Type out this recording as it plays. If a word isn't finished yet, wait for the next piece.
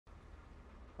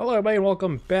Hello everybody and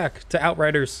welcome back to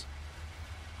Outriders.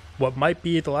 What might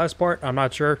be the last part, I'm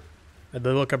not sure. I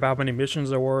did look up how many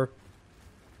missions there were.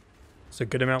 It's a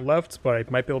good amount left, but I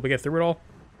might be able to get through it all.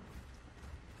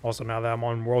 Also, now that I'm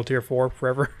on World Tier 4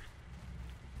 forever,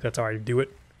 that's how I do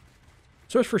it.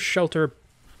 Search for shelter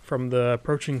from the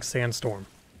approaching sandstorm.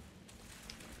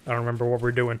 I don't remember what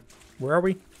we're doing. Where are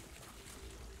we?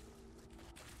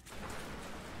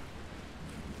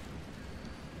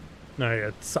 No,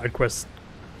 yeah, side quests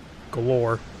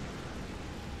galore.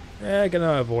 Yeah,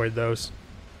 gonna avoid those.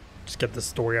 Just get the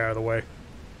story out of the way.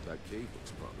 That cave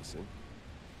looks promising.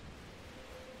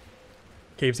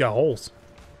 Cave's got holes.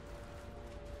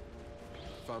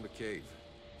 Found a cave.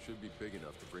 Should be big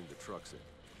enough to bring the trucks in.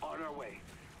 On our way.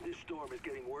 This storm is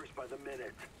getting worse by the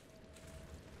minute.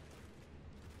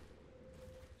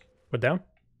 Put down?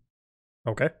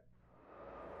 Okay.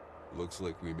 Looks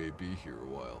like we may be here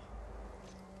a while.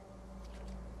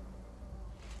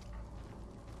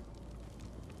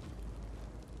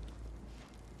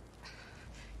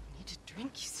 You need to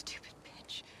drink, you stupid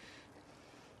bitch.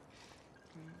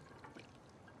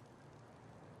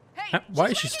 Hey, Why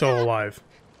is she still alive?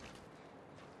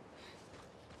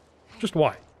 Just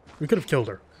why? We could have killed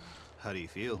her. How do you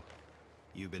feel?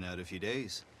 You've been out a few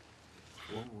days.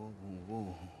 Whoa, whoa, whoa,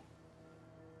 whoa.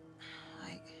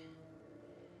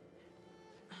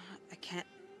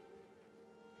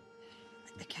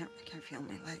 I can't feel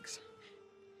my legs.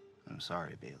 I'm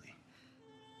sorry, Bailey.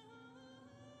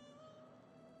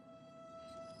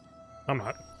 I'm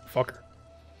not. Fuck her.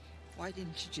 Why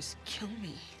didn't you just kill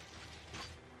me?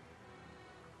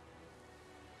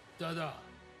 Dada.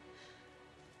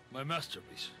 My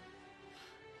masterpiece.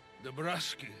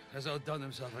 Dabrowski has outdone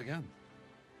himself again.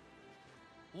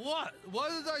 What? What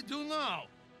did I do now?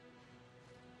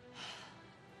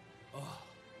 Oh.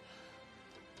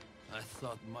 I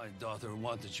thought my daughter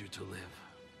wanted you to live.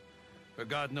 For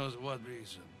God knows what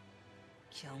reason.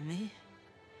 Kill me?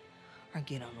 Or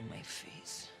get out of my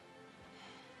face?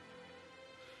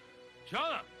 Shut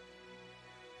up!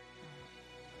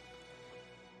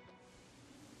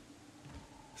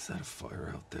 Is that a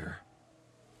fire out there?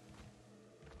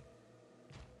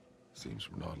 Seems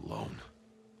we're not alone.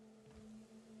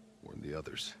 Warn the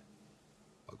others.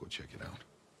 I'll go check it out.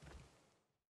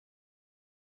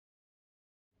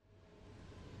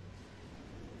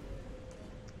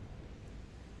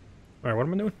 Alright, what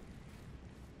am I doing?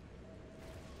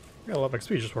 I got a lot of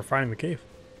XP just for finding the cave.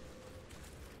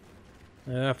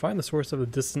 Find the source of the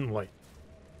distant light.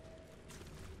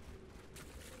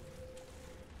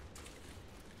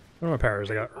 What are my powers?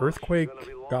 I got Earthquake,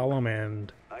 Golem,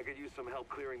 and I could use some help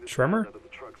clearing the Tremor? sand out of the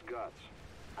truck's guts.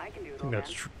 I can do I it all, think that's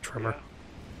man. Tremor. Yeah?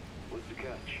 What's the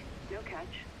catch? No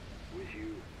catch. With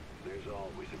you, there's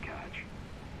always a catch.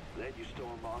 Then you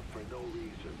storm off for no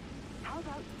reason. How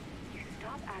about you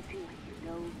stop acting like you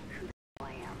know who the hell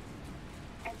I am?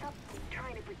 And stop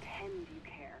trying to pretend you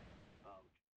care.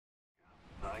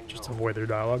 I know. Just avoid their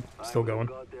dialogue. Still going.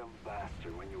 I was a goddamn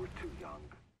bastard when you were too young.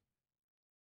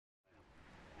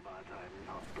 But I'm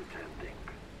not pretending.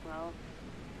 Well,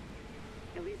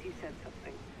 at least you said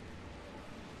something.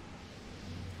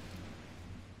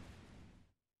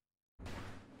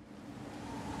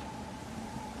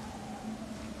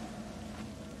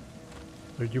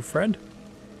 Are you friend?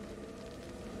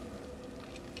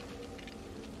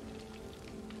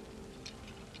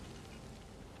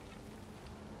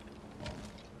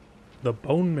 The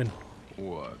Boneman.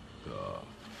 What the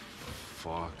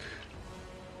fuck?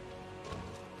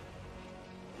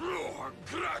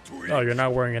 Oh, you're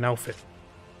not wearing an outfit.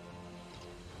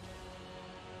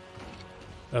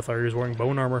 I thought he was wearing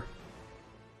bone armor.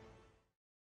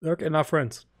 Okay, not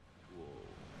friends.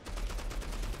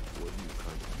 What are you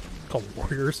Called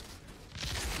warriors.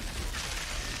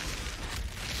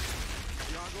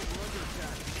 Iago, we're under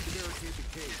attack. We need to barricade the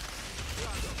cave.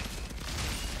 Iago,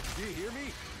 do you hear me?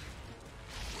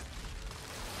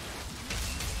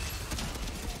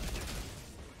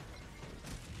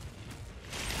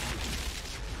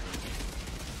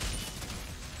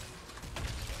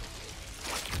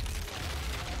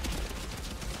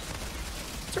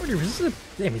 It's already resistant.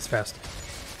 Damn, he's fast.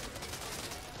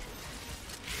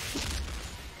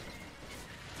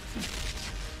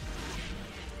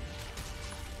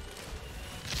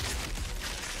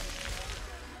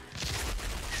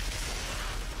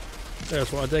 I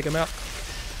just want to take him out.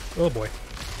 Oh boy.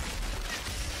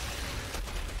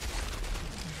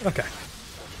 Okay.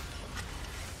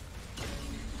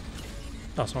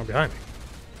 Oh, someone behind me.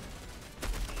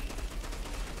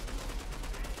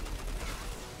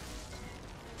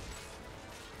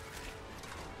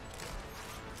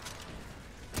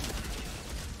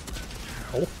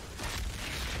 Ow.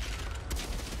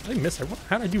 Did I miss?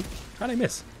 How'd I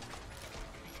miss?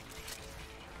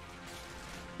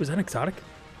 Was that exotic?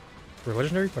 Or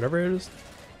legendary? Whatever it is.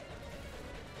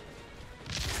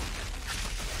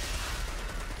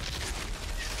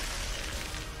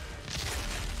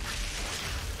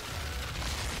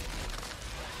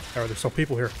 Oh, there's still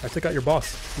people here. I took out your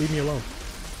boss. Leave me alone.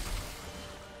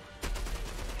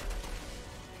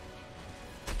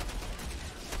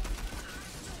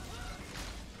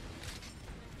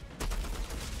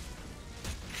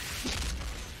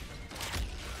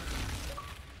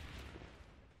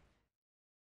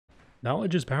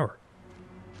 Knowledge is power.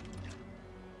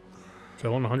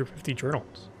 Fill in 150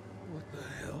 journals. What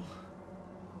the hell?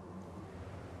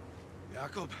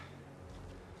 Jakob,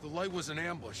 the light was an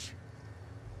ambush.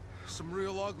 Some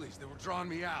real uglies, they were drawing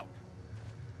me out.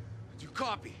 Did you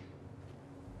copy?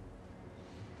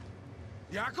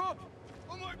 Jakob?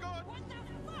 Oh my god! What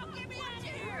the fuck? Get me out of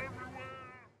here!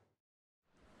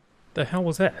 The hell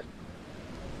was that?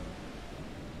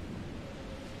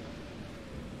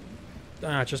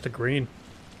 Ah, just a green.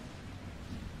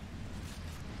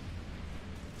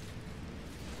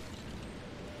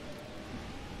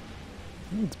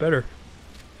 It's better.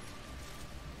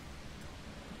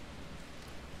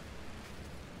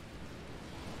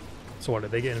 So what,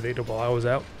 did they get invaded while I was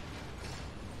out?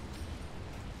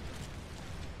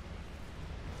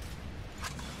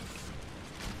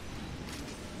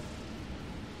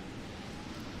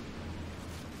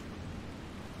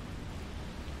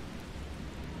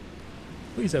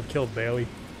 Please have killed Bailey.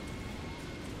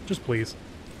 Just please.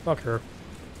 Fuck her.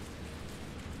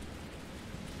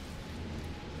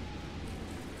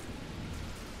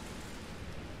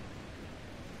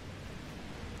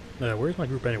 Where's my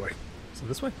group anyway? Is it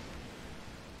this way?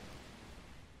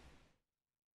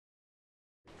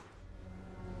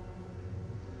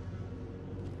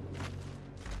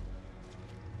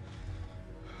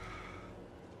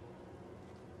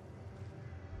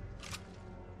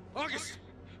 August!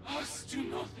 Us do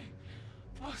nothing.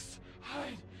 Us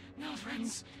hide. No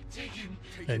friends taken.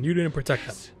 And you didn't protect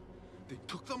them. They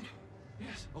took them?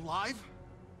 Yes. Alive?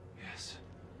 Yes.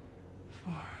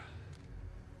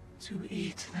 To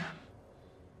eat them.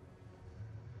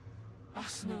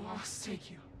 Us no us take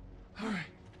you. Hurry.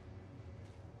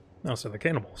 No, so they're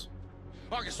cannibals.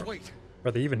 August, wait!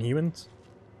 Are they even humans?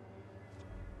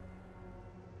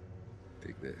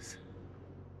 Take this.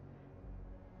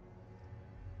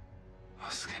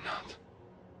 Us cannot.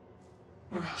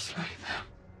 We're us like them.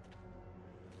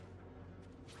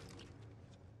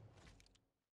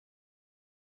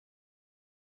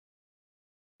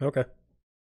 Okay.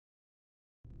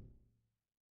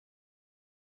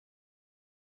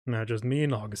 Now just me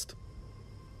and August.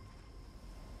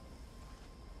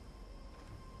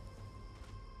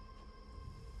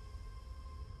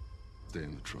 Stay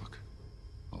in the truck.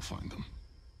 I'll find them.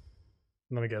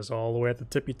 Let me guess, all the way at the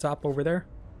tippy top over there?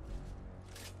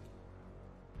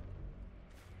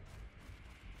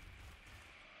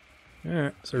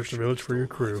 Alright, search the village for your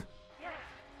crew.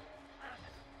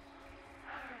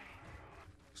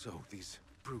 So, these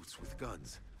brutes with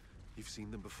guns. You've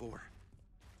seen them before.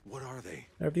 What are they?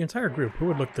 Out of the entire group, who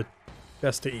would look the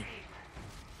best to eat?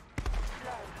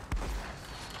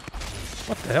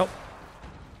 What the hell?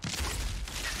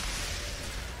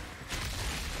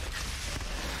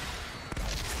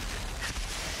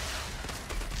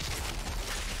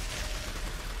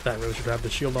 That really should have the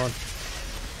shield on.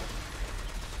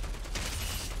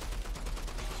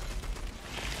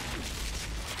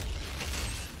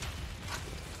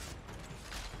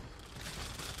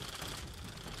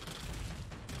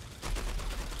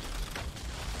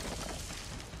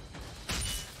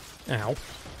 Ow.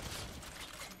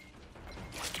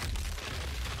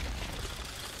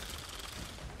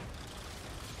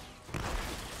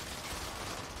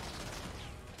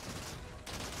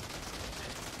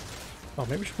 Oh,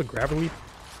 maybe we should put gravity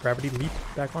leap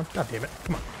back on. God damn it.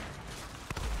 Come on.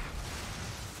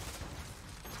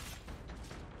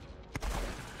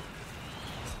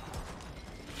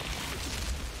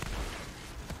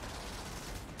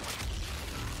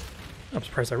 I'm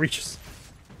surprised that reaches.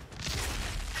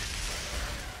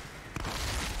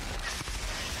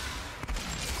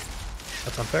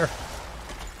 That's unfair.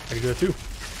 I can do it too.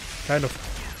 Kind of.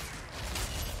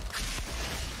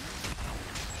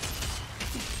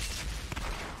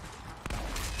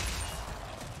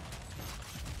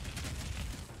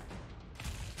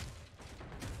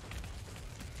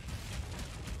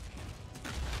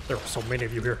 There are so many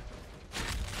of you here.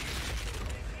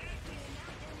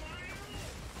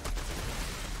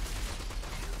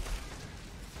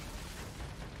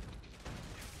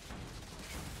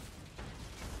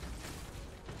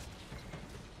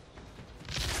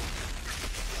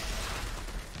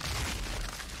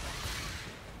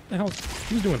 The hell?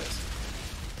 Who's doing this?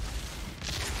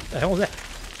 The hell is that?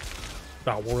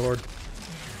 Oh, Warlord.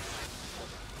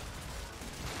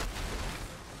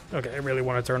 Okay, I really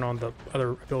want to turn on the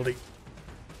other ability.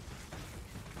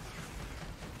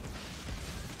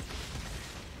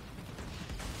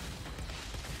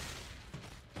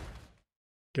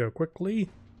 Go quickly.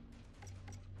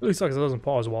 Really sucks it doesn't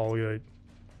pause while you're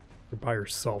by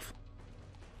yourself.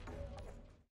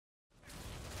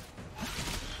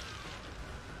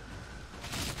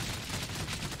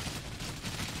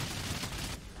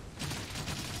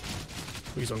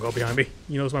 Please don't go behind me.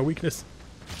 He knows my weakness.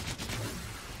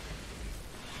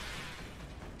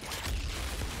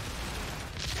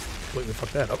 Completely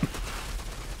fuck that up.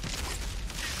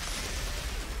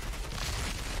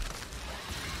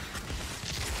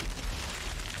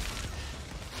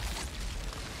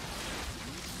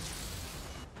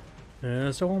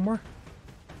 And so one more.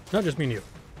 Not just me and you.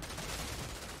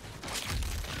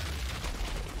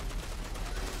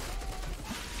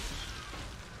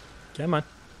 Come on.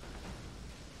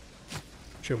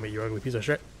 Show me, you ugly piece of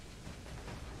shit.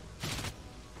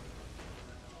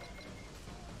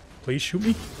 Please shoot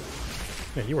me.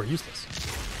 Man, you are useless.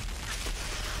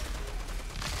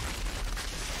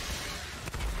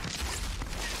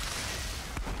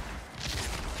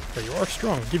 But you are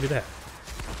strong, I'll give you that.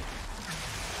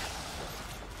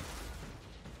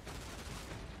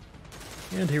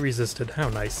 And he resisted. How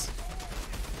nice.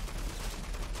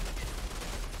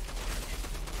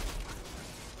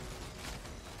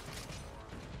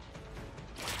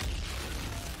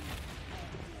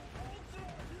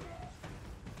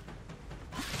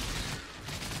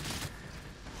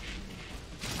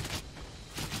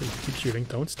 Keep shooting,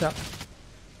 don't stop.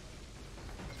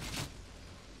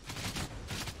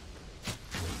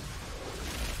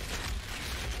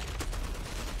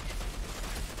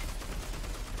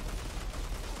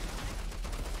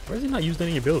 Why has he not used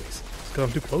any abilities? Because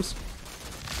I'm too close?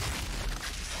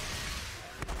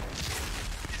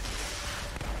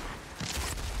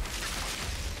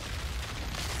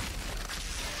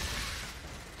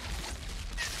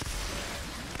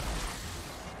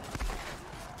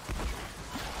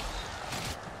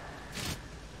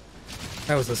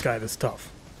 How is this guy this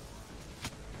tough?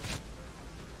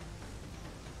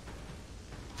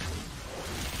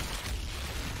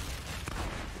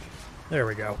 There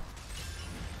we go.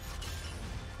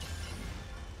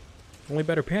 Only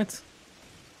better pants?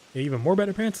 Even more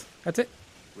better pants? That's it?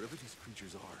 Whatever these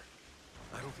creatures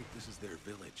are, I don't think this is their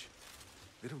village.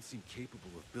 They don't seem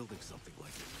capable of building something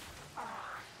like it.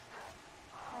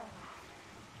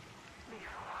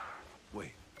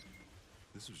 Wait,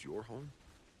 this was your home?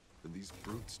 And these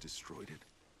brutes destroyed it?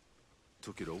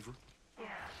 Took it over? Yes.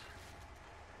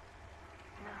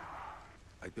 No.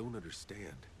 I don't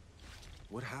understand.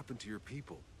 What happened to your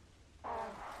people? Gone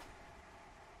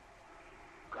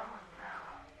now.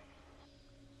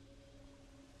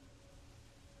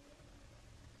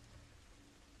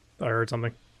 Thought I heard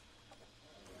something.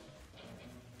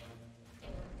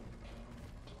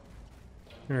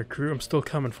 Alright, crew, I'm still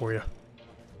coming for you.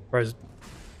 Surprised.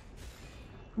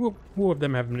 Who of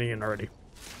them haven't been eaten already?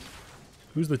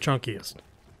 Who's the chunkiest?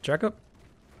 Checkup?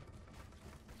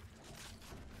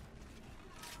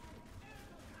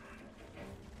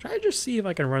 Try to just see if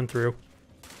I can run through.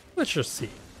 Let's just see.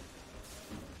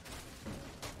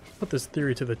 Put this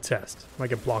theory to the test.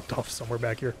 Might get blocked off somewhere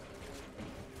back here.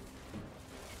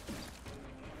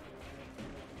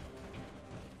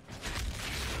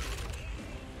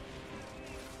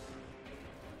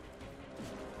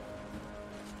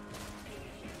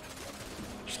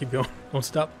 Just keep going. Don't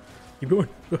stop. Keep going.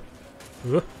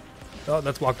 Oh,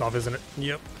 that's blocked off, isn't it?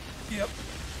 Yep. Yep.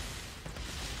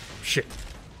 Shit.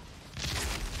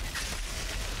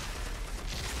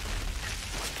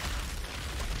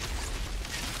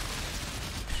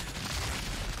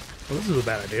 Well, this is a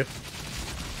bad idea.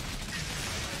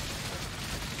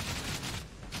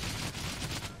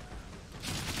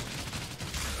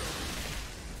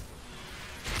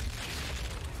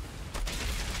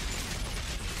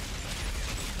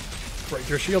 Break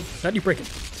your shield. How do you break it?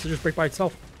 Does it just break by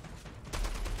itself?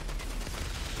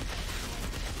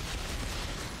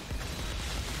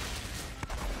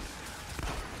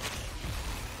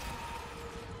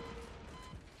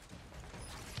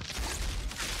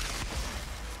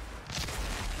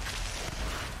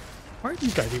 Why are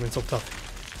these guys even so tough?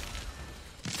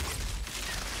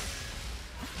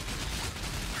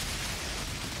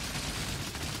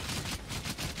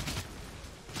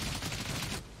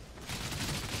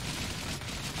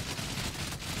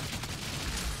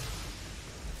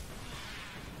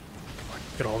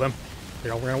 Get all of them. They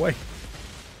all ran away.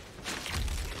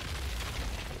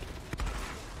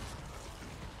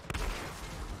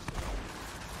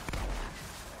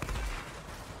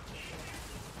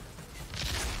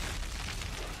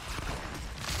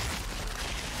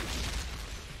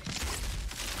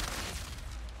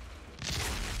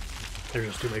 There's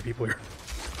just too many people here.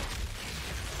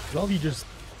 Well, you just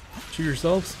shoot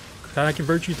yourselves. Can I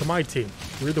convert you to my team?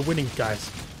 We're the winning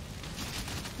guys.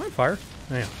 Am I on fire?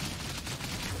 I am.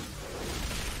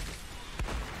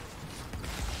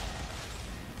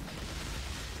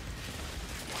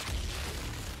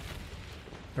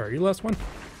 Alright, you the last one?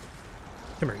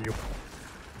 Come here, you.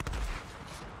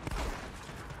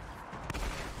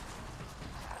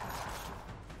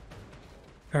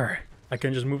 Alright, I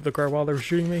can just move the car while they were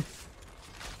shooting me.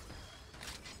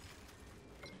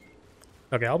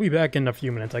 Okay, I'll be back in a few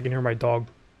minutes. I can hear my dog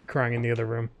crying in the other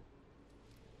room.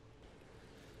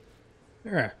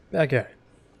 Alright, back at it.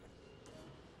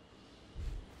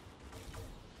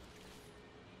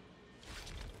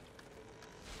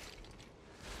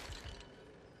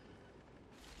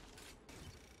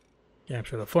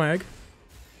 Capture the flag.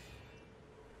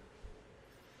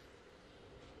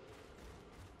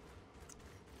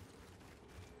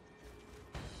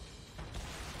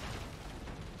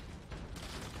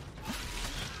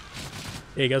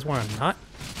 Hey, you guys want a knot?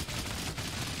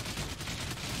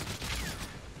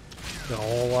 Got a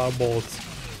whole lot of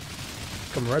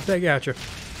bullets. Coming right back at you.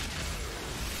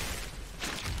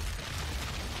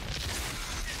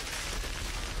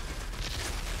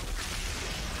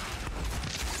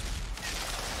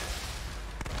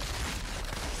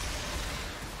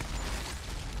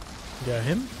 Got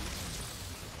him.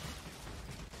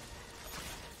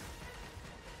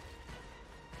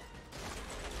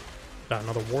 Got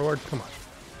another warlord. Come on.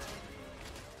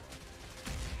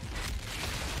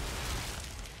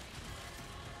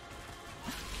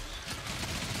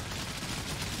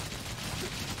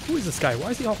 Who is this guy?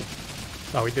 Why is he all...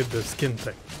 Oh, he did the skin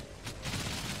thing.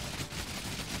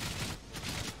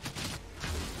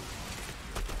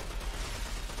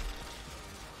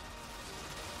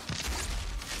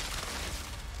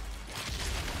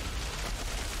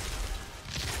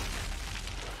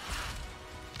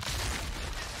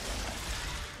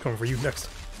 Coming for you next.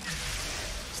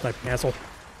 Sniping asshole.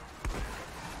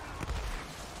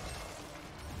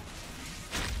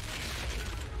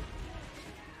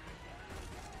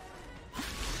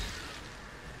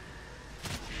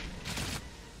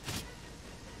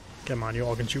 Come on, you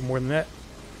all can shoot more than that.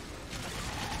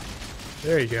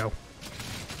 There you go.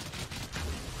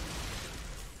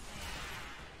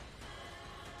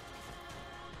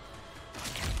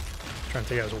 Trying to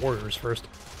take out his warriors first.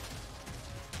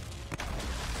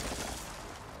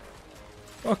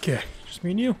 Okay, just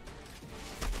me and you.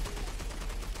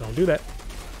 Don't do that.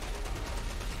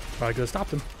 Probably could have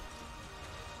stopped him.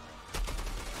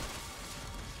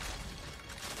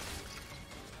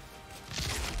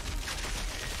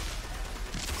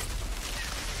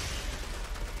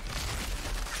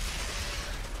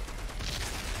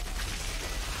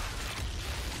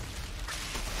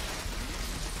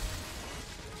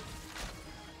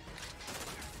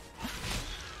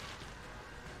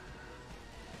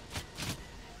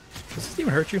 Does this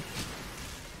even hurt you?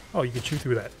 Oh, you can shoot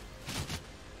through that.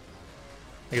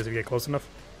 I guess if you get close enough.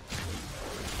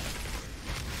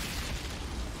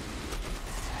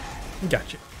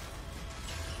 Gotcha.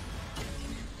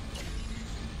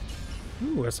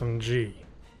 Ooh, SMG.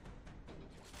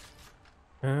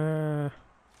 Yeah,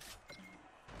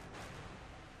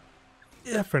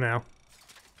 for now.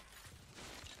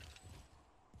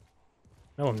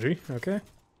 LMG, okay.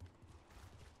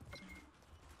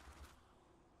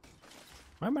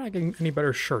 Why am I not getting any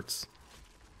better shirts?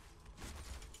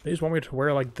 They just want me to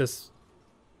wear like this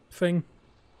thing.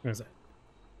 What is that?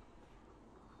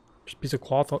 Just a piece of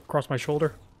cloth across my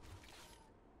shoulder.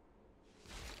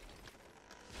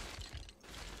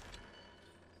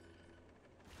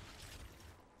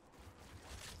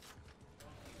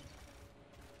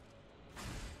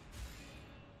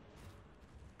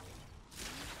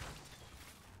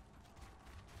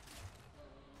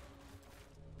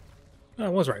 I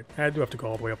was right. I do have to go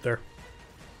all the way up there.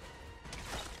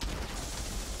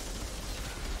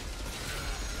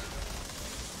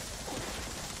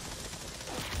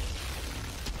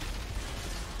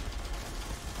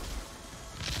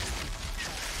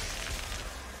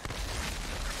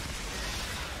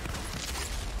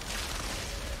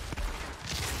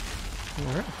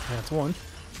 Alright, that's one.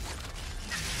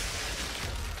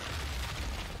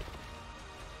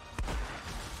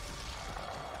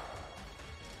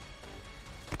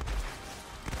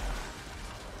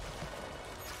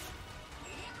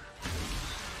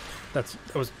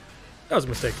 That was a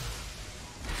mistake.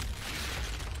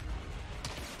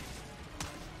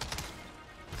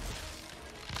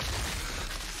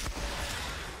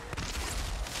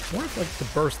 I wonder if like the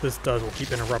burst this does will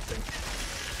keep interrupting.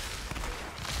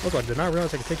 Also, I did not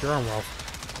realize I could take your armor off.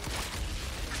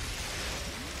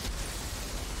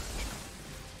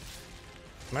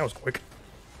 That was quick.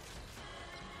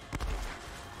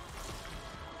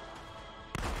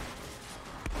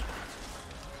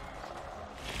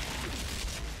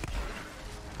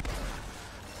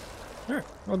 Alright,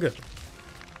 all good.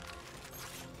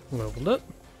 Leveled up.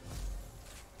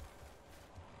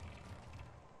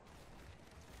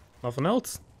 Nothing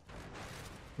else?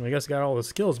 I guess I got all the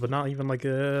skills, but not even like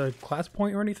a class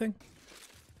point or anything?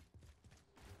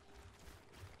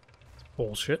 It's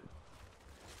bullshit.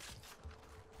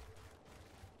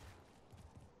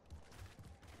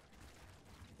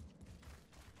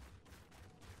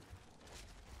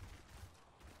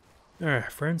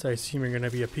 Alright, friends, I assume you're gonna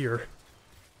be up here.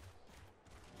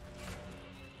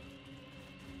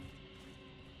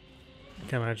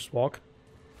 Can I just walk?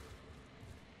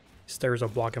 Stairs are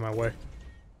blocking my way.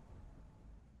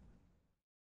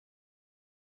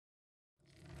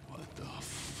 What the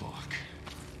fuck?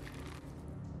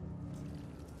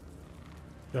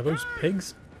 Are those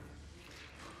pigs?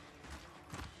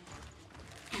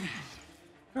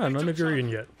 Oh, none of you are in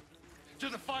yet. To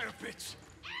the fire pits.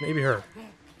 Maybe her.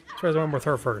 Let's try one with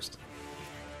her first.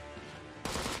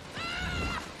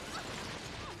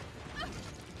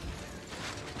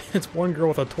 It's one girl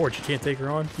with a torch. You can't take her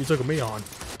on. You took me on.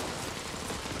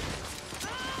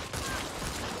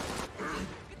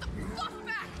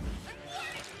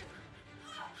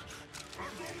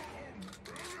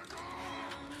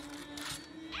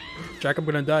 Jack, I'm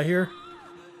gonna die here.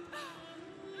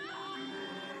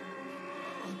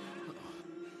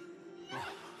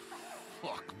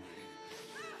 Fuck me.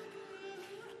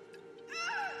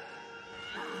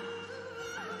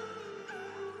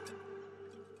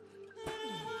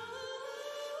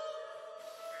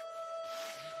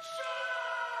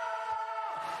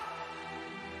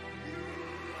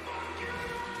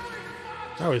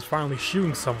 Oh, he's finally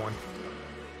shooting someone.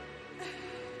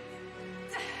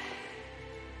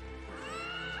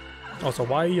 Also,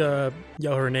 why yell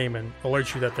her name and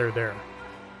alert you that they're there?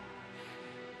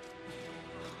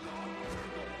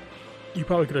 You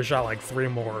probably could have shot like 3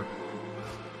 more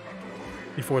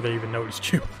before they even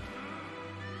noticed you.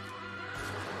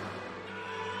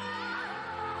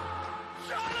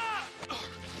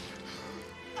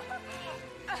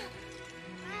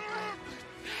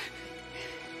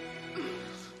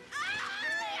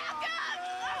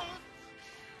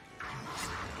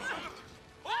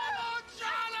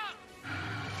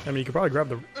 I mean, you could probably grab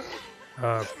the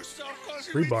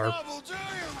rebar.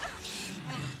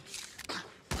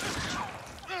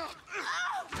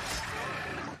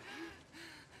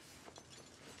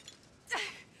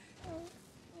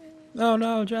 Oh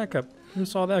no, Jacob. Who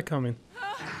saw that coming?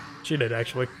 She did,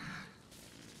 actually.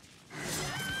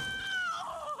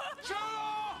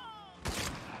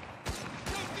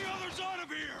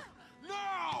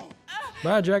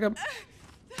 Bye, Jacob.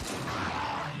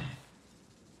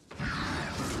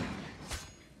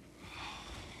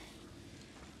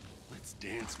 Let's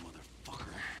dance, motherfucker.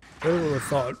 I would have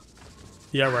thought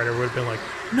the Outrider would have been like,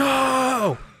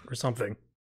 no! Or something.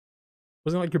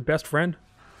 Wasn't it like your best friend?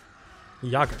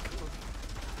 Yagak.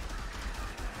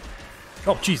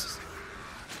 Oh, Jesus.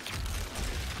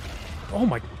 Oh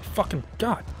my fucking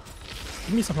god.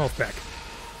 Give me some health back.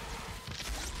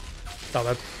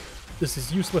 Oh, this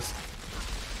is useless.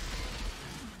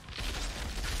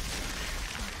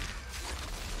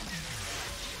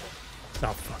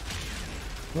 Oh, fuck.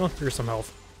 Well, here's some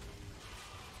health.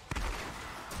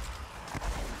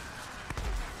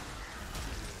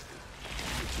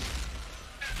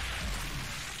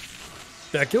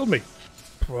 That killed me.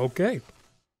 Okay.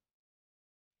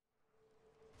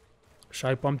 Should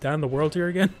I bump down the world here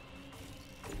again?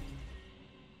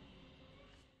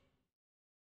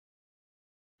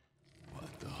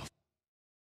 What the?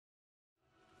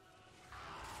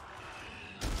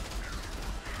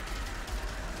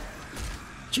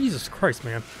 Jesus Christ,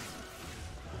 man.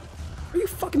 Are you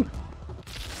fucking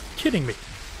kidding me?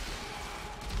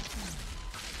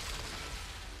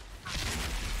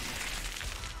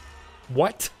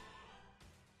 What?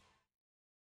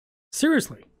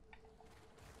 Seriously?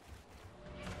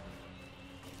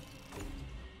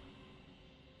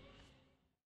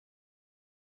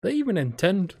 They even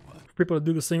intend for people to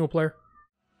do the single player?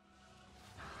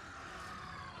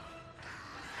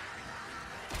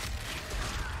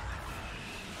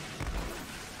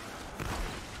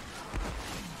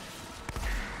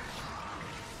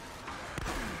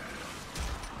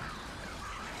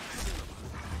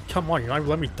 Come on, you're not even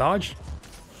letting me dodge?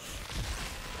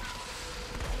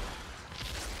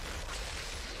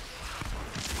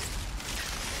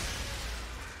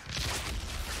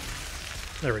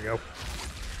 There we go.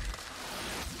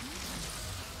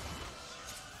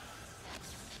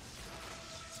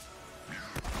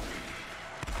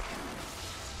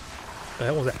 The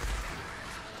hell was that?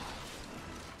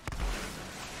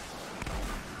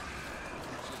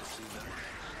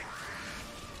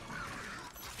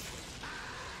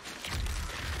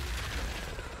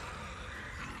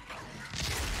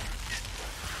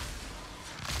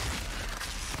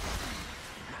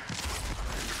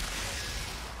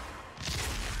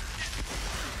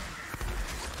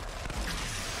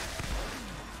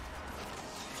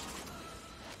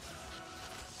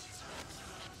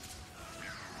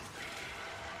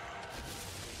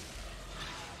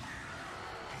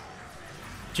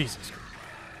 Jesus.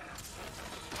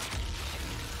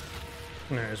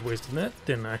 I was wasting that,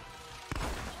 didn't I?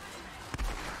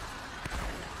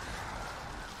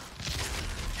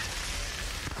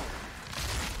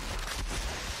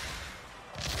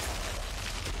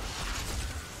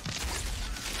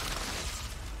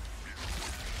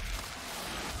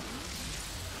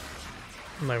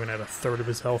 I'm not even at a third of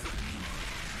his health.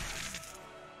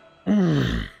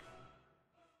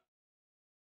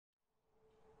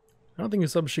 I don't think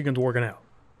his submachine gun's working out.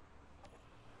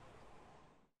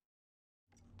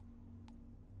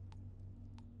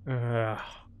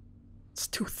 It's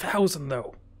 2,000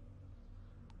 though.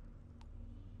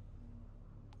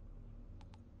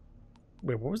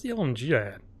 Wait, what was the LMG I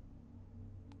had?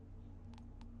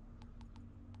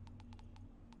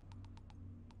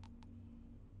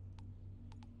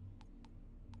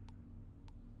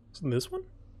 Isn't this one?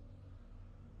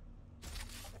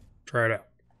 Try it out.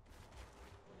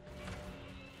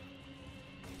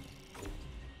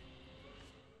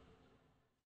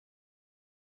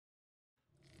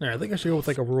 Alright, I think I should go with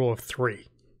like a rule of 3.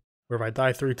 Where if I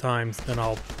die 3 times, then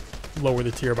I'll lower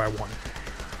the tier by 1.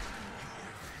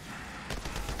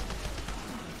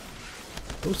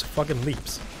 Those fucking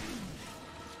leaps.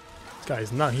 This guy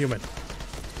is not human.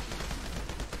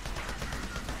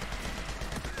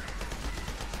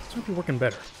 This might be working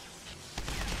better.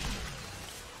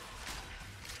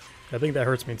 I think that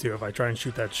hurts me too if I try and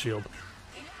shoot that shield.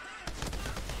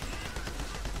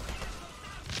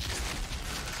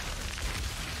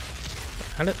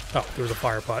 And it? Oh, there was a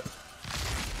fire pot.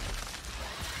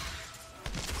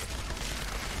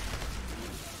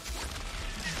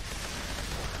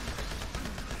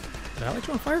 Did I light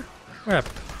you on fire? What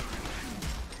happened?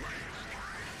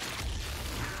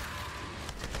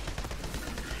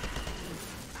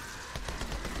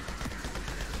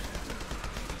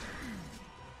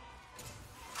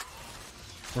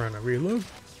 We're gonna reload.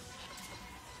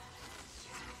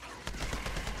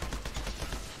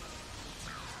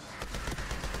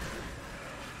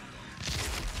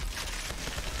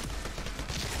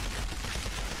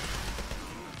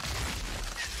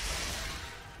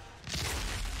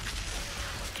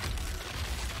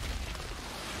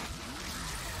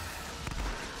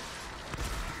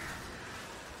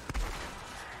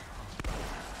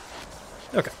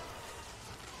 Okay.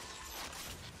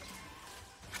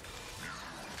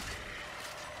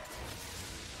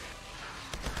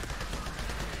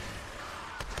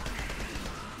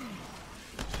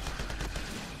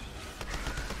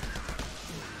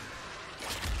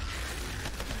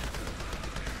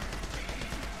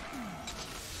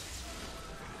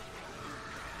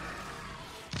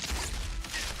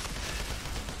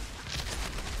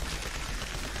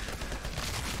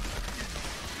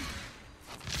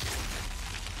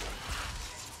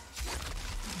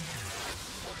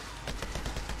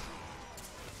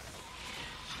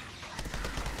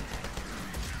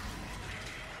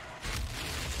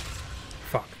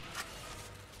 Fuck.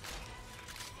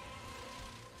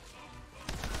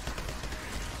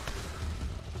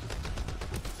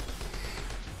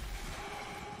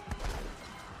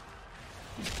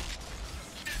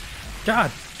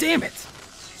 God damn it!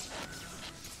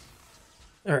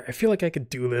 Alright, I feel like I could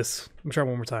do this. Let me try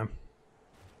one more time.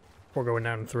 Before going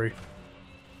down to 3.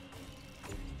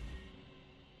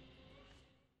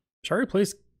 Should I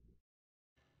replace...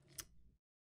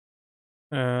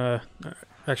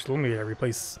 actually, let me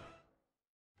replace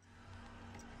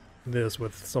this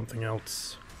with something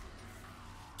else.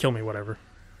 Kill me, whatever.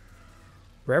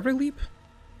 Gravity leap?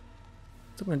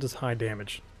 Something that does high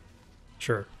damage.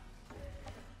 Sure.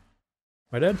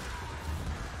 Am I dead?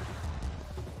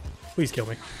 Please kill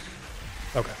me.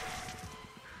 Okay.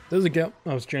 There's a gap.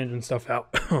 I was changing stuff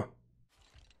out.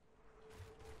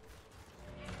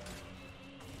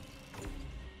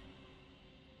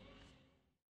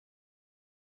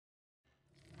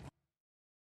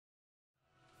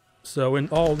 So in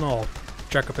all,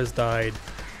 Jacob has died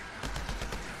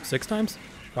 6 times?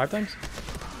 5 times?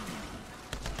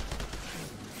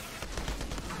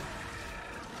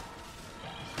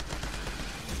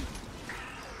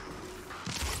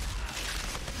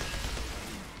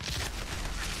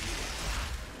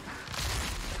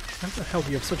 How the hell do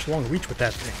you have such long reach with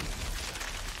that thing?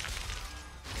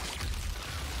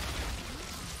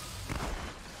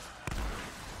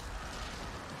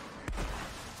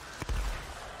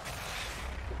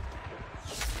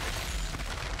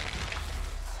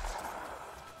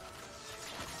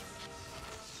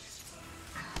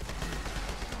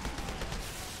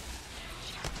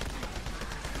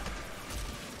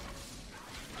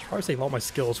 Probably save all my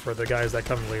skills for the guys that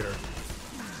come later.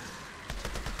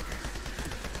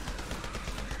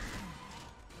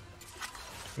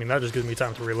 I mean, that just gives me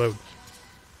time to reload.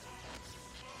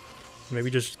 Maybe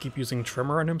just keep using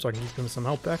Tremor on him so I can give him some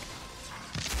health back.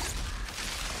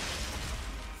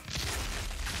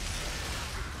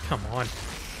 Come on.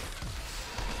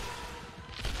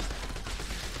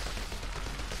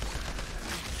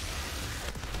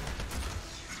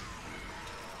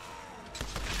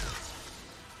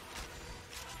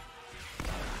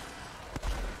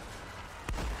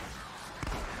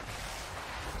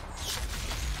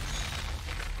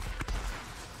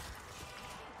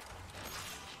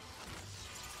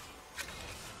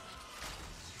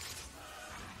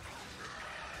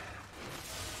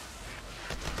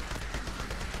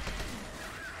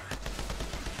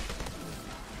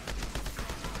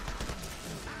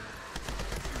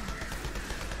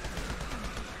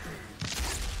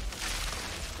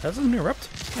 That doesn't interrupt?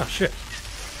 Oh shit.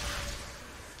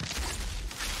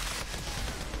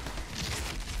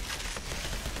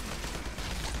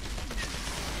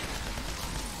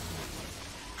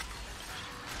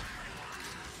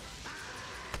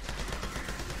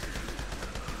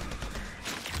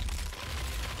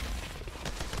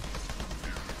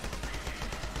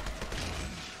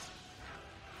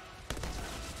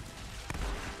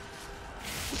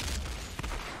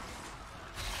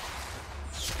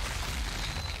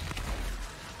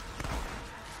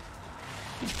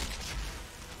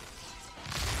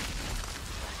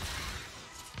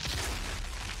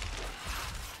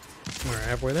 We're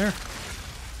halfway there.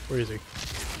 Where is he?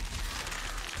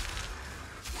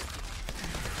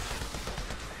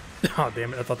 Oh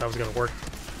damn it, I thought that was gonna work.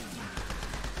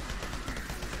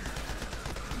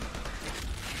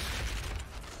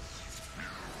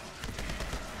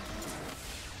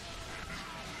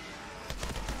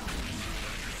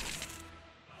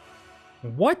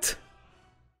 What?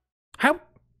 How?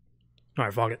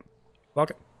 Alright, fuck it. Fuck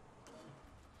it.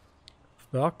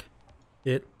 Fuck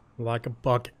it like a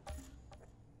bucket.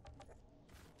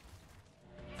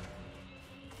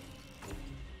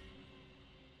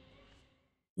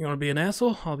 You want to be an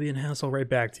asshole? I'll be an asshole right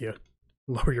back to you.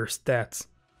 Lower your stats.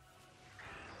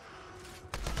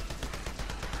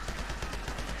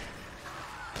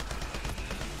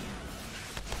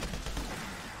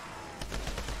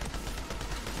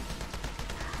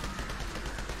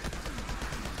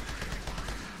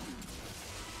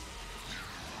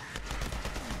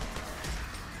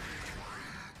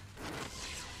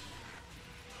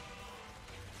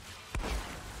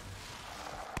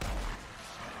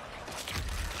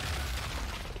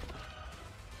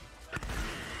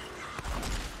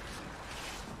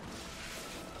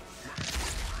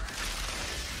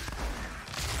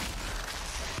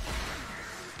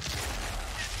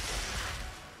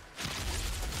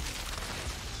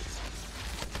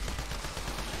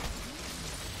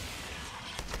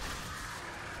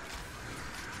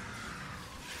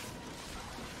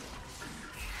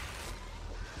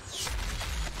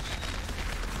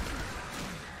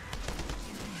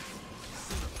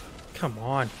 Come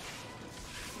on.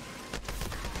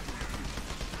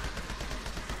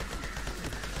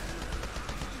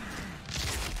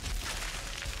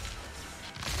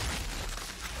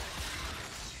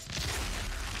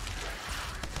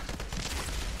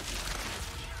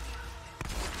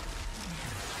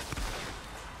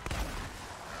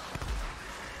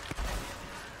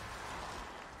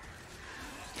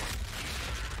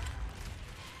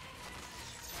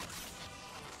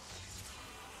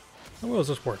 How well does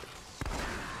this work?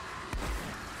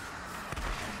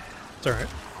 It's alright.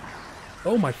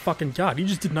 Oh my fucking god, he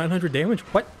just did 900 damage?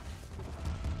 What?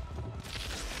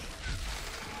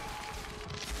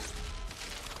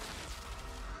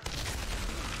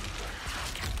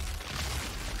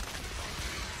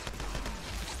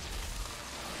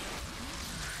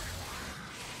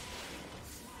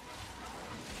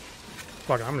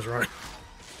 Fuck it, I'm just running.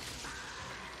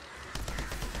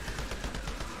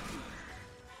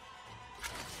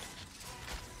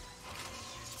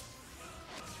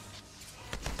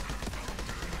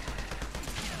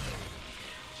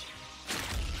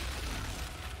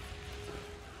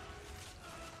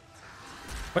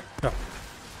 What? No.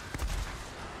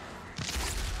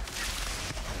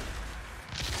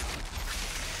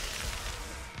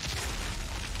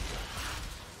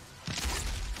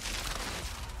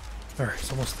 Alright,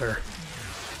 it's almost there.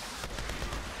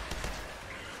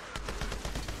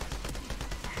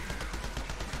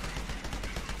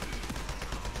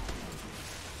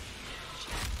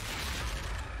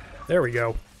 There we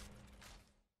go.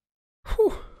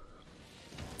 Whew.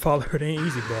 Fatherhood ain't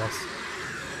easy, boss.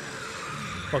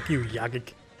 Fuck you,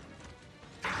 Yagik.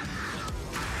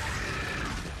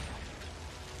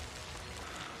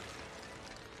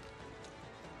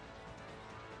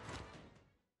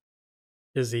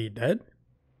 Is he dead?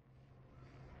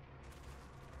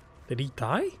 Did he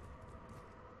die?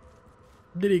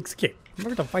 Did he escape? I'm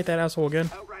gonna have to fight that asshole again.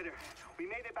 Outrider, we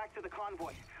made it back to the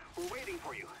convoy. We're waiting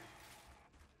for you.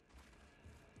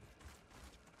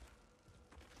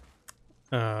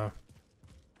 Yeah.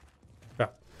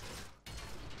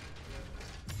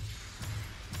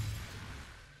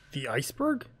 The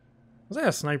iceberg? Was that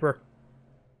a sniper?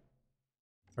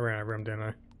 I ran over him, didn't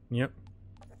I? Yep.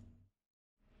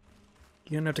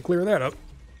 You're gonna have to clear that up.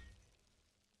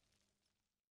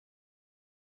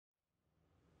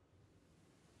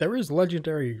 There is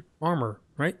legendary armor,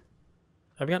 right?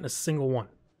 I've gotten a single one.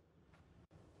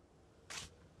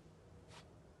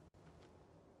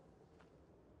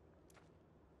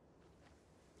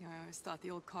 Yeah, I always thought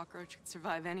the old cockroach could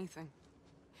survive anything.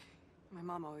 My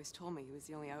mom always told me he was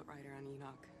the only outrider on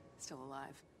Enoch, still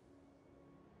alive.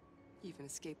 He even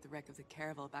escaped the wreck of the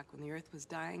caravel back when the Earth was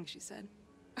dying, she said.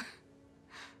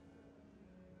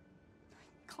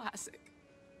 Classic.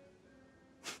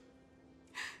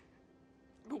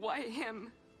 But why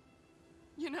him?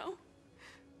 You know?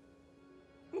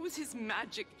 What was his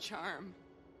magic charm?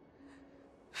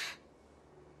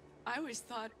 I always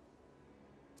thought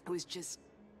it was just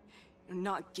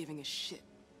not giving a shit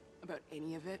about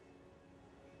any of it.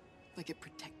 Like it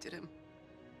protected him.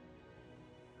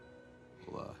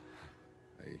 Well,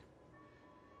 I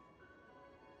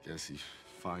guess he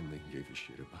finally gave a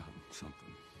shit about something.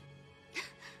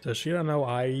 Does she not know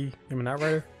I am an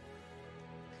outrider?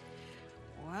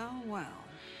 Well, well.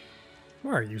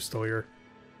 Why are you still here?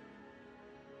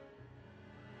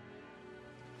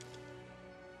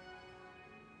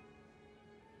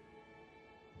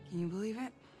 Can you believe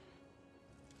it?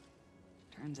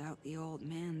 Turns out the old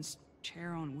man's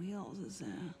chair on wheels is,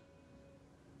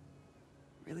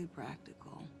 really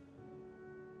practical.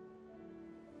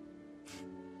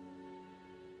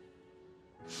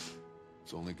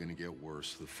 It's only gonna get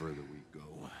worse the further we go.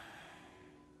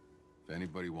 If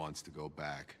anybody wants to go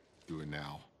back, do it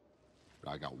now.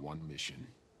 But I got one mission.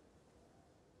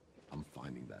 I'm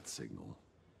finding that signal.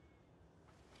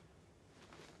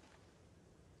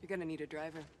 You're gonna need a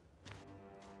driver.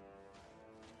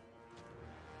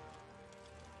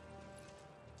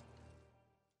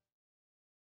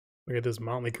 Look at this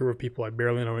motley crew of people I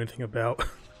barely know anything about.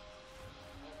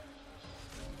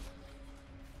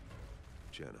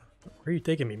 Jenna, Where are you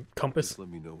taking me? Compass? just let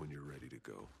me know when you're ready to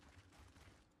go.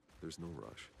 There's no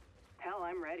rush. Hell,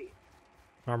 I'm ready.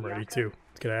 I'm ready too.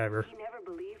 Let's get out of here. He never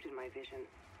believed in my vision.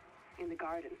 In the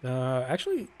garden.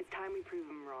 Actually, It's time we prove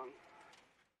him wrong.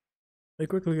 I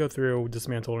quickly go through,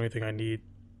 dismantle anything I need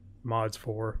mods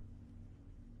for.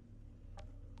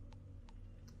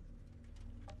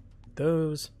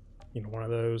 Those. You know, one of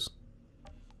those.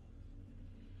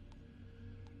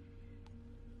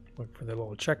 Look for the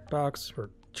little check box or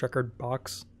checkered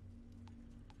box.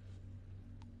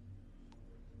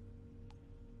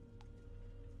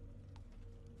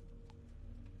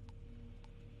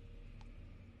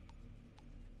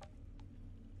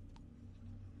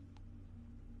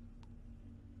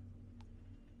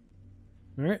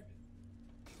 Alright.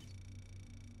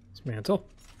 Dismantle.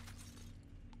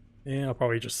 And I'll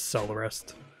probably just sell the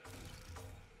rest.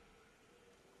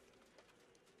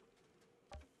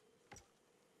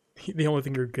 The only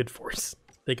thing you're good for is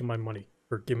taking my money.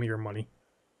 Or give me your money.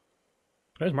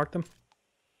 Can I just mark them?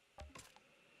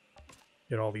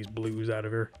 Get all these blues out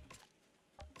of here.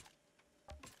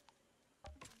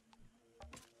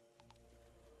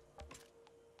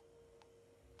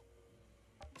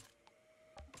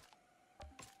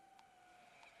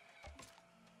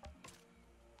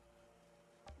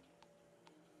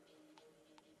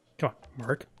 Come on,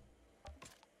 Mark.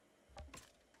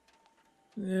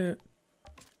 Yeah.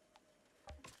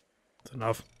 That's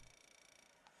enough.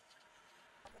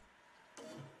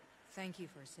 Thank you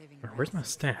for saving. Where's my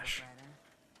stash?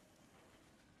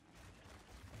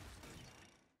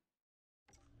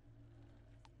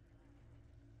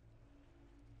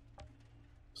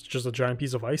 It's just a giant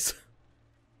piece of ice.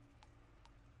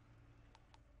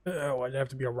 Oh, why'd it have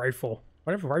to be a rifle?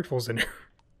 Why do I have rifles in here?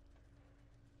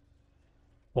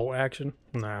 Bolt action?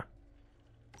 Nah.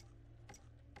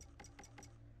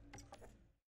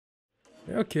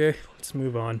 Okay, let's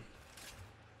move on.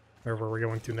 Wherever we're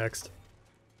going to next.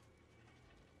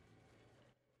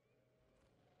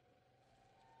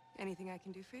 Anything I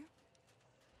can do for you?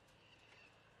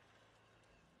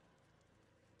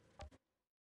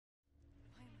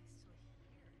 Why am I still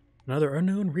here? Another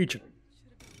unknown region.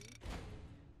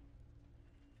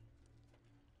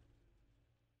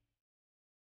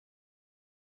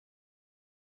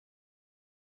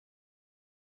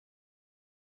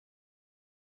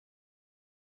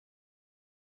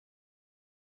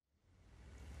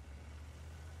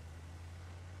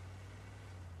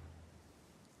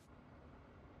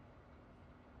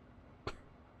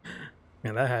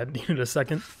 Man, that had needed a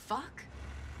second. Fuck?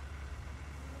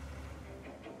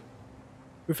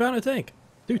 We found a tank.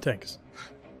 2 tanks.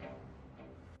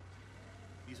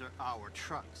 These are our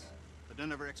trucks, but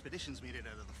none of our expeditions made it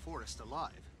out of the forest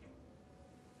alive.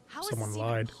 How is Someone this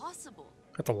lied. even possible?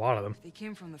 That's a lot of them. If they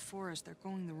came from the forest, they're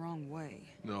going the wrong way.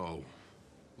 No.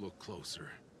 Look closer.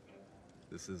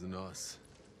 This isn't us.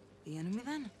 The enemy,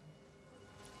 then?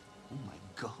 Oh my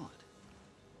god.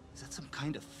 Is that some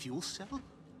kind of fuel cell?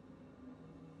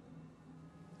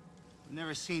 I've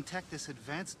never seen tech this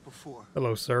advanced before.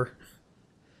 Hello, sir.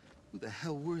 Who the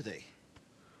hell were they?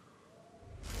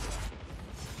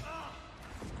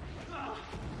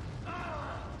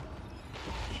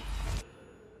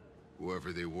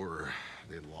 Whoever they were,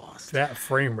 they lost. That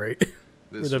frame rate. This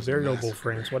With the was a variable massacre.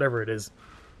 frames, whatever it is.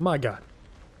 My god.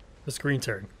 The screen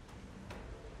turn.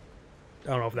 I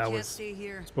don't know if that Can't was stay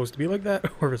here. supposed to be like that,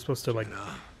 or if it's supposed to, like,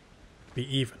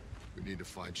 be even. We need to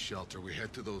find shelter. We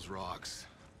head to those rocks.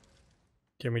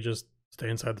 Can we just stay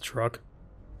inside the truck?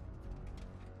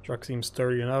 Truck seems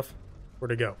sturdy enough.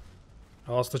 Where'd it go?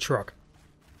 I lost the truck.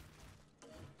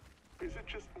 Is it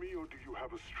just me, or do you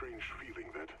have a strange feeling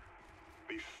that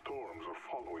these storms are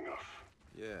following us?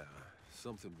 Yeah,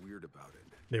 something weird about it.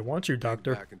 They want you,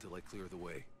 Doctor. Back until I clear the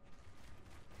way.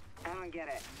 I don't get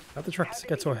it. How'd the truck How did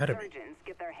get so these ahead of me? insurgents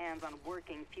get their hands on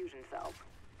working fusion cells?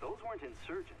 Those weren't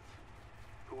insurgents.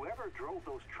 Whoever drove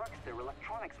those trucks, their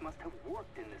electronics must have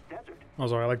worked in this desert.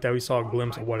 Also, I liked how we saw a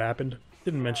glimpse of what happened.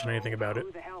 Didn't mention anything about it.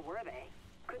 Who the hell were they?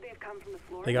 Could they have come from the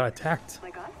floor? They got attacked.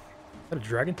 Like us? Is that a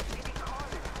dragon? Maybe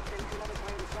colonists sent to another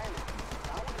part of the planet.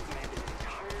 That would have meant an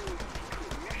entirely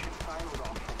secret mission siloed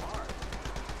off from Mars.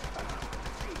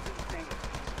 See, this thing,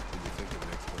 Can you think of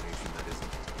an explanation that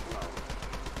isn't? well,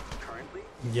 currently,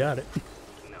 Got it.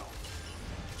 no.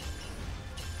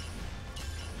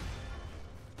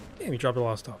 Damn, he dropped a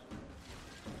lot of stuff.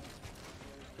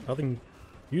 Nothing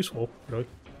useful, really.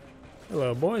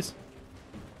 Hello, boys.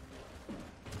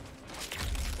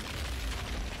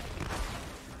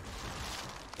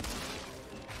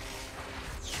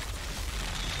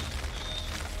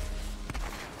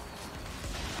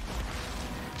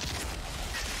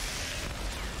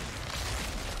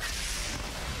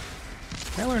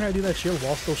 Can I learn how to do that shield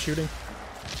while still shooting?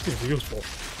 Seems useful.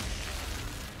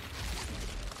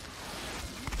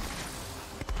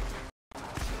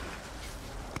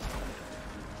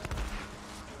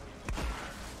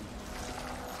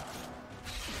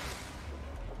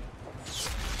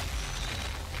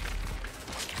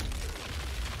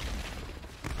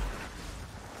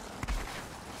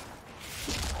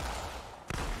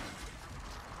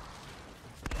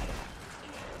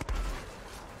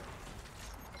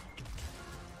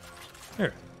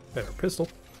 There, better pistol.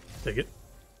 Take it.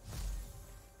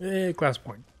 Hey, class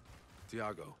point.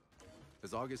 Tiago,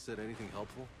 has August said anything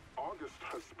helpful? August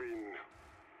has been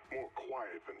more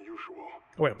quiet than usual.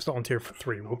 Oh wait, I'm still on tier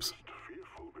 3. Whoops. Noticed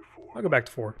fearful before. I'll go back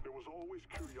to 4 There was always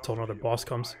curiosity until another in boss her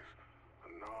comes. eyes,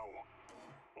 and now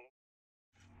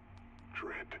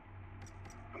dread.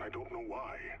 And I don't know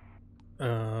why.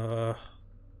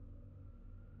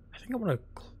 I think I want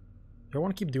to. Do I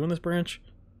want to keep doing this branch?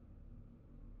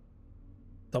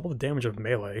 Double the damage of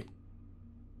melee.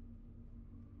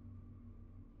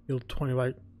 Heal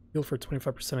for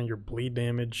 25% of your bleed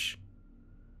damage.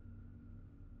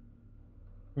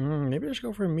 Maybe I should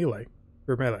go for melee.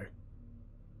 Or melee.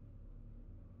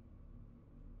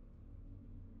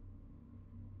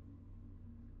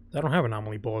 I don't have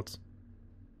anomaly bullets.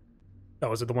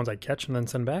 Oh, is it the ones I catch and then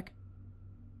send back?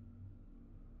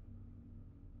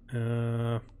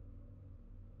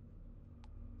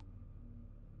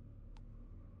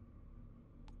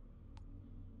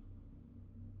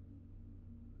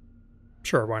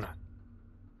 Sure, why not?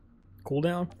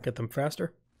 Cooldown, get them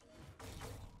faster.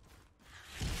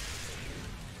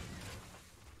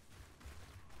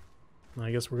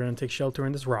 I guess we're gonna take shelter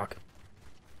in this rock.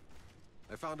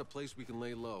 I found a place we can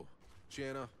lay low.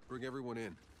 Shanna, bring everyone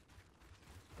in.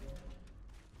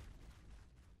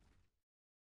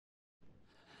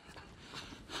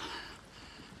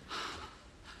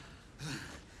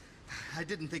 I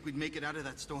didn't think we'd make it out of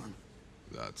that storm.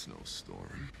 That's no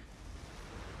storm.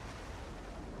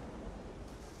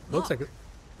 Looks like it.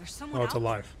 There's someone Oh, it's out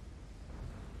alive.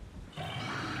 there.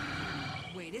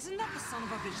 Wait, isn't that the son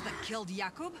of a bitch that killed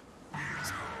Jakub?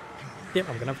 Yep,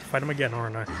 I'm gonna have to fight him again,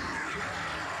 aren't I?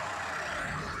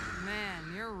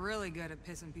 Man, you're really good at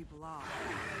pissing people off.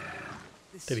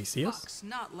 This Did he see us? fuck's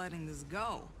not letting this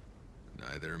go.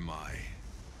 Neither am I.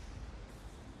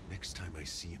 Next time I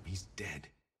see him, he's dead.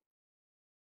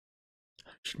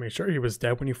 Should make sure he was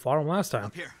dead when you fought him last time.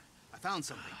 Up here. I found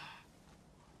something.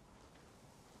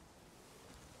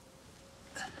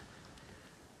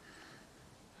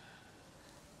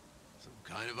 Some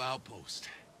kind of outpost.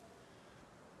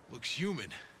 Looks human.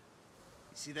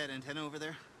 You see that antenna over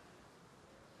there?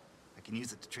 I can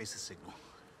use it to trace the signal.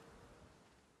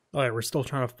 Alright, we're still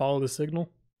trying to follow the signal.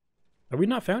 Have we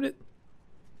not found it?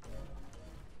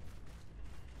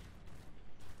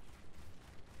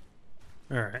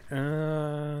 Alright,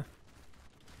 I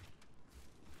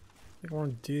think I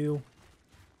want to do...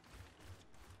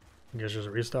 I guess just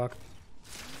a restock.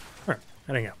 Alright,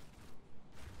 heading out.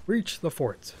 Reach the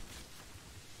fort.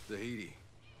 Zahidi,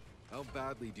 how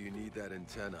badly do you need that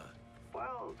antenna?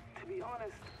 Well, to be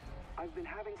honest, I've been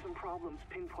having some problems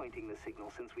pinpointing the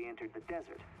signal since we entered the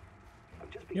desert. I've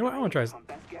just been You know what, I want to try this. on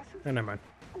best guesses. Oh, never mind.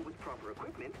 But with proper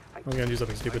equipment, I'm gonna do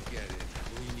something stupid. I get it.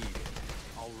 We need it.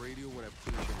 I'll radio when I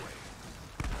push away.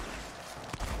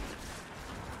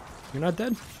 You're not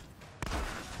dead?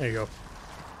 There you go.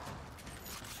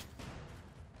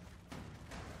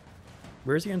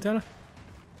 Where's the antenna?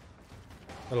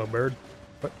 Hello, bird.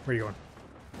 What? Where are you going?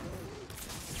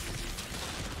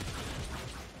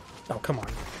 Oh, come on.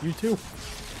 You too?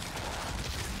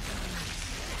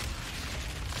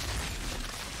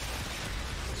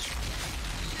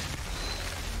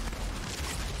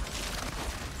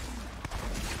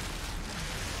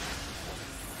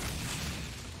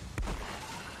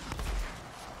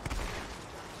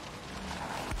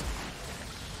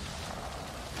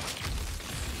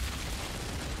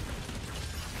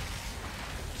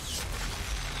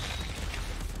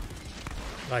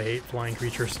 I hate flying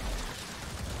creatures.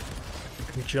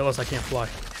 I'm jealous I can't fly.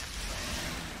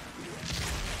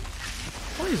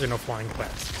 Why is there no flying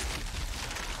class?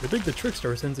 I think the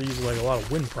Trickster tends to use like a lot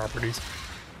of wind properties.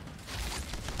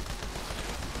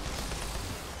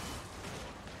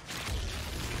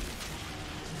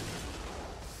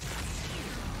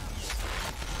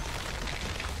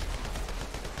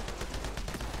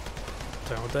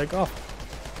 So I'll take off.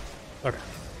 Okay.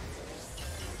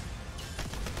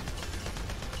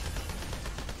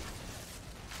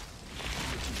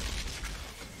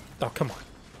 Oh, come on.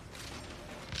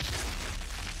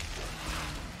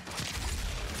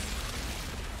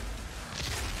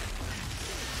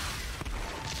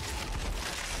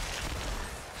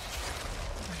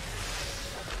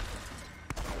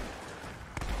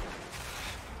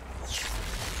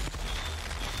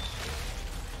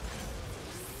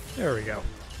 There we go.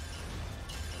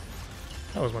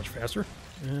 That was much faster.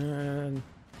 And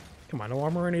come on, no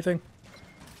armor or anything.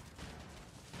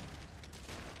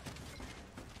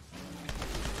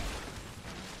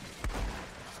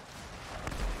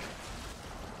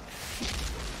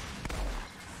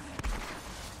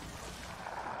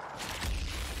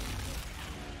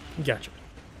 Gotcha.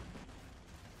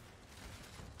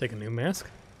 Take a new mask.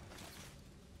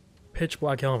 Pitch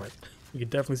black helmet. You can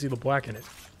definitely see the black in it.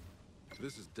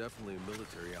 This is definitely a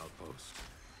military outpost,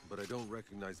 but I don't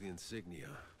recognize the insignia.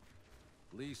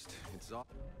 At least, it's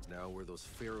obvious now where those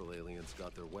feral aliens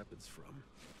got their weapons from.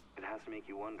 it has to make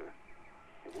you wonder.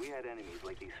 If we had enemies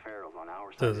like these ferals on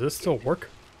our side, Does this still work?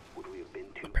 would we have been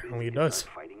too Apparently busy it to does.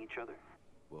 start fighting each other?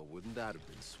 Well, wouldn't that have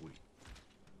been sweet?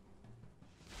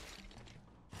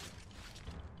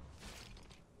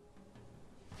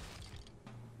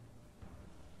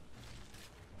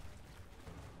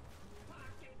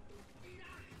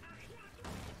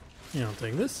 Yeah, I'll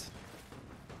take this.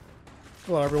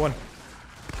 Hello, everyone.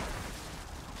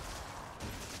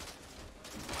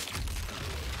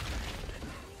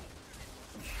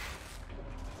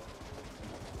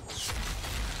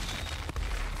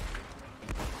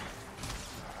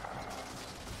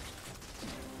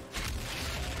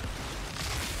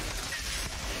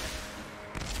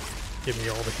 Give me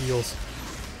all the heals,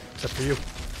 except for you.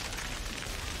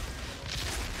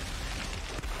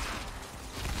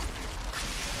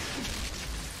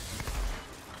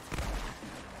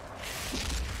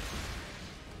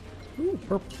 Ooh,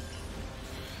 purple.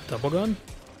 Double gun?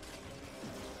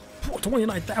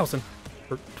 29,000!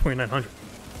 Or 2,900.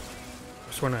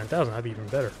 29,000, that'd be even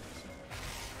better.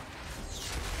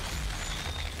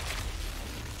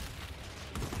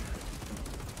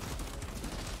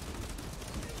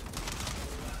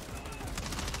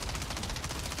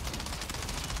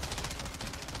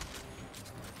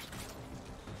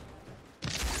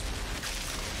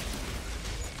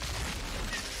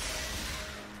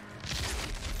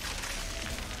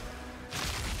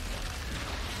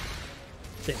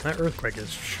 Damn, that earthquake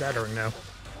is shattering now.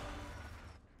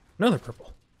 Another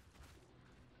purple.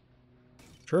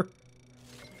 Sure.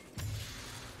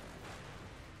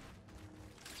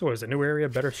 So what is it, new area,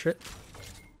 better shit?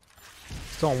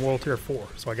 Still on World Tier 4,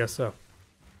 so I guess so.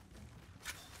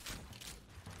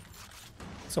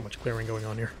 So much clearing going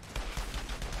on here.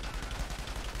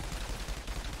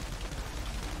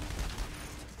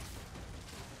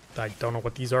 I don't know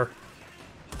what these are.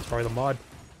 It's probably the mod.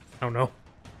 I don't know.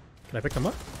 Can I pick them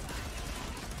up?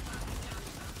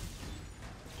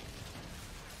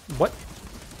 What?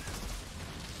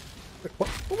 Wait, what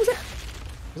was that?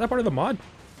 Was that part of the mod?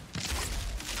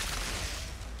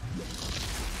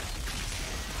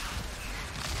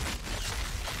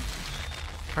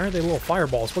 Why are they little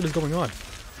fireballs? What is going on?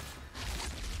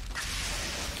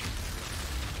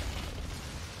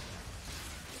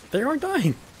 They aren't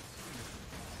dying.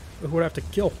 Who would I have to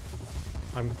kill?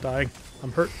 I'm dying.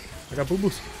 I'm hurt. I got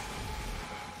boo-boos.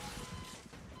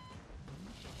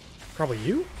 Probably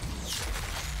you?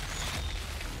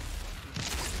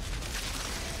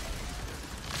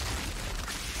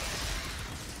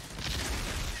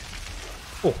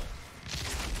 Oh.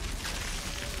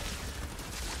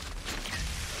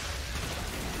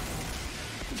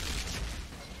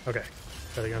 Okay.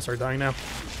 Are they gonna start dying now?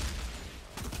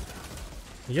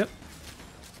 Yep.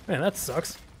 Man, that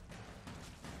sucks.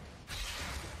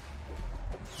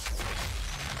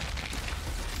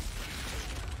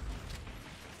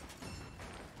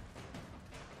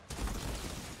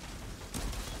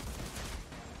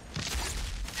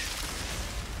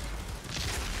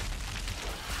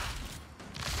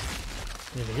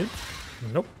 Anything good?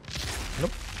 Nope.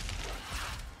 Nope.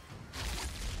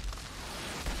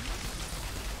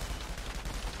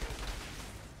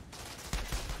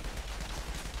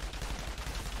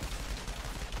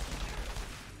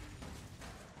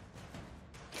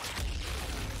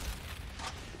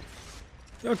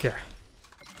 Okay.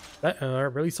 That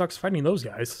really sucks fighting those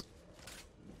guys.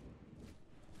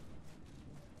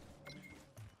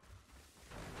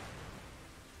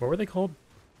 What were they called?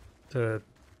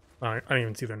 I don't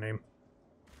even see their name.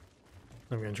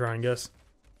 I'm gonna try and guess.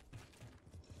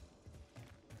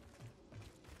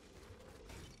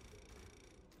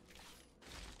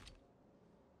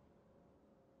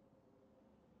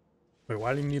 Wait,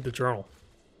 why do you need the journal?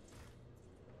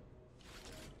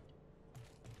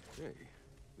 Hey,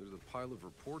 there's a pile of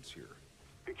reports here.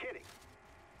 You're kidding.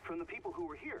 From the people who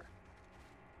were here.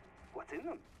 What's in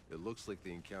them? It looks like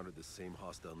they encountered the same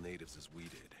hostile natives as we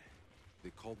did. They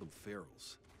called them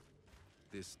ferals.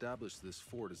 They established this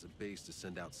fort as a base to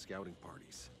send out scouting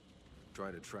parties,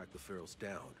 trying to track the ferals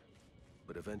down.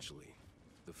 But eventually,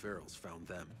 the ferals found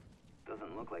them.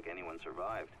 Doesn't look like anyone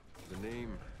survived. The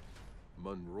name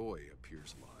Monroy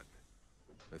appears a lot.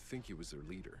 I think he was their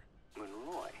leader.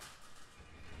 Monroy?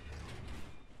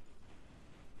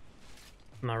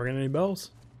 Not ringing any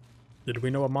bells. Did we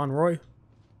know a Monroy?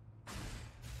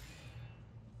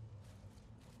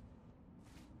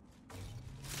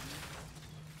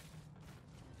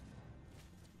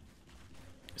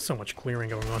 So much clearing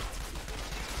going on.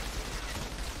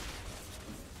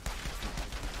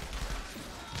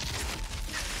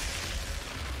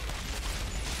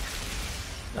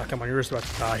 Ah, come on, you're just about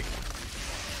to die.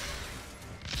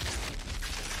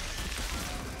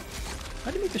 How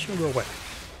do you make the shield go away?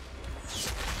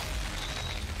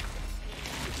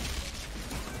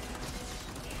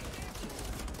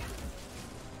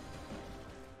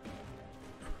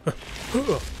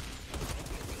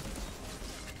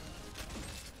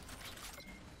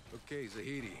 Okay,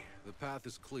 Zahidi, the path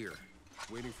is clear.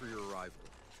 Waiting for your arrival.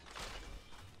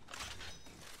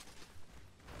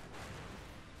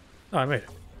 Oh, I made it.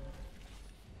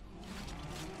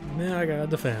 Now I gotta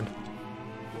defend.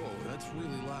 Whoa, that's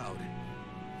really loud.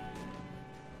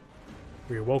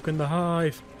 We awoken the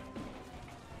hive.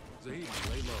 Zahidi,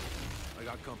 lay low. I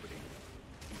got company.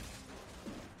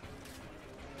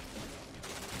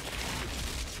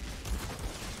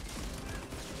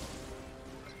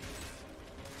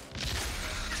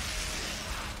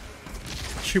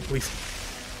 Shoot, please.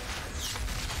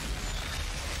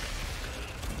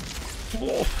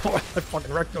 Oh, I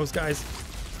fucking wrecked those guys.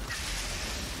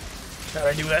 How'd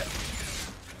I do that?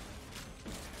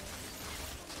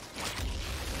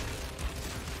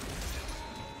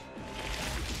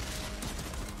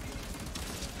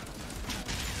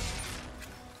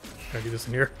 Can I do this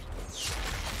in here?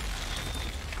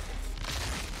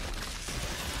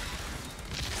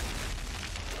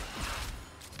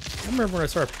 I remember when I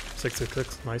started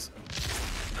 666, nice.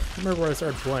 I remember when I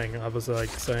started playing, I was like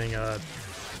saying,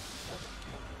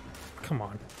 come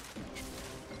on.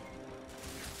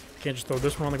 Can't just throw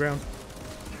this one on the ground.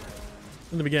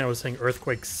 In the beginning I was saying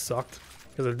Earthquake sucked,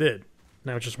 because it did.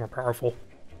 Now it's just more powerful.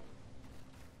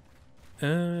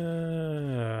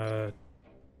 Let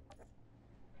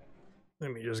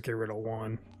me just get rid of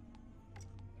one.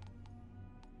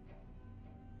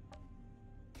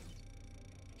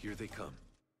 Here they come.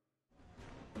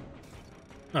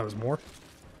 That was more.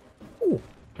 Ooh,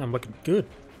 I'm looking good.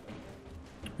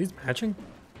 These matching?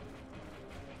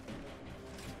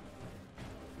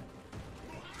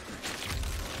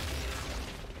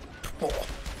 Oh.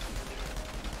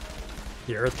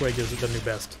 Yeah, Earthquake is the new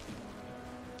best.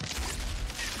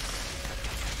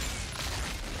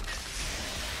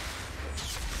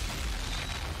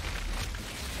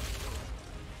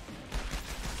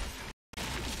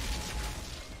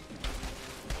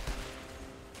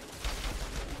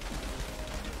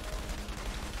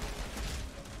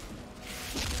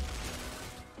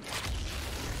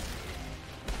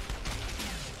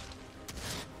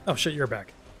 Oh shit, you're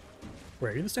back. Wait,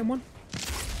 are you the same one?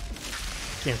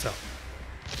 Can't tell.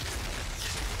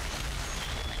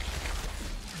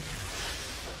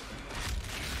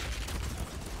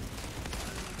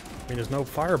 I mean, there's no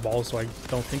fireballs, so I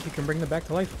don't think you can bring them back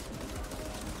to life.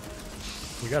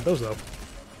 You got those, though.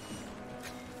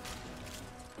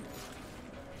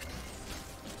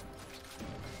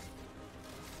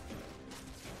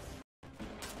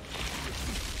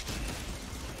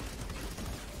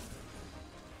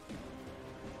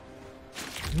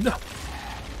 No! I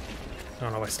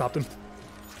don't know if I stopped him.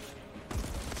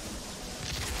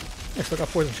 I still got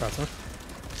poison shots, huh?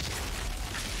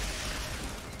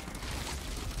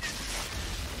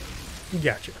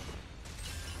 Gotcha.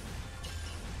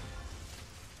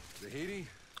 Zahedi?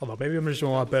 Although maybe I'm just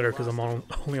doing a lot better because I'm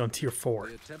only on tier 4.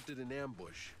 They attempted an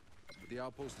ambush, but the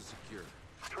outpost is secure.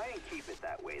 Try and keep it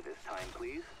that way this time,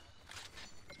 please.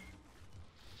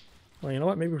 Well, you know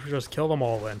what? Maybe we should just kill them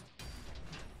all then.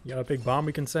 You got a big bomb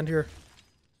we can send here?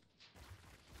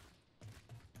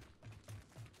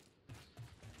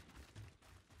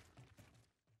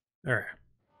 Alright.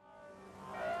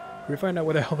 Can we find out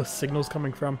where the hell the signal's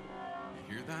coming from?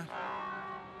 You hear that?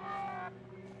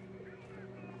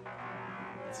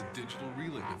 It's a digital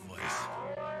relay device.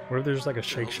 What if there's like a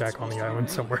Shake Shack on the island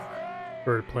somewhere?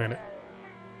 Or a planet?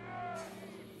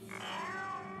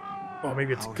 Oh,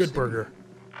 maybe it's Good Burger.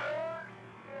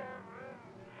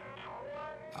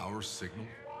 Our signal?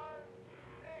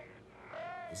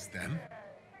 Was them?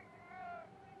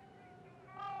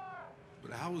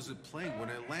 But how was it playing when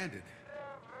it landed?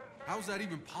 How is that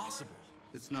even possible?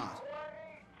 It's not.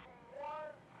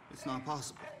 It's not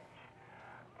possible.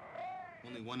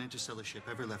 Only one interstellar ship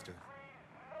ever left Earth.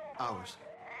 Ours.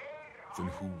 Then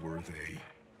who were they?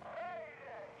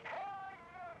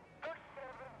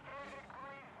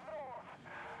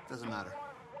 Doesn't matter.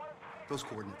 Those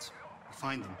coordinates. We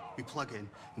find them, we plug in,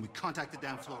 and we contact the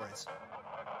damn Flores.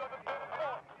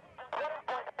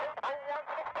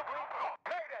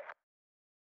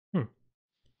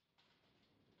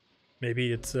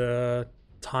 Maybe it's a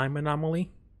time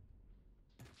anomaly?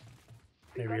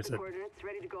 Maybe it's a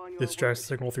distress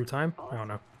signal through time? I don't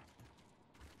know.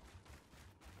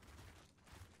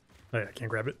 Oh yeah, I can't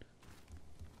grab it.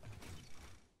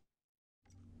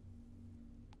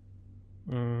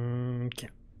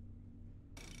 Can't.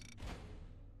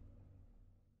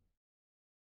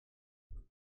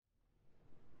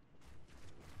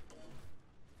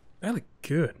 That look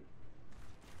good.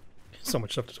 So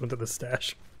much stuff just went to the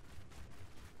stash.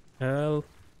 Let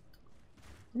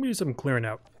me do some clearing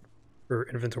out. Or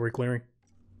inventory clearing.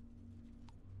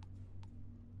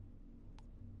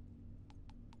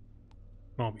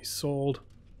 All be sold.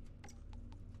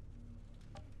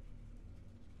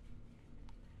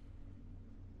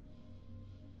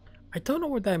 I don't know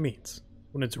what that means.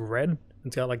 When it's red,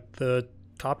 it's got like the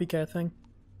copycat thing.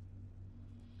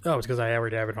 Oh, it's because I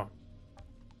already have it on.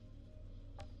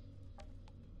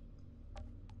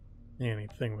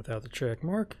 Anything without the check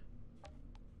mark.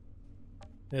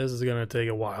 This is gonna take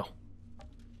a while.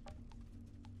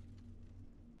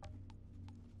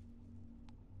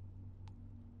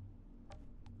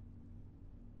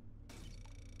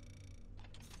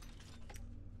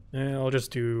 Yeah, I'll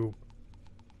just do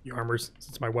the armors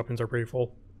since my weapons are pretty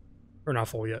full. Or not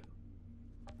full yet.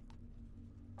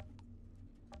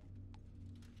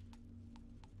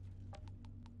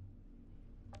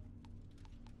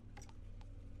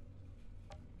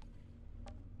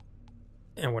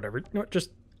 And whatever. You know what, just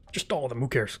all of them. Who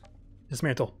cares?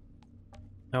 Dismantle.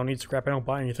 I don't need scrap. I don't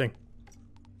buy anything.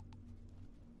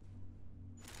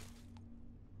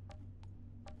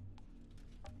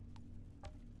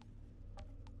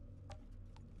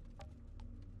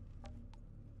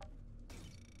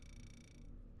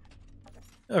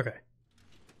 Okay.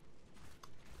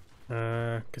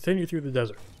 Continue through the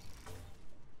desert.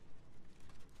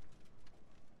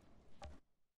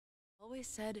 Always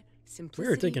said simplicity.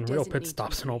 We are taking real doesn't pit need to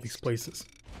stops be in all these waste. places.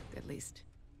 At least.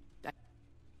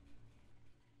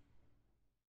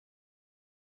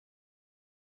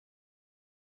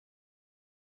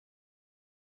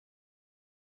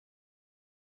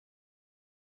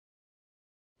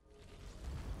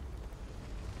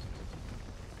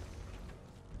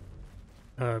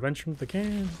 Venture from the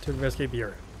can to investigate the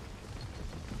area.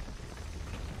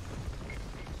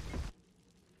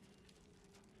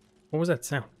 What was that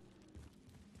sound?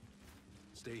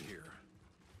 Stay here.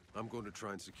 I'm going to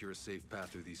try and secure a safe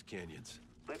path through these canyons.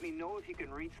 Let me know if you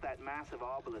can reach that massive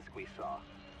obelisk we saw.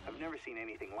 I've never seen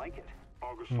anything like it.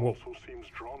 August Whoa. also seems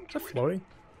drawn Is to that it. floating?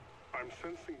 I'm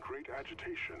sensing great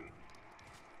agitation.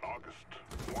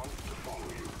 August wants to follow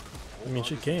you. I mean,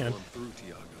 she August can. is going through,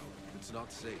 Tiago. It's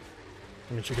not safe.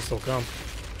 I mean, she can still come.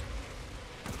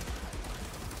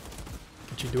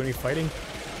 Can she do any fighting?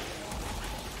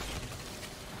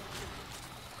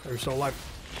 Are you still alive?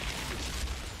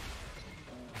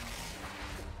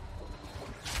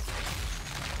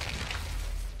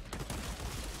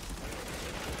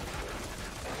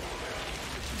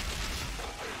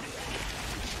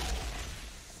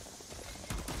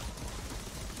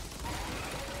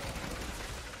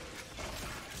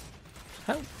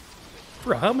 How?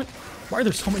 Bro, how many? Why are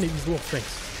there so many of these little things?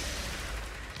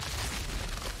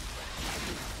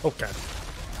 Oh god.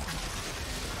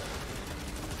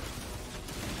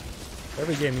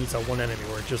 Every game needs that one enemy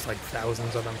where just like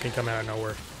thousands of them can come out of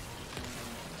nowhere.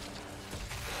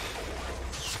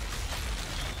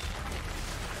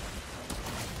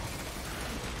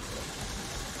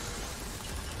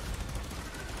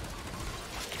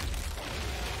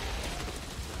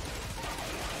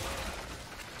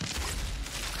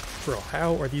 Bro,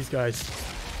 how are these guys?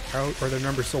 How are their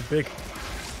numbers so big?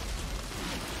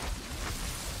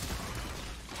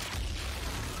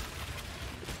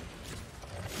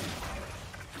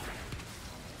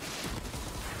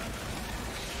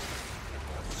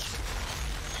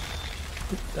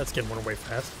 That's getting one away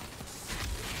fast.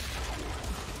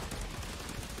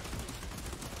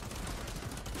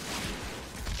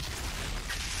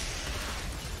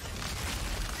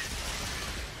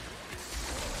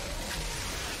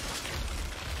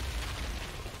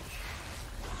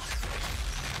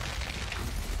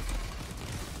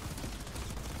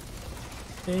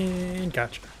 And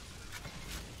gotcha.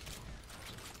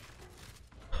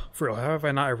 For real, how have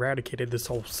I not eradicated this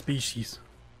whole species?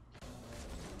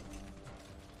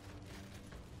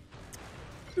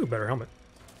 Ooh, better helmet.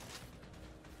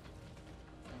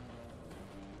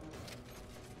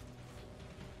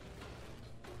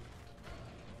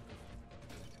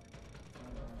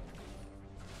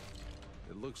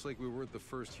 It looks like we weren't the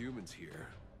first humans here.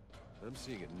 I'm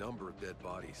seeing a number of dead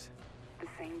bodies. The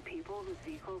same people whose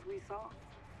vehicles we saw?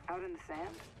 Out in the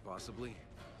sand? Possibly.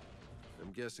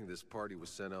 I'm guessing this party was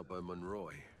sent out by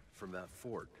Monroy from that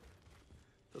fort.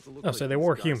 Doesn't look Oh, like so they these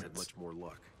were guys had humans. much more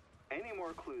luck. Any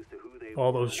more clues to who they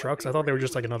All were or those what trucks? I thought they were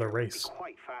just like another doing here would be race.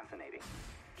 Quite fascinating.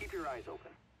 Keep your eyes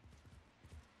open.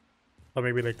 Or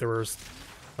maybe like there was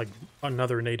like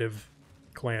another native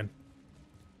clan.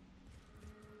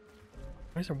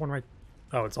 Why is there one right?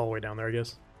 Oh, it's all the way down there, I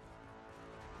guess.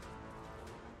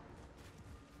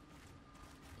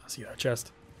 I see that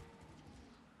chest.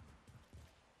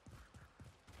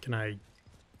 Can I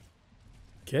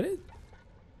get it?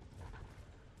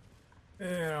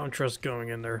 I don't trust going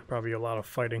in there. Probably a lot of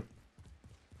fighting.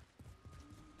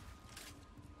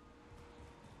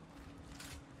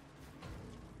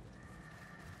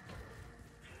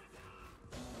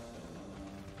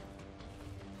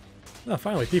 Oh,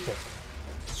 finally, people.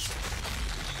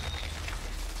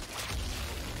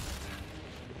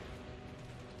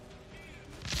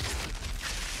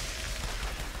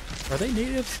 Are they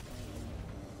natives?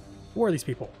 Who are these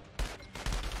people?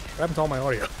 What happened to all my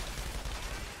audio?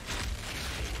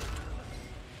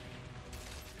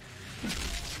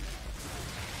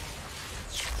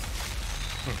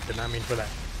 Did not mean for that.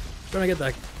 Trying to get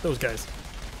that those guys.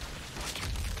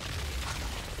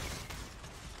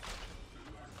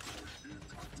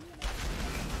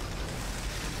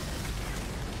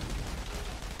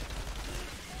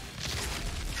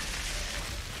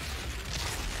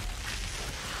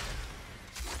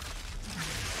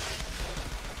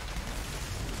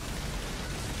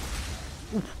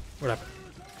 Oof, what happened?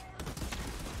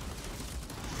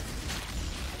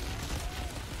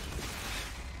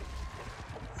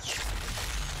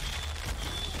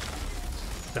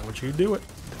 Don't you do it.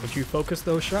 Don't you focus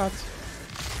those shots.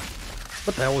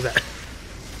 What the hell was that?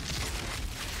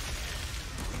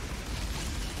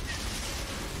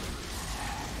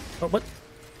 Oh, what?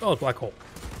 Oh, black hole.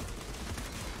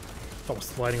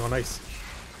 Almost sliding on ice.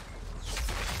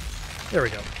 There we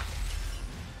go.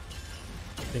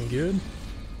 Anything good?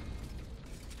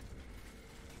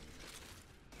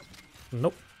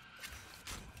 Nope.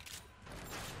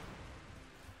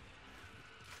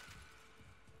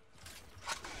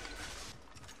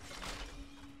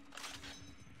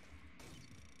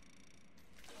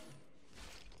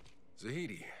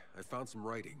 Zahidi, I found some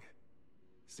writing.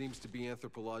 Seems to be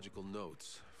anthropological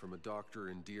notes from a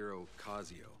Dr. Indiro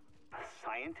Casio. A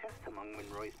scientist among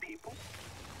Monroy's people?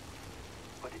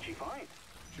 What did she find?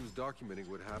 She was documenting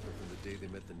what happened from the day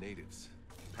they met the natives.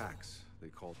 Pax, they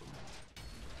called them.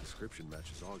 Description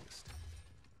matches August.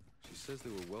 She says they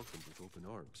were welcomed with open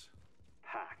arms.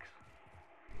 Pax.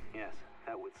 Yes,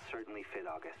 that would certainly fit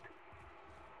August.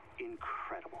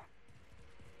 Incredible.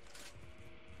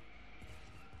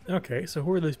 Okay, so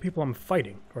who are these people I'm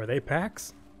fighting? Are they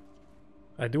Pax?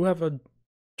 I do have a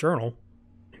journal.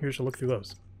 Maybe I should look through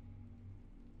those.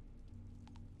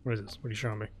 What is this? What are you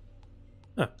showing me?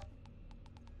 Huh.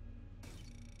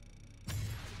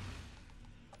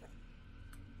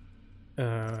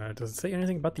 Does it say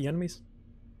anything about the enemies?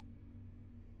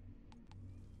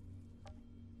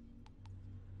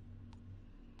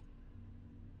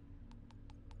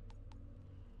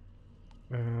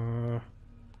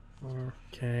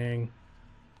 King.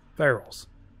 Ferals.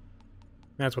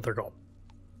 That's what they're called.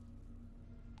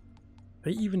 Are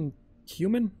they even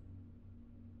human?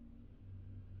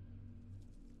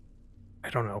 I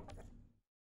don't know.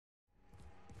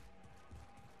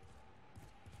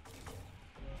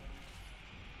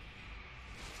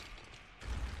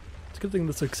 It's a good thing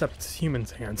this accepts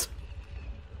humans' hands.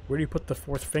 Where do you put the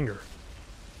fourth finger?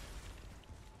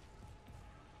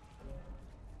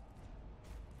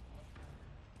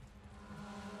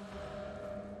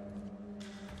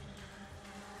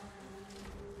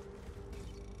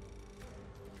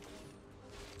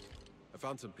 I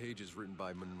found some pages written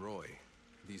by Monroy,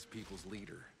 these people's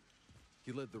leader.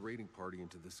 He led the raiding party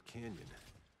into this canyon,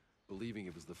 believing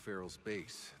it was the Feral's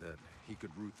base, that he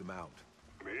could root them out.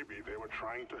 Maybe they were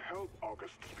trying to help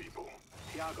August's people.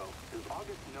 Tiago, does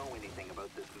August know anything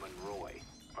about this Monroy?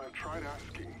 I tried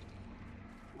asking,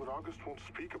 but August won't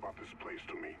speak about this place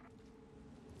to me.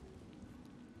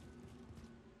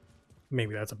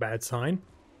 Maybe that's a bad sign.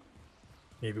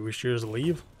 Maybe we should just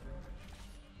leave.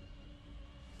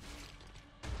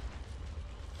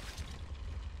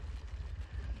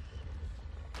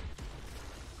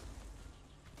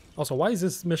 Also, why is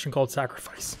this mission called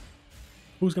Sacrifice?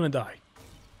 Who's gonna die?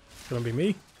 It's gonna be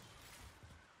me?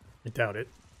 I doubt it.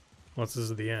 Unless this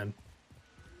is the end.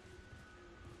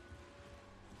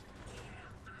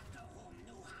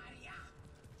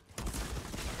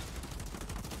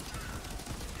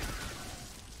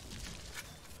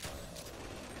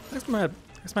 Next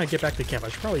time I get back to camp, I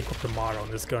should probably equip the mod on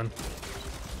this gun.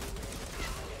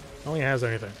 It only has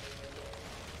anything.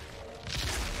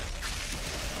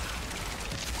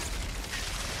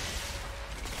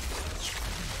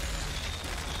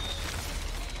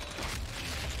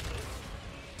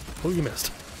 Oh, you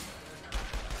missed.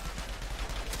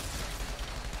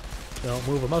 Don't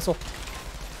move a muscle.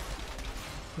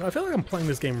 You know, I feel like I'm playing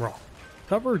this game wrong.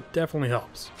 Cover definitely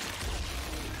helps.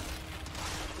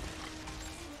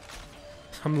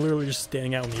 I'm literally just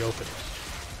standing out in the open.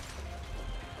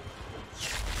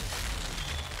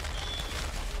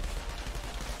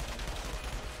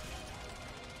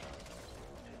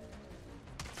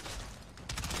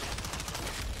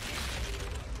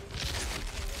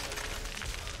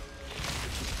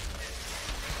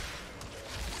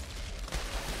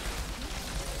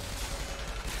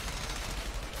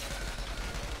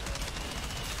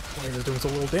 They're doing so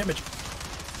little damage.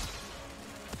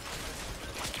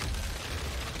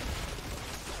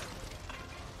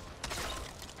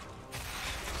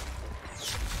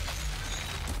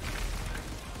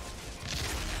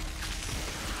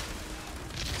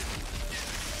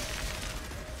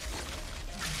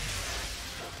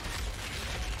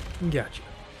 Gotcha.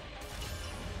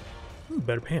 Ooh,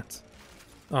 better pants.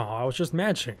 Oh, I was just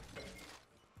matching.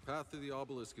 Path to the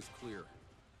obelisk is clear.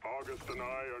 August and I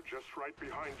are just right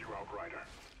behind you, Outrider.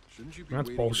 Shouldn't you be That's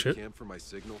waiting bullshit. in the camp for my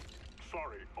signal?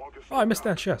 Sorry, August. Oh, I missed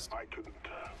that chest. I couldn't.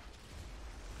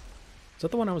 Is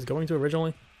that the one I was going to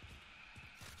originally?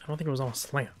 I don't think it was on a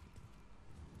slant.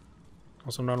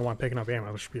 Also, not one picking up ammo.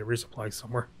 There should be a resupply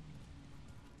somewhere.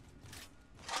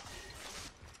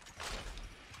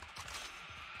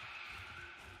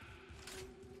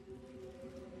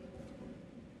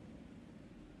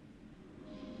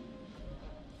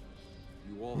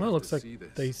 You all Well, it have looks to like see this.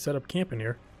 they set up camp in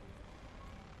here.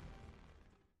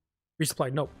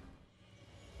 Resupply, nope.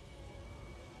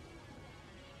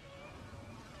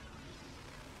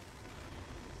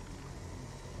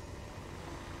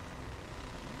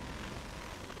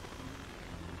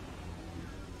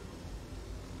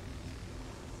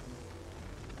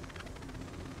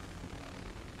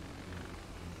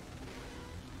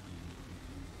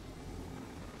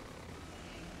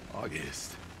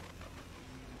 August.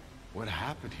 What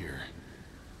happened here?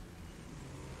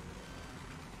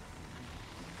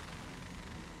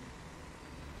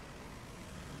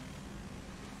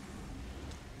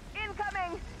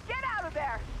 Incoming! Get out of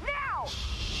there! Now!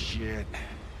 Shit.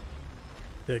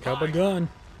 Pick up a gun.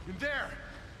 In there!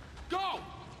 Go!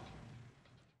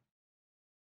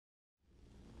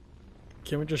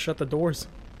 Can't we just shut the doors?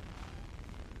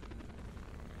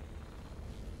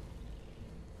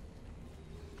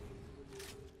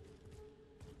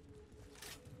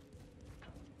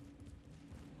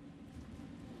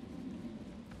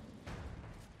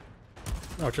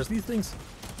 Oh, just these things?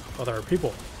 Oh, there are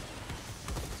people.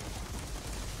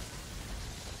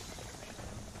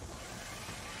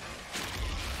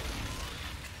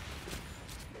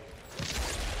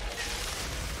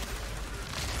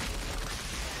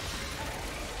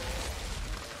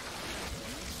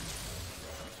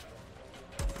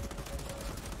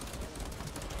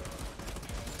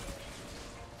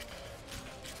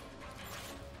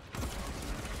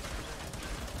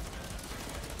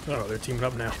 Oh, they're teaming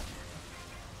up now.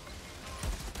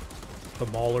 The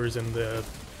maulers and the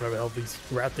whatever the hell these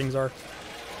rat things are.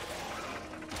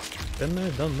 Been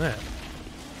there, done that.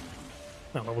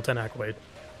 Oh, level 10 accolade.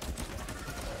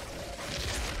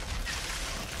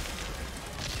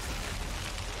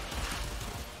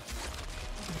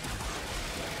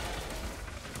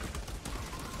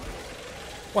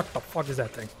 What the fuck is that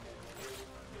thing?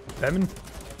 Lemon?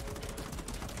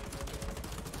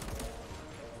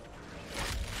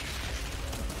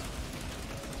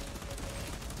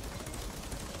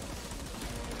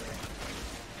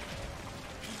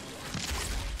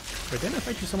 Wait, didn't I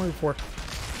fight you somewhere before?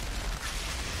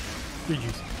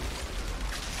 GG's.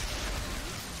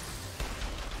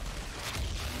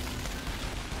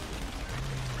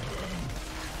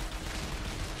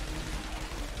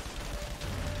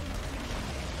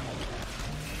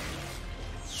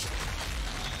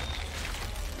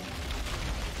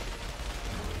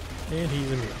 And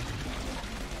he's immune.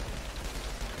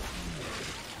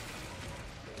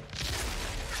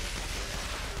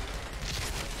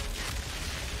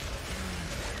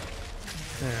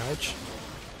 Ouch.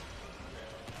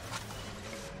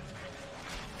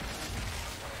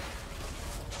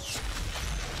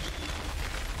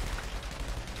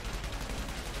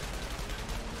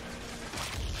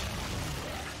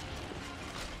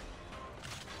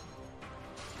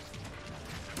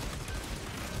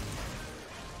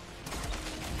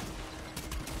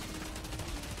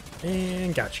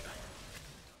 And gotcha.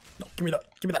 No, give me that.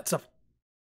 Give me that stuff.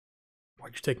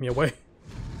 Why'd you take me away?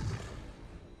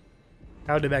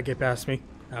 How did that get past me?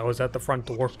 I was at the front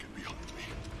door.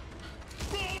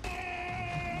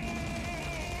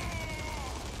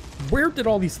 Where did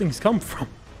all these things come from?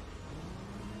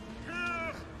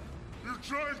 Here! You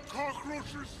giant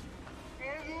cockroaches!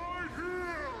 I'm right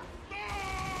here!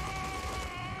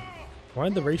 Why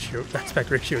did the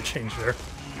aspect ratio change there?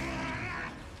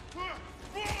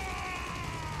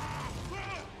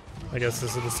 I guess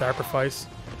this is the sacrifice.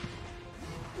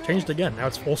 Changed again, now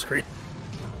it's full screen.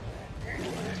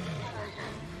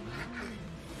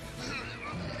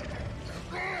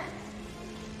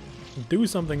 Do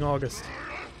something, August.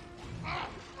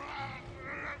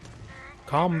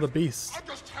 Calm the beast.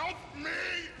 Just help me!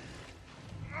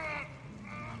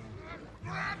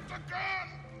 Grab the gun!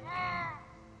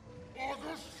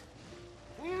 August!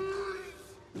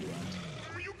 Please!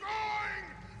 Where are you going?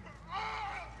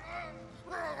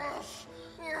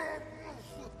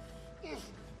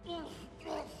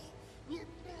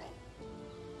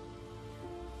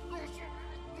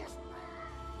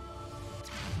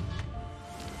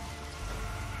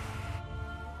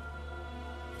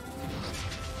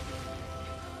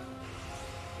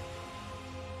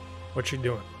 What you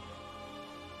doing?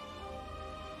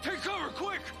 Take cover,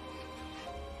 quick!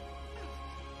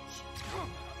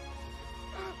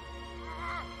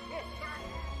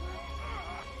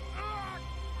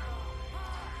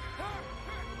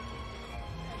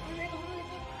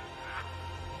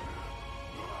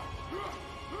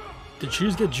 Did she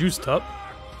just get juiced up?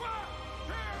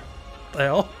 The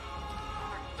hell?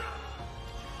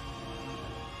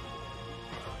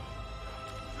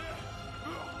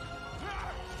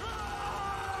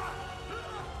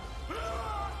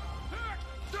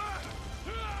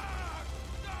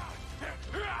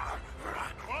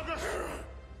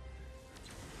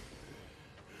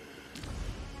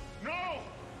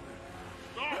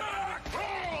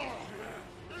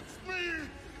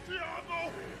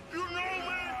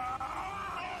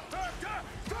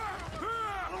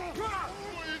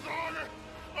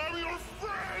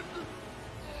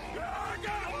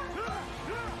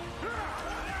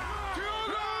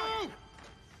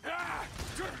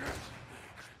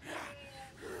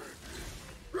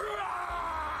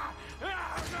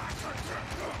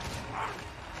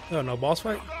 Oh, no boss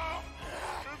fight?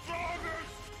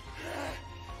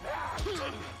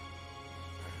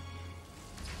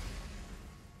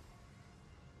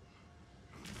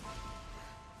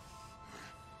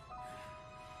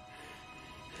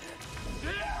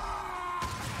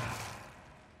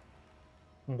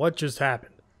 What just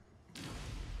happened?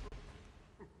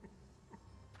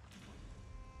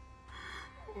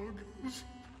 August.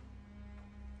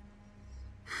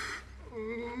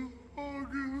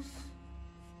 August.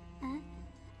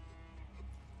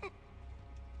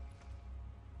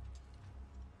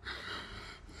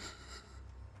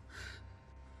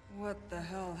 What the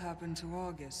hell happened to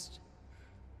August?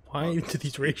 Why do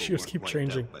these ratios keep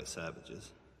changing? By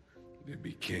savages. They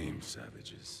became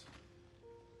savages.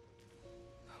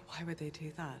 Why would they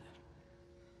do that?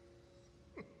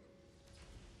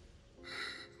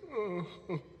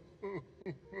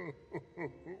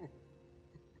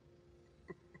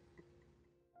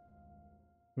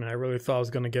 Man, I really thought I was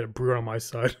gonna get a brute on my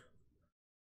side.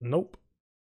 Nope.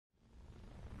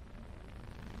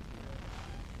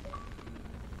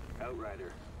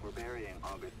 Outrider, we're burying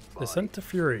August's body. Descent to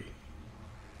Fury.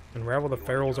 Unravel the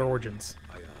Pharaoh's origins.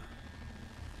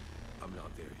 I'm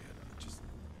not there yet.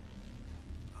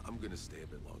 I'm gonna stay a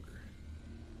bit longer.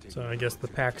 So I guess the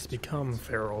packs become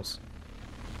Pharaohs.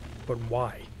 But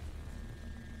why?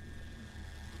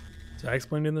 Is that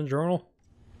explained in the journal?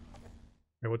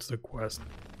 Or what's the quest?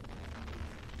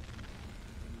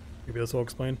 Maybe this will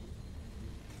explain.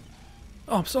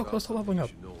 Oh, I'm so close to leveling up.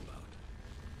 Know about.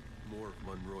 More of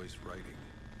Monroy's writing.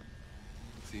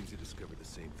 Seems he discovered the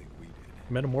same thing we did.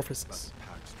 Metamorphosis. About the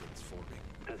packs transforming.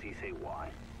 Does he say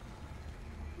why?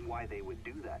 Why they would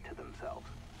do that to themselves?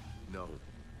 No.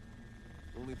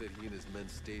 Only that he and his men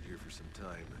stayed here for some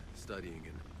time, studying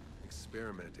and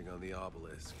experimenting on the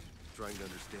obelisk, trying to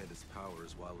understand its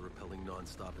powers while repelling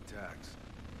non-stop attacks.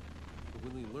 But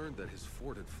when he learned that his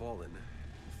fort had fallen,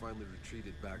 he finally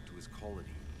retreated back to his colony.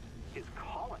 His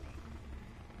colony?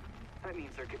 That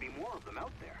means there could be more of them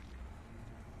out there.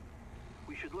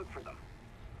 We should look for them.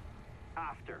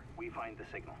 After we find the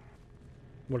signal.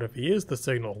 What if he is the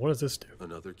signal? What does this do?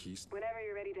 Another key. Whenever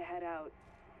you're ready to head out,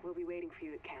 we'll be waiting for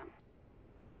you at camp.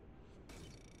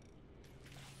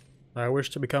 I wish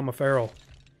to become a feral.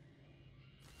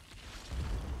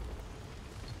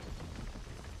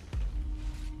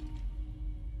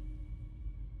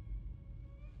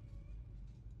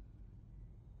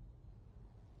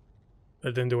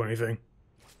 That didn't do anything.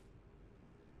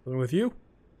 Something with you?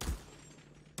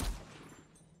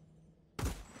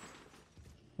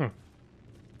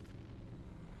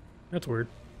 That's weird.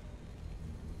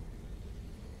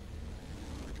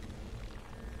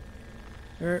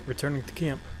 Alright, returning to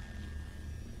camp.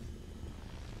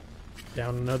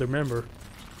 Down another member.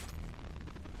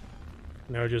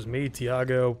 Now just me,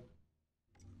 Tiago,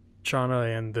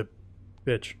 Chana, and the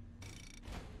bitch.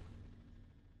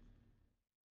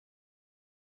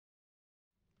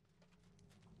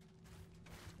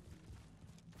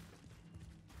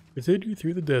 Continue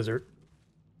through the desert.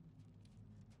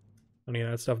 Any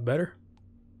of that stuff better?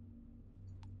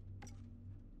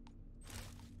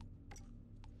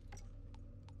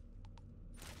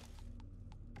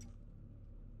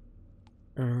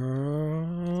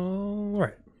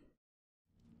 Alright.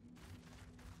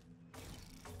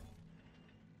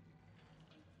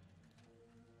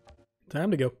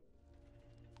 Time to go.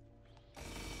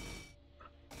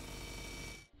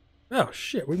 Oh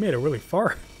shit, we made it really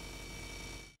far.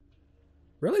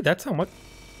 Really? That's how much?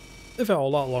 It felt a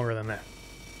lot longer than that.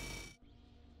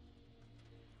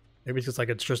 Maybe it's just like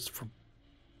it's just for,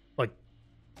 like,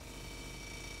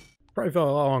 probably felt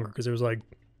a lot longer because there was like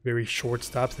very short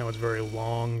stops. Now it's very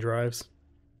long drives.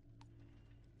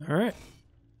 All right.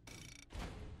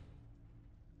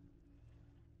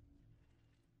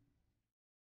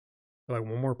 Like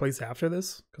one more place after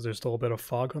this because there's still a bit of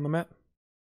fog on the map.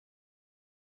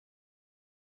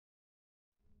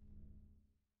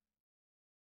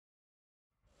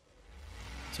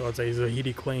 So I'd say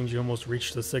Zahidi claims you almost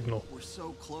reached the signal. We're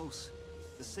so close.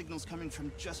 The signal's coming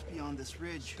from just beyond this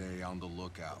ridge. Stay on the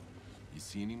lookout. You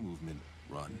see any movement,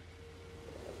 run.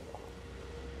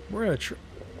 We're at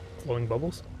glowing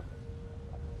bubbles.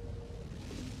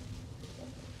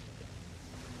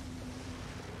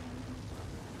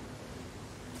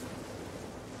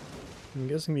 I'm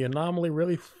guessing the anomaly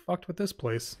really fucked with this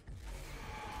place.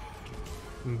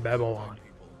 Babylon.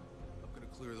 I'm gonna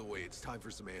clear the way. It's time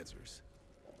for some answers.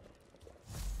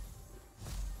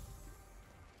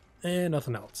 And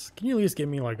nothing else. Can you at least give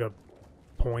me like a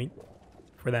point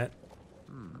for that?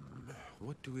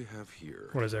 What do we have here?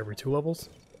 What is it, every 2 levels?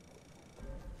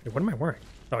 Hey, what am I wearing?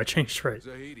 Oh, I changed right.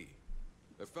 Zahidi,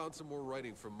 I found some more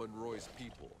writing from Monroy's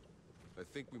people. I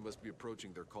think we must be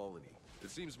approaching their colony. It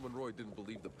seems Monroy didn't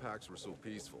believe the Pax were so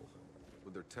peaceful.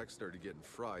 When their tech started getting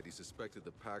fried, he suspected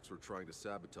the Pax were trying to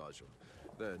sabotage him.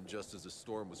 Then, just as the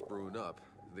storm was brewing up,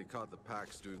 they caught the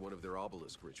Pax doing one of their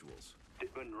obelisk rituals. Did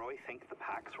Monroy think the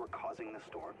Pax were causing the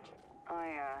storms?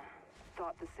 I,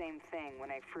 thought the same thing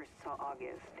when I first saw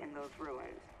August in those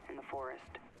ruins in the forest.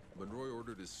 Monroy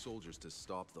ordered his soldiers to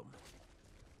stop them.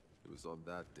 It was on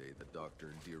that day that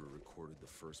Dr. Indira recorded the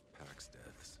first Pax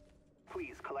deaths.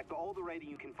 Please, collect all the writing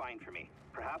you can find for me.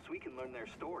 Perhaps we can learn their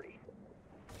story.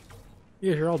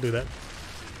 Yeah, sure, I'll do that.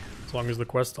 As long as the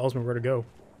quest tells me where to go.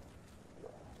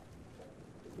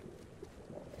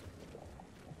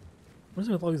 What is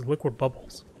it with all these liquid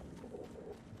bubbles?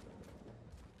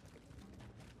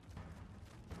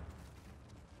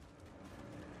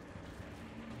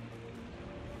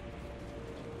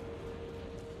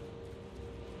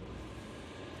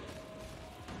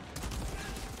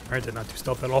 Alright, did not do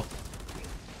stealth at all.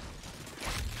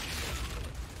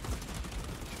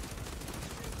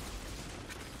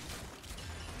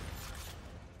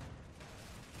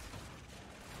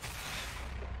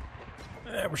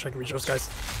 I wish I could reach those guys.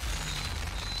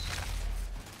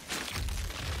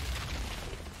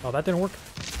 Oh, that didn't work.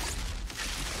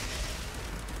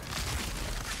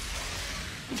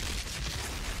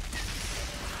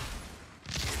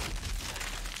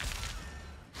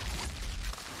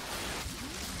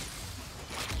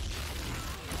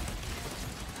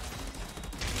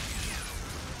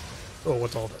 Oh,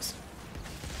 what's all this?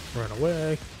 Run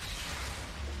away.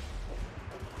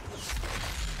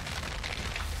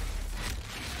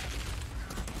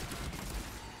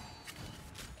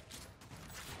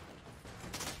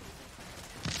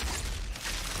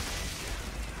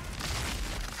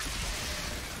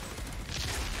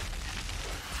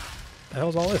 The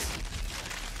hell's all this?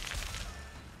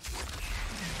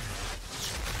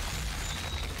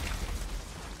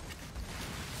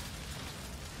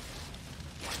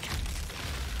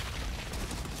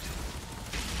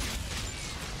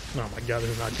 Oh my god, this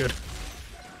is not good.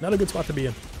 Not a good spot to be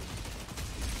in.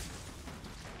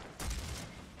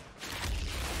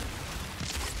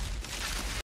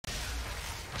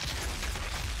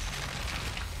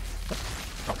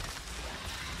 Oh.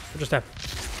 What just happened?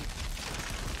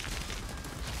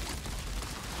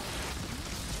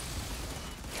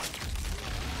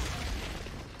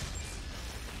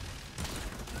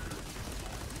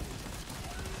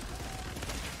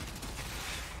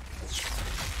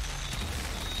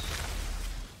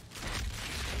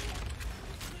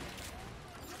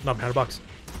 Not behind a box.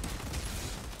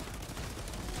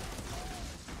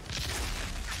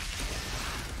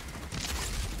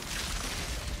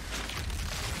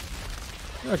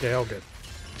 Okay, all good.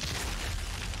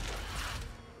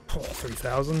 Oh,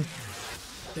 3,000.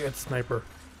 I got sniper.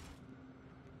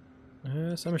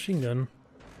 Some machine gun.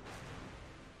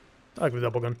 I like the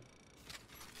double gun.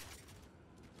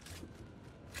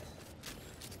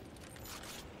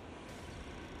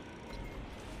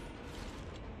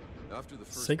 After the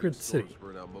first Sacred big storms City.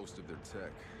 burned out most of their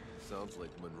tech, sounds like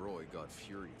Monroy got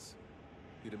furious.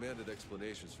 He demanded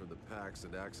explanations from the Pax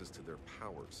and access to their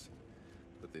powers,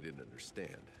 but they didn't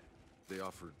understand. They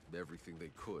offered everything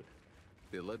they could.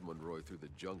 They led Monroy through the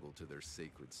jungle to their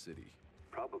sacred city.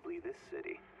 Probably this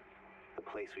city. The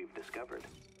place we've discovered.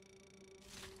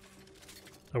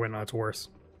 Oh wait, no, it's worse.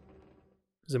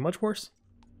 Is it much worse?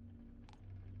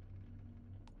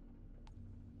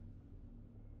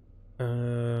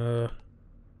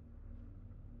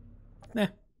 Nah.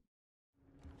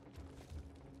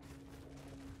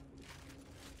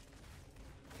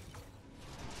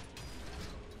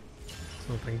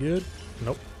 Something good?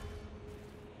 Nope.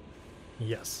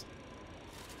 Yes.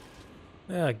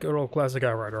 Yeah, good old classic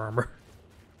Outrider armor.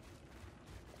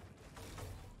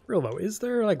 Real though, is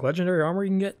there like legendary armor you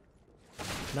can get?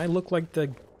 Can I look like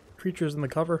the creatures in the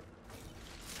cover?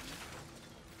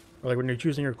 Or like when you're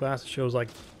choosing your class, it shows like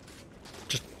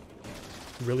just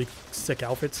really sick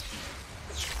outfits.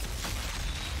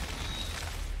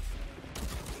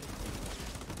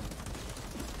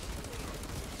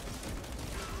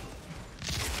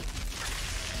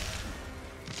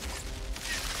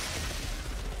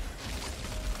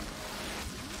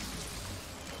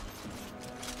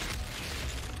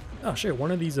 Oh shit,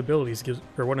 one of these abilities gives,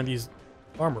 or one of these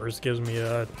armors gives me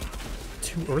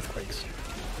 2 earthquakes.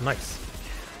 Nice.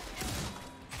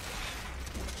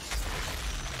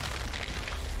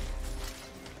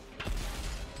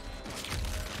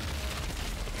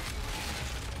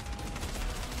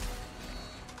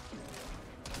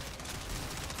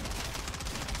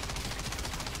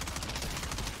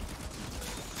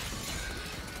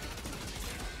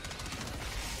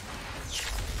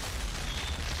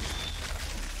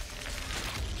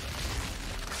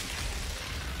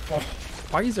 Oh,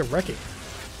 why is it wrecking?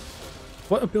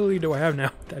 What ability do I have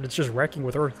now that it's just wrecking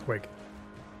with Earthquake?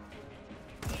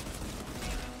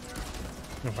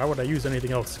 No, why would I use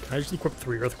anything else? Can I just equip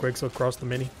 3 Earthquakes across the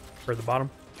mini? Or the bottom?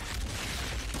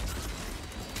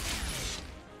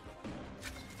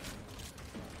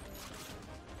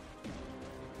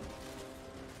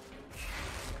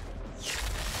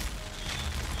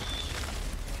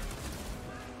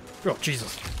 Oh,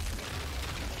 Jesus.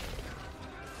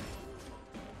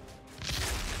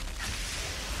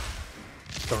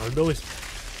 Don't have abilities.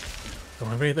 Don't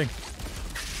have anything.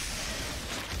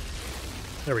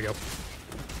 There we go.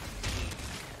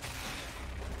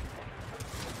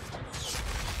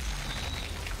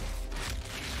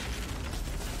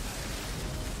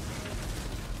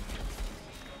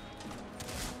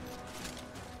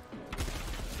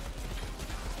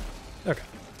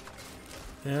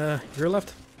 Okay. You're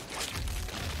left.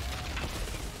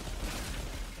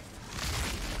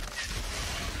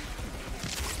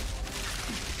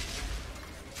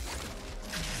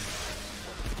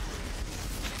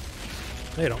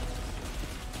 They don't.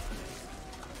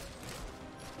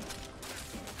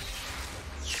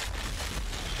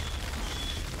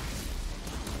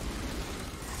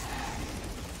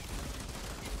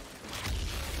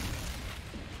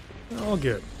 All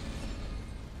good.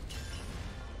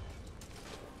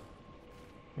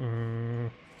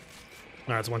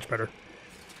 That's much better.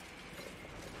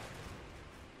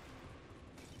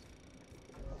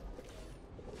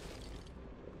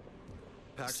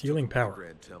 Stealing power.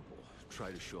 Grand Temple.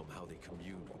 Try to show them how they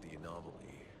communed with the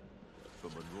anomaly.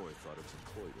 But Monroy thought it was a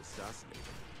ploy to assassinate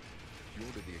him. He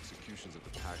ordered the executions of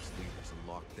the Pack's leaders and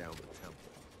locked down the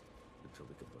temple until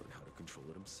he could learn how to control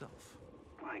it himself.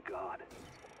 My God.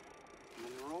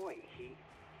 Monroy, he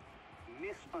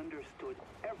misunderstood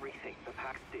everything the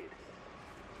Pax did.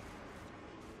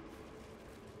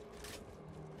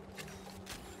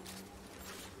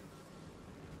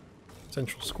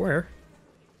 Central Square.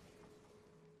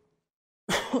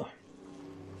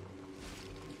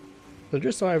 So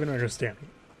just so I have an understanding,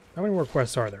 how many more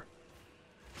quests are there?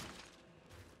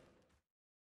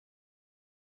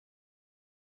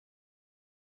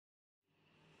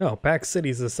 No, Pack City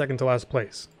is the second to last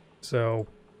place. So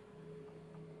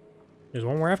there's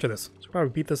one more after this. So probably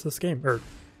beat this game, or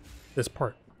this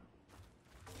part.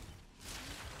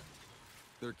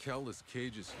 There are countless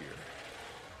cages here.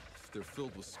 They're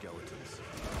filled with skeletons. They're just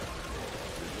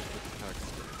what the Pack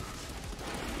stands.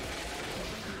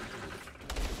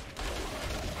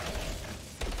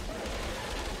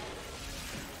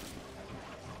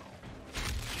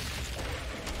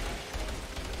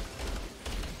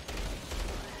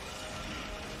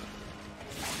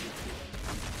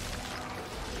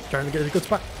 Trying to get a good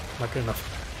spot. Not good enough.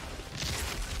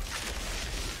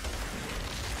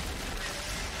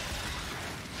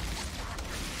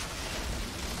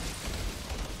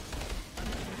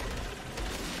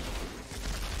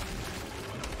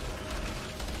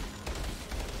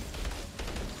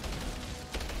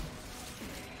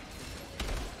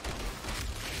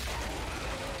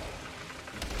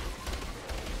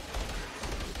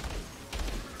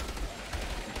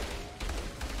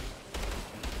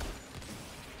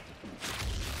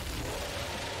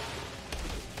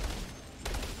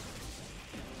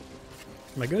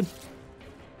 Am I good?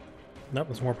 Nope,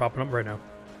 there's more popping up right now.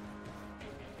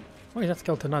 Why is that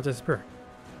skeleton not disappearing?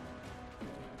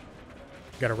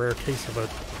 Got a rare case of a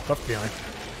buff behind.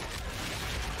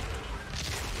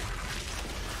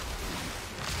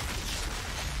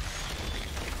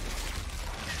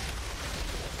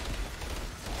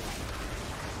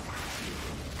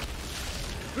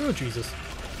 Oh, Jesus.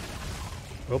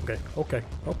 Okay, okay,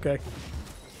 okay.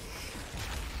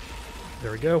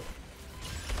 There we go.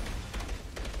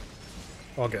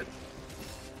 All good.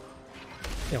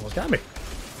 He almost got me.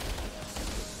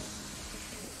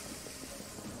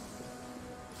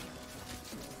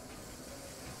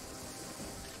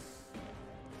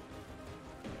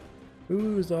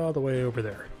 Who's all the way over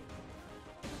there?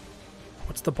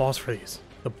 What's the boss for these?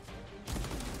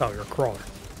 Oh, you're a crawler.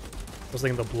 I was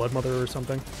thinking the Blood Mother or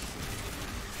something.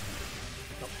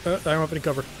 Oh, I don't have any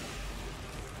cover.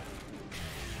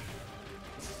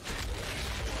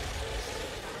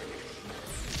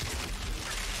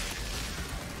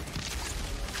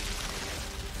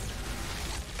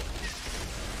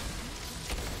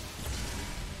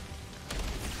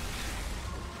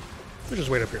 We'll just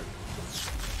wait up here.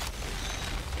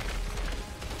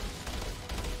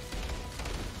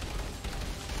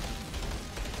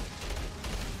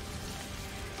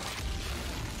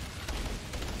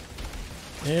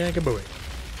 And kabooey.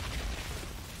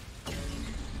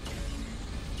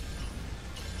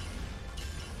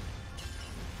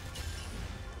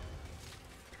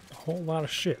 whole lot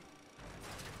of shit.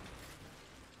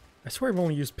 I swear I've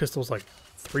only used pistols like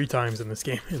 3 times in this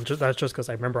game, and that's just because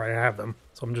I remember I have them,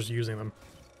 so I'm just using them.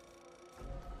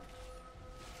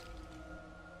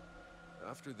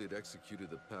 After they'd executed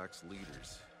the Pack's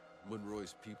leaders,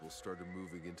 Monroy's people started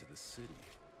moving into the city.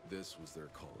 This was their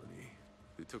colony.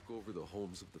 They took over the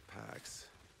homes of the Packs,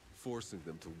 forcing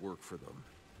them to work for them,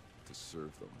 to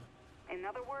serve them. In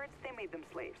other words, they made them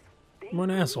slaves. I'm an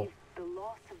asshole. The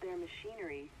loss of their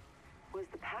machinery was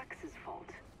the Pax's fault.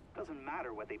 Doesn't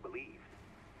matter what they believe.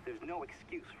 There's no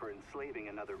excuse for enslaving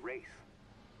another race.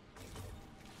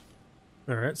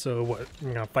 Alright, so what?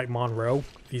 I'm gonna fight Monroe,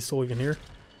 if he's still even here.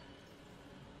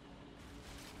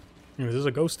 This is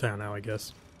a ghost town now, I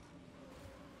guess.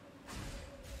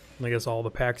 And I guess all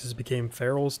the Paxes became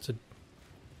ferals to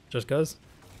just cuz.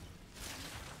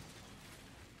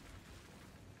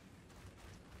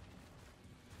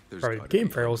 Probably became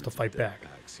ferals to fight back.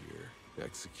 Packs here,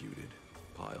 executed,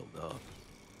 piled up.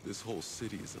 This whole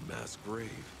city is a mass grave.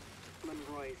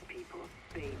 Monroy's people,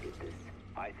 they did this.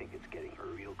 I think it's getting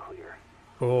real clear.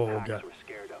 Oh, Packs God. were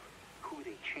scared of who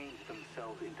they changed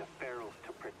themselves into ferals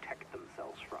to protect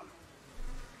themselves from.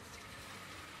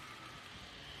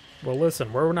 Well,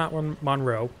 listen, we're not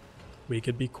Monroe. We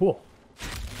could be cool.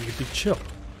 We could be chill.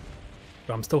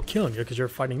 But I'm still killing you because you're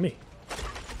fighting me.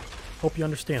 Hope you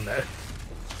understand that.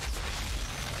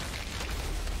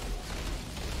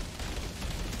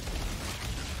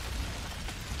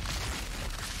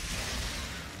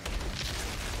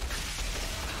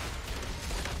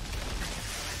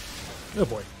 Oh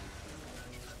boy.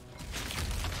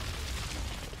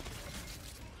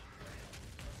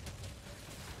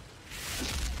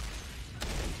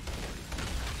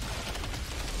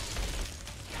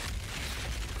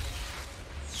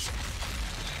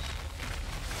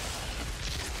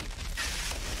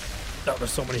 Oh, there's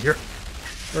so many here.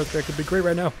 Earthquake could be great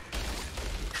right now.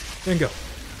 Bingo.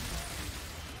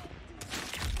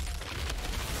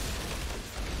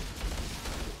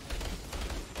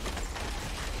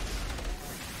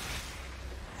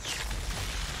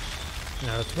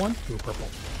 Now that's one. Ooh, purple.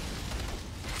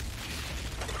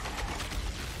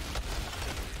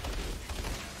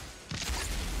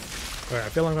 Alright, I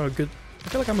feel like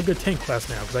I'm a good tank class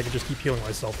now because I can just keep healing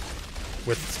myself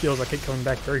with skills that keep coming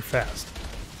back very fast.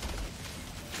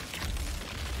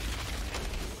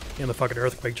 And the fucking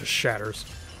earthquake just shatters.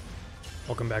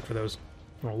 I'll come back for those.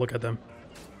 I'll look at them.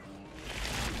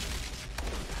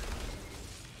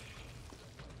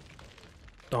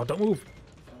 Oh, don't move.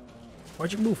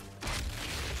 Why'd you move?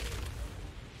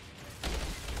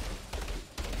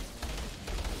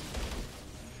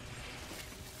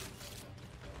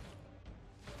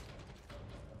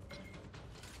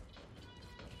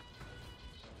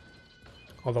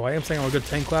 Although I am saying I'm a good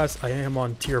tank class, I am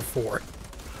on tier 4.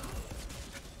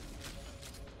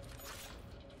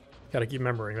 Gotta keep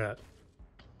remembering that.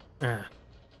 Ah.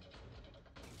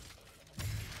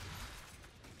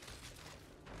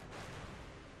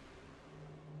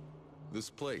 This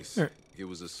place, it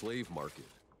was a slave market.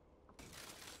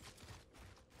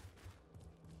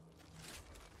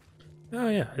 Oh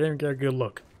yeah, I didn't get a good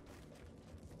look.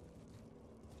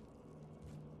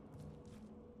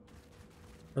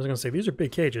 I was gonna say, these are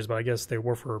big cages, but I guess they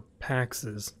were for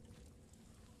Paxes.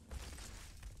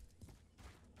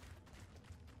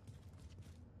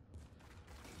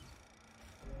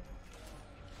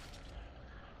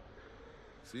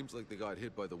 Seems like they got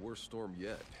hit by the worst storm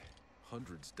yet.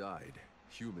 Hundreds died,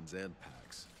 humans and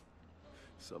Pax.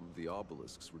 Some of the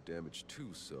obelisks were damaged too,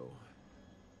 so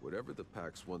whatever the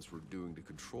Pax once were doing to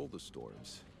control the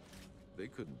storms, they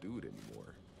couldn't do it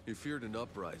anymore. He feared an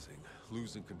uprising,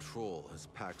 losing control as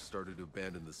Pax started to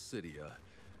abandon the city.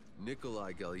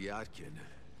 Nikolai Galyatkin,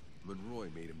 Monroy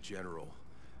made him general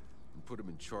and put him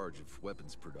in charge of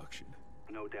weapons production.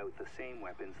 No doubt the same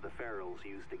weapons the ferals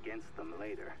used against them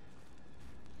later.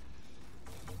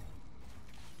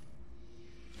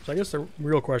 So I guess the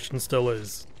real question still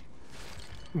is,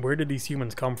 where did these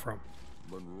humans come from?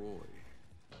 Monroy.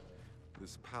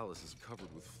 This palace is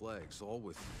covered with flags, all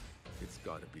with... It's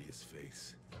gotta be his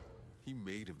face. He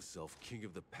made himself king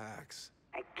of the Pax.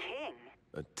 A king?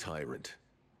 A tyrant.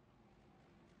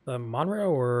 The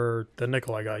Monroe or the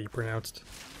Nikolai guy you pronounced?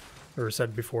 Or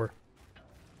said before?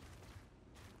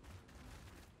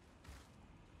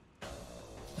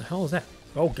 The hell is that?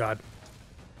 Oh god.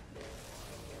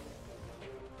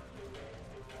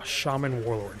 A shaman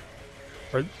warlord.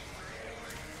 Or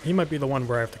he might be the one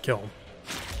where I have to kill him.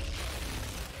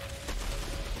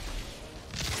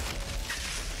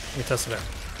 Let me test it out.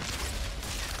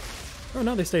 Oh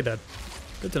no, they stay dead.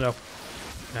 Good to know.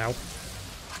 Now.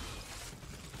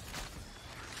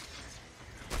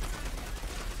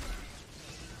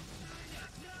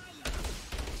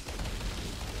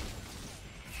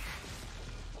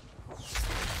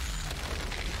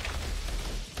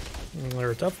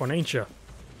 You're a tough one, ain't ya?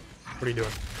 What are you doing?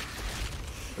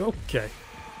 Okay.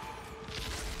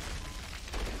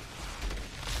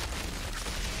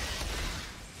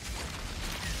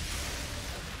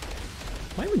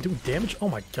 Am I even doing damage? Oh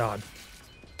my god.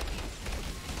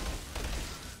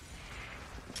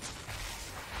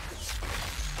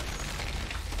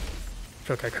 I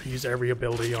feel like I could use every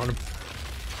ability on him.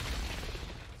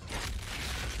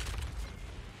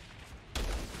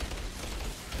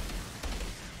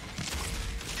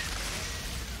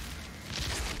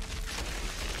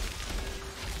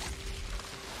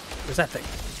 Where's that thing?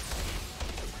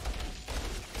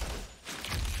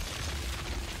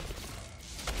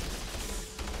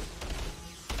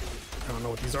 I don't know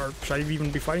what these are. Should I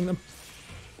even be fighting them?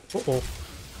 Uh-oh.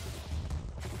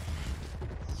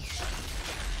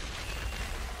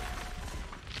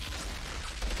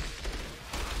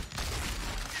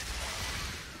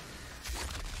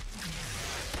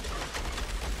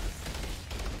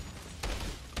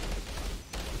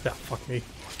 Yeah, fuck me.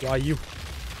 Why you?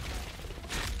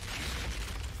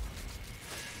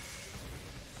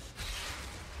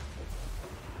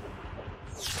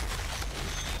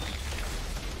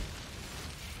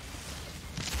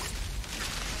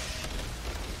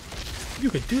 You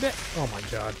could do that? Oh my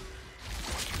god.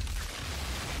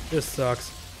 This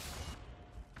sucks.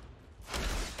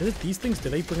 Is it these things?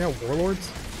 Did they bring out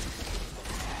warlords?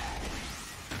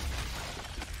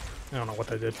 I don't know what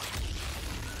they did.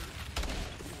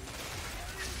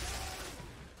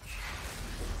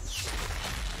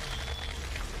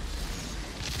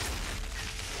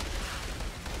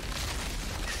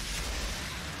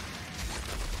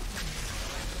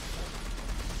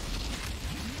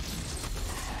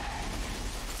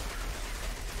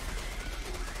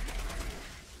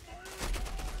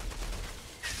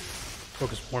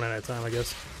 Focus one at a time, I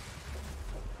guess.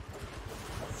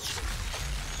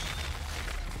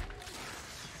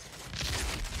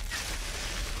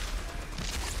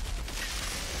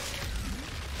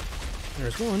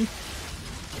 There's one.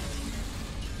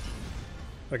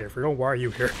 Okay, for real, why are you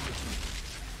here?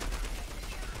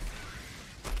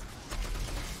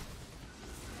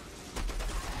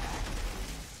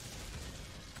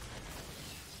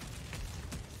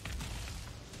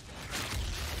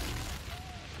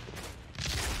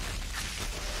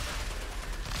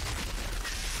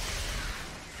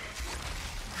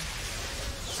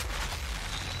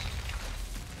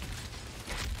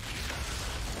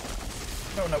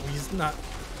 Oh no, he's not.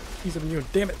 He's immune.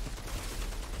 Damn it.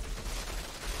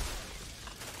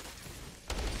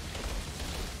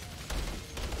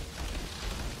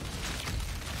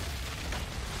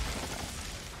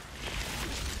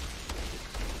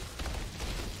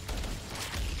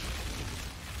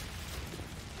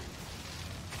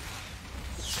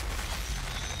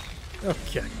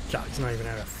 Okay, God, he's not even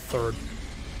at a third.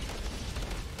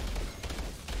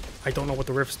 I don't know what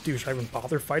the rifts do. Should I even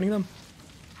bother fighting them?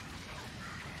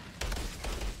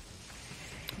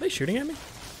 Are they shooting at me?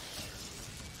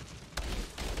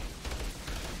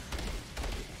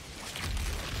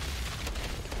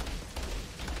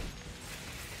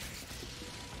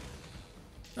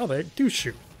 Oh, they do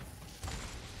shoot.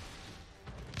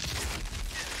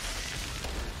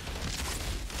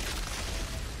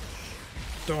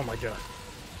 Oh my god.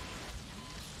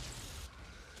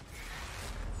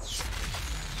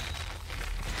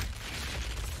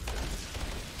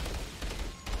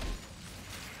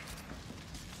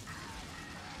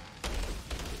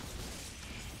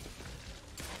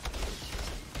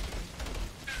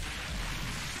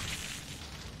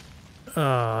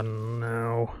 Oh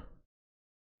no.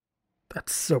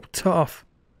 That's so tough.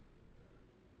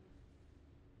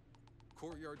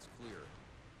 Courtyard's clear.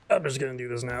 I'm just gonna do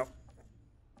this now.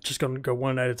 Just gonna go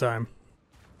one at a time.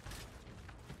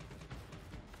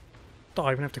 Oh,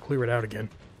 I even have to clear it out again.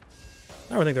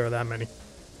 I don't think there are that many.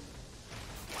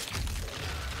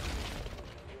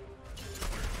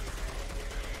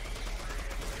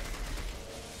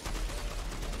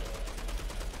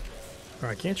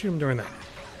 Alright, can't shoot them during that.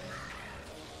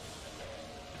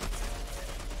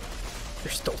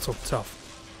 They're still so tough.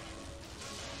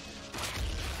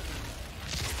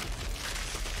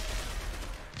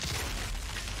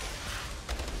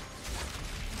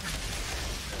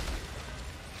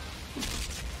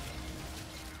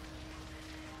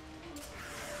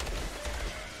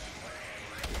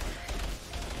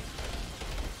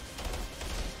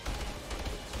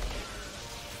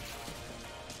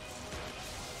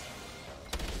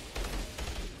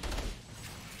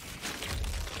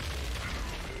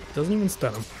 Doesn't even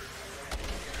stun him.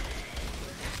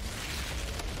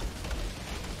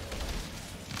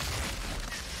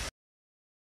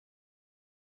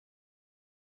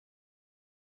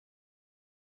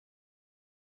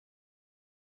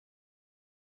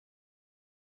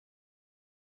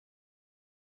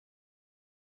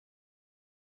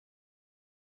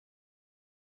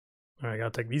 Alright, I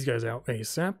gotta take these guys out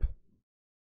ASAP.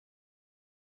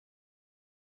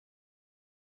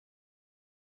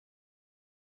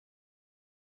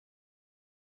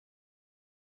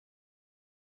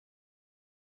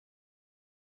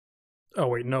 Oh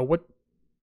wait, no,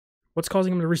 what's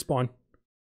causing him to respawn?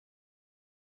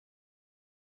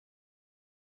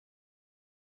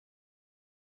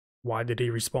 Why did he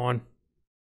respawn?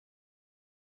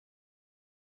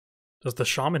 Does the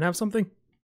shaman have something?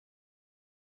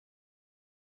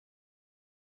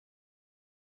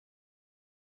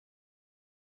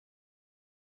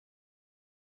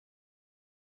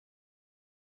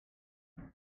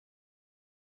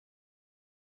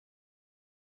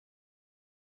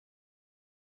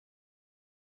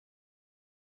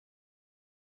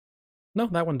 No,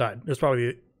 that one died. It's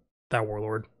probably that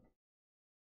warlord.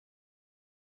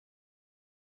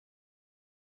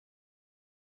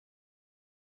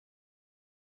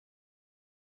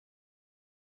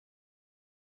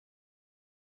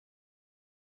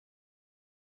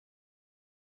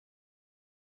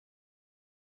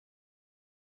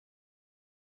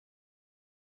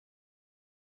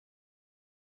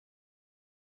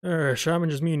 Shaman,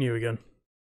 just me and you again.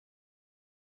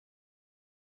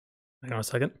 Hang on a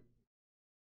second.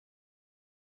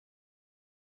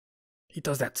 He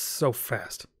does that so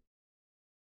fast.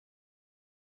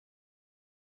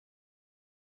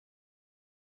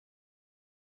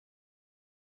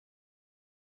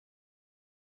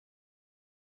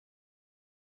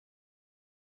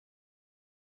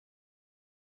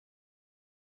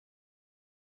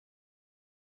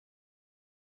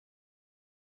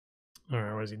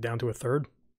 Alright, was he down to a third?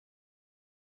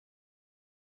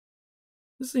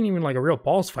 This isn't even like a real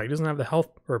boss fight. He doesn't have the health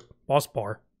or boss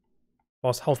bar.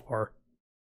 Boss health bar.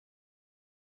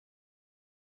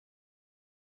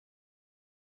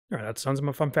 Alright, that stuns him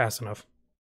if I'm fast enough.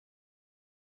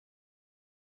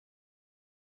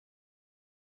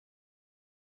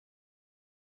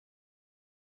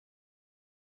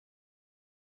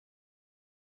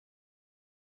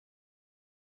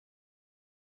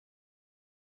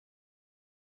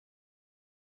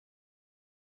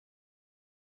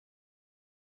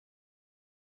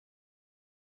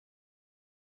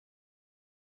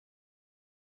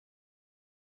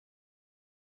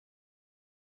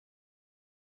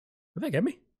 Did they get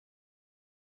me?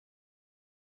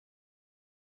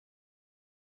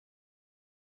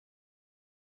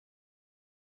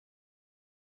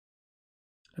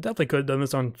 I definitely could have done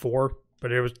this on 4,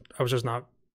 but I was just not.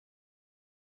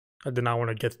 I did not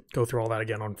want to go through all that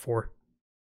again on 4.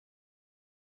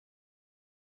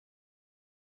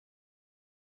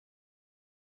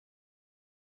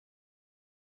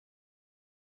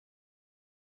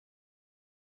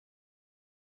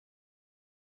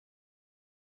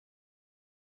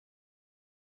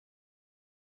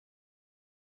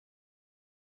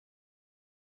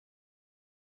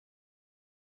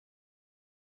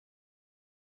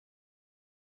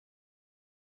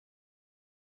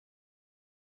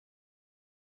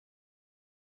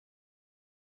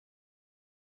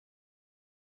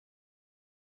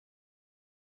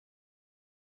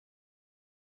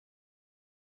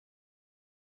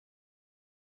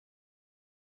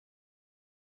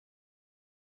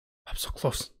 I'm so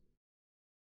close.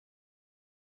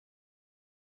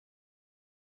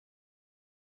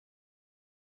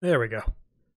 There we go.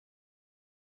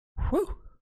 Whew.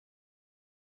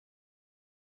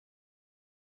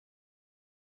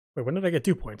 Wait, when did I get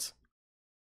 2 points?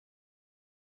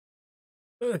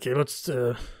 Okay, let's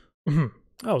I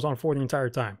was on 4 the entire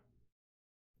time.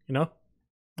 You know?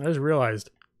 I just realized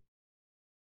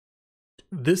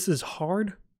this is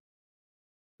hard.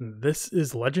 This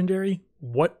is legendary.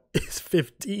 What is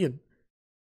 15?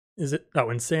 Is it?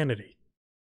 Oh, insanity.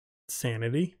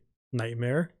 Sanity,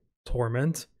 nightmare,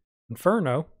 torment,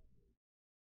 inferno,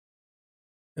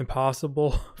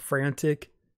 impossible,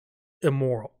 frantic,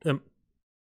 immortal.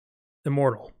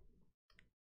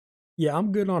 Yeah,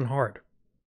 I'm good on hard.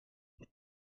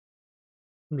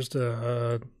 I'm just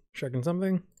checking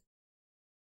something.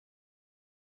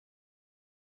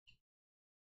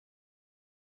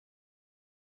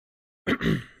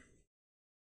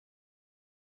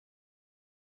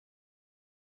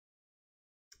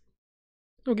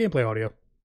 No gameplay audio.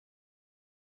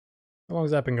 How long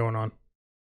has that been going on?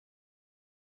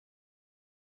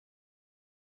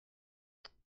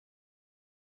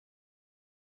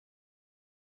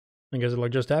 I guess it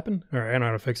like just happened? Alright, I know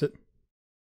how to fix it.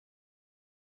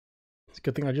 It's a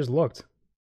good thing I just looked.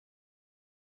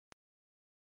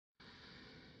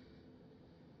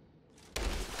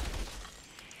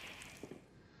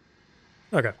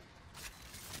 Okay.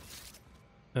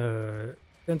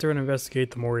 Enter and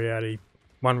investigate the Moriarty.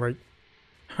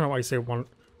 I don't know why I say one.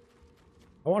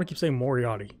 I want to keep saying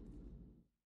Moriarty.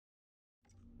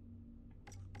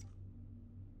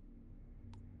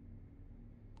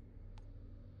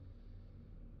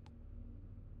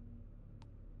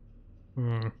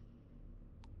 Hmm.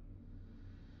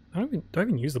 Do I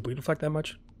even use the bleed effect that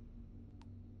much?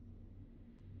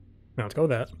 No, let's go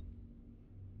with that.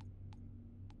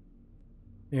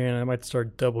 And I might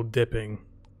start double dipping.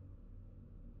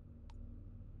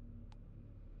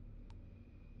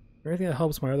 Anything that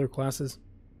helps my other classes?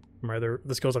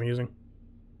 The skills I'm using?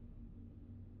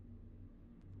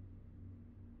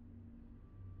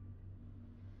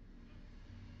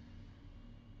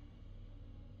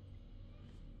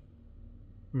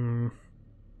 Hmm.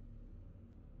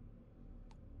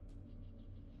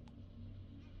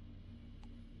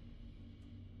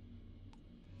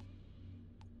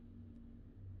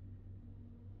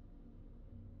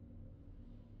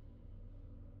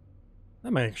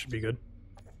 That might actually be good.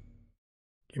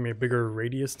 Give me a bigger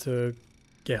radius to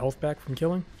get health back from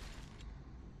killing.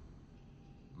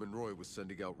 Monroy was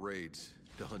sending out raids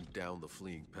to hunt down the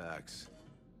fleeing packs.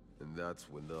 And that's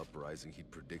when the uprising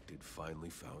he'd predicted finally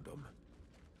found him.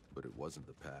 But it wasn't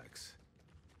the packs.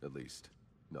 At least,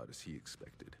 not as he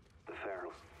expected. The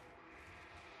Ferals.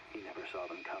 He never saw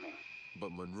them coming.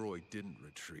 But Monroy didn't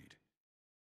retreat.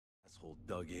 Asshole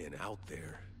dug in out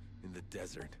there, in the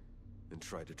desert, and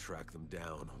tried to track them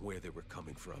down where they were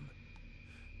coming from.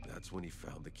 That's when he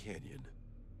found the canyon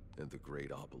and the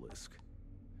great obelisk.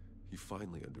 He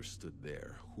finally understood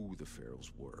there who the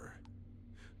Ferals were.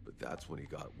 But that's when he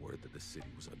got word that the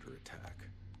city was under attack.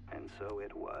 And so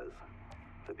it was.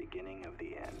 The beginning of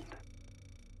the end.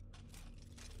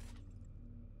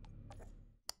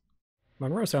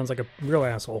 Monroe sounds like a real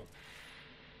asshole.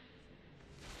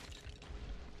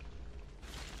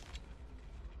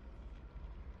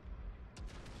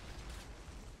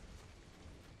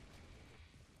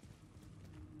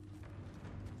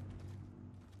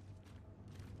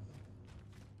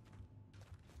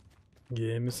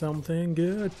 Give me something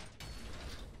good.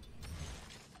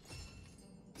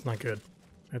 It's not good.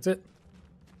 That's it.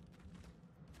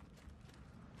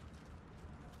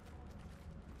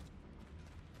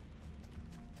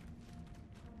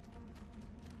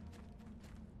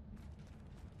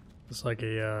 It's like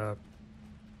a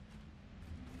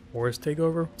forest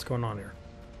takeover. What's going on here?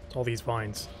 It's all these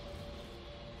vines.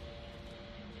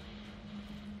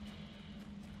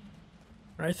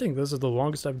 I think this is the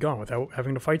longest I've gone without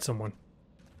having to fight someone.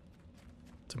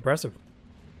 It's impressive.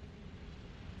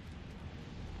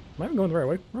 Am I even going the right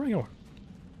way? Where am I going?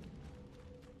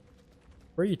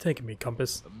 Where are you taking me,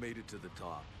 compass? I made it to the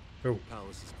top. Oh. The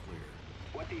palace is clear.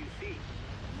 What do you see? You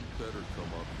better come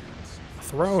up here and see. A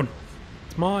throne.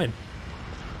 It's mine.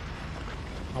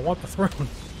 I want the throne.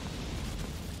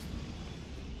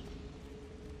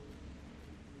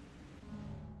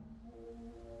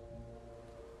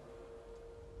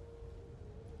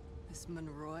 This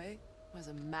Monroy was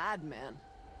a madman.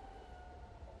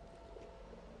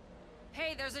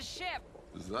 Hey, there's a ship!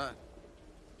 Is that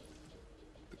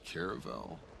the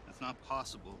Caravel? That's not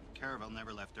possible. Caravel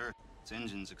never left Earth. Its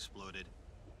engines exploded.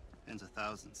 Tens of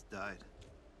thousands died.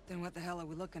 Then what the hell are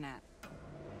we looking at?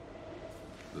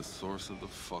 The source of the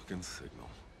fucking signal.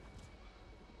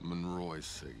 Monroy's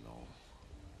signal.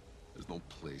 There's no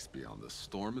place beyond the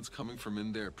storm. It's coming from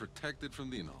in there, protected from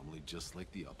the anomaly, just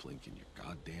like the uplink in your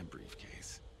goddamn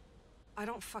briefcase. I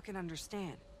don't fucking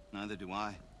understand. Neither do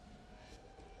I.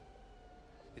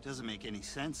 It doesn't make any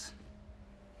sense.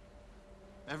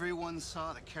 Everyone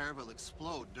saw the Caravel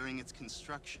explode during its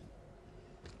construction.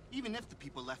 Even if the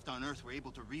people left on Earth were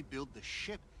able to rebuild the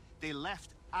ship, they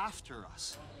left after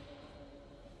us.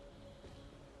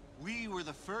 We were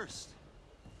the first.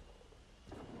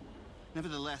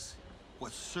 Nevertheless,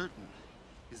 what's certain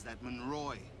is that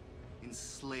Monroy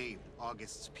enslaved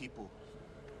August's people.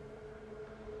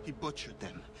 He butchered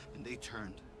them, and they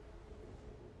turned.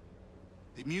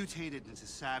 They mutated into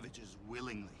savages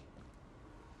willingly,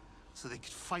 so they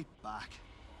could fight back.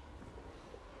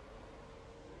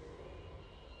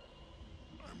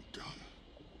 I'm done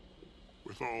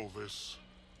with all this.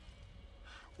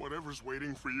 Whatever's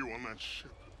waiting for you on that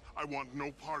ship, I want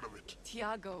no part of it.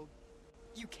 Tiago,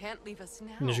 you can't leave us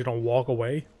now. And you're gonna walk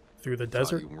away through the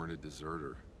desert? You weren't a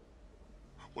deserter.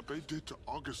 What they did to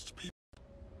August's people.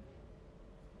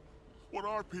 What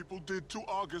our people did to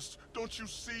August, don't you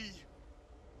see?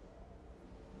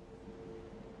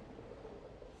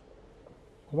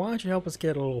 Why don't you help us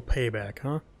get a little payback,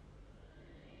 huh?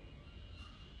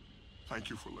 Thank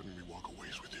you for letting me walk a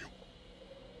ways with you.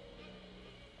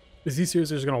 Is he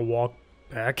seriously just gonna walk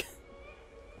back?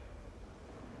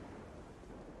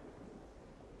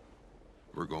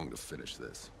 We're going to finish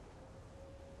this.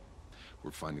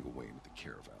 We're finding a way into the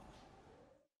caravel.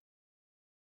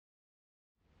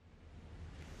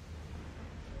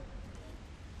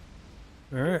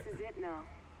 Alright. This is it now.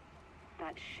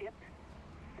 That ship,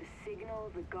 the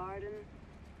signal, the garden.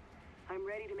 I'm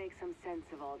ready to make some sense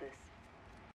of all this.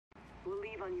 We'll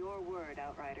leave on your word,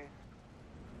 Outrider.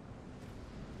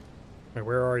 Wait,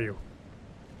 where are you?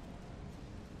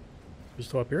 You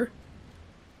still up here?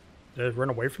 Did it run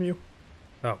away from you?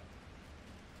 Oh.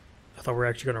 I thought we were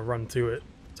actually going to run to it.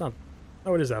 It's not...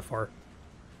 Oh, it is that far.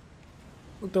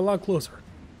 Looked a lot closer.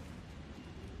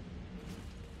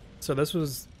 So this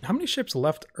was... How many ships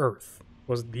left Earth?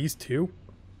 Was it these two?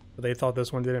 But they thought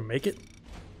this one didn't make it?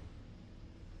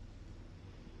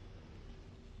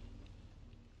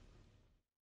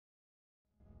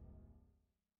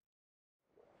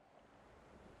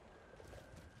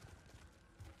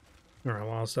 Alright, a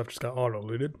lot of stuff just got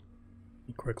auto-looted.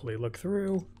 Quickly look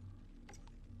through.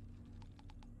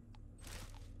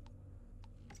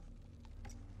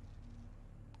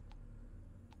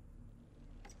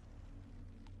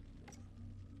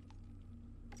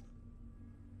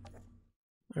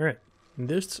 Alright,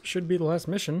 this should be the last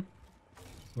mission.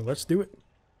 Well, let's do it.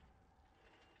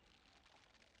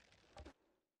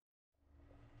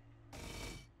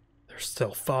 There's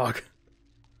still fog.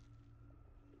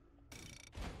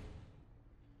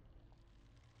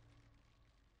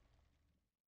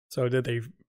 So did they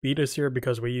beat us here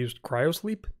because we used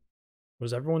cryosleep?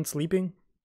 Was everyone sleeping?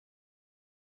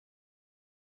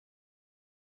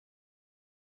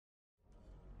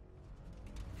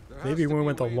 Maybe we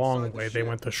went the long way, they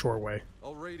went the short way.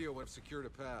 I'll radio when I've secured a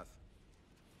path.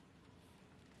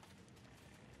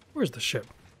 Where's the ship?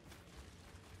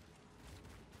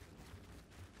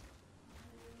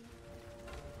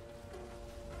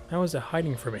 How is it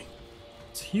hiding from me?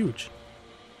 It's huge.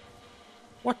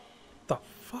 What the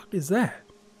fuck is that?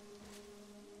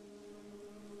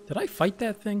 Did I fight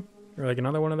that thing? Or like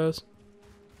another one of those?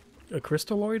 A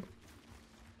crystalloid?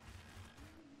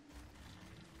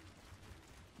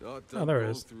 Not Oh, there it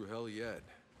is. through hell yet.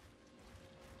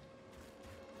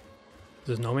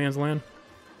 This is no man's land?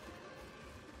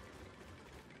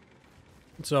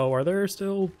 So, are there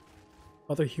still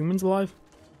other humans alive?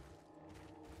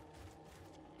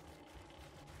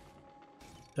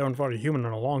 Haven't fought a human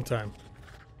in a long time.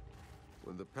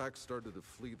 When the pack started to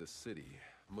flee the city,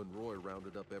 Monroy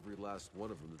rounded up every last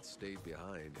one of them that stayed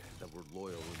behind, that were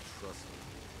loyal and trusting,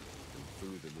 and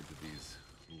threw them into these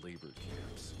labor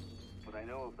camps. But I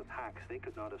know of the packs, they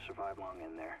could not have survived long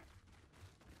in there.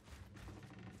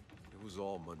 It was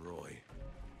all Monroy.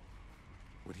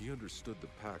 When he understood the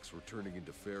packs were turning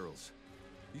into ferals,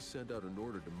 he sent out an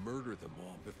order to murder them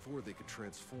all before they could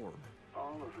transform.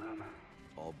 All of them.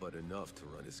 All but enough to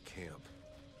run his camp.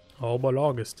 All but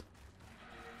August.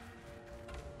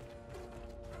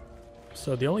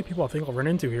 So the only people I think I'll run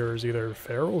into here is either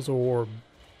ferals or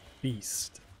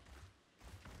beast.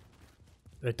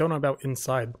 I don't know about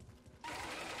inside.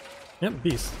 Yep,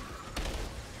 beast.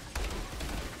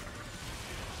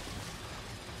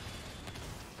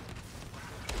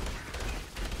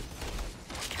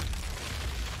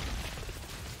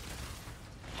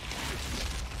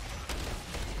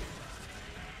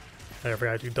 I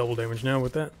forgot to do double damage now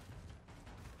with that.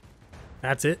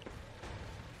 That's it.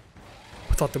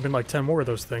 I thought there'd been like 10 more of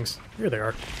those things. Here they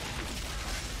are.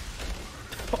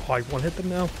 Oh, I one hit them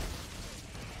now.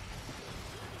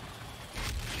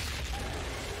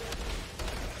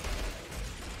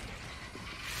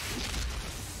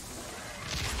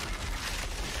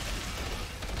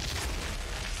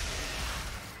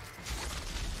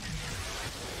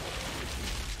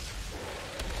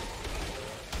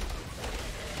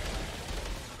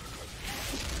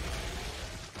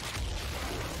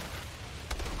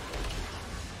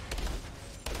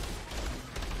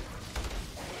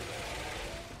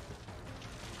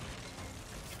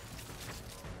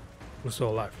 Who's still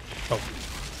alive? Oh.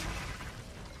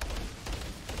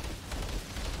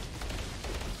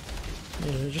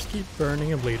 Yeah, just keep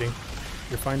burning and bleeding.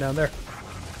 You're fine down there.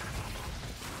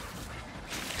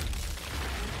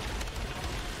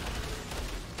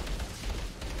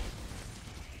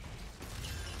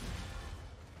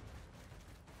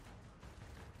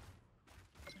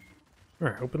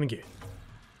 Alright, open the gate.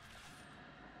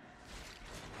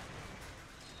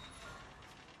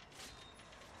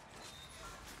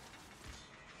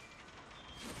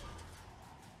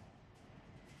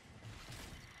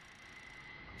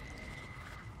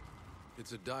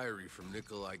 It's a diary from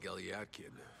Nikolai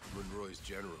Galyatkin, Monroy's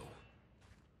general.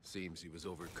 Seems he was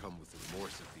overcome with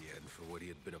remorse at the end for what he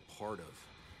had been a part of.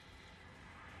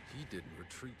 He didn't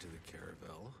retreat to the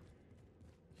caravel.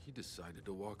 he decided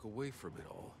to walk away from it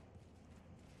all.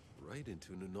 Right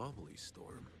into an anomaly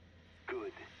storm.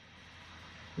 Good.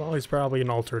 Well, he's probably an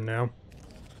alter now.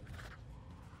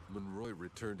 Monroy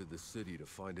returned to the city to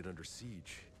find it under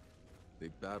siege. They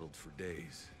battled for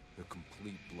days, a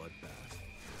complete bloodbath.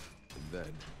 And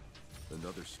then,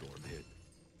 another storm hit.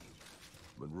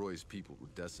 Monroy's people were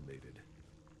decimated.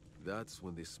 That's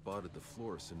when they spotted the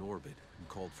Florus in orbit and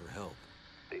called for help.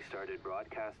 They started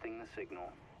broadcasting the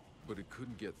signal. But it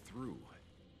couldn't get through.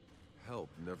 Help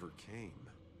never came.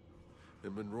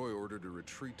 And Monroy ordered a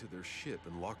retreat to their ship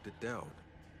and locked it down.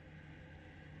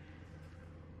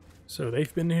 So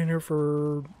they've been in here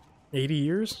for 80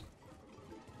 years?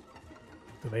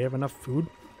 Do they have enough food?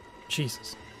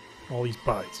 Jesus. All these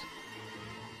bodies.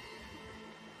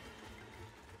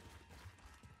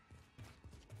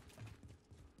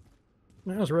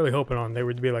 I was really hoping on there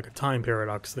would be like a time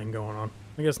paradox thing going on.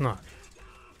 I guess not.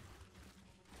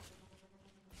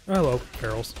 Oh, hello,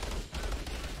 Ferals.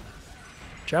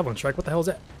 Javelin strike, what the hell is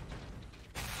that?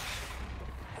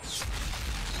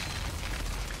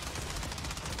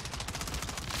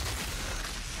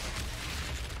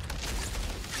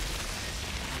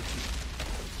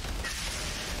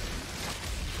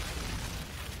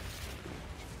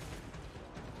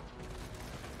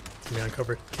 Keep me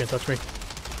uncovered. Can't touch me.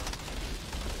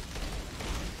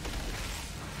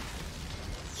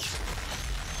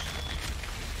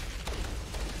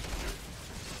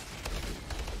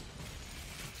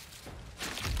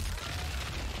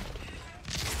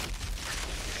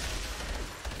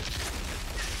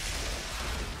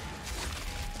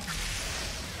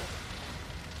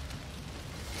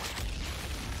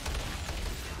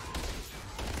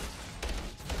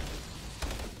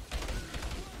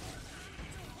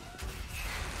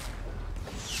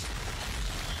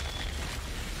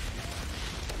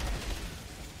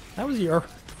 How is he?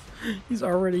 He's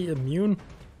already immune.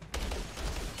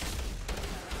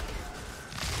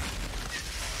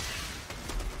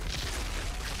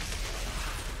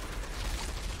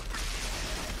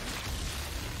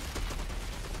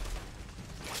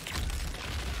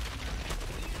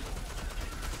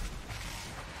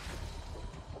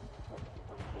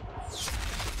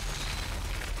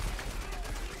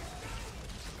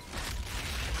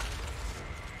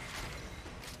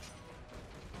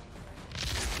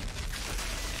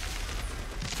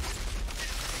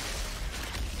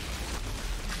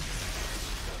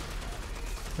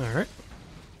 Alright.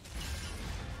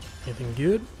 Anything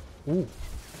good? Ooh.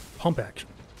 Pump action.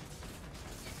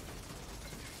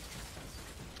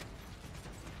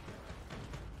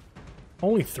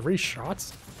 Only 3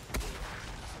 shots?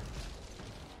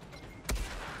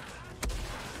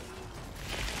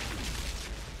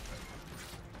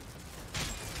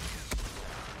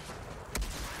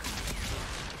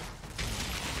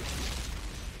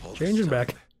 Changing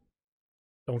back.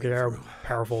 Don't get how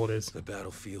powerful it is. The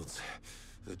battlefields,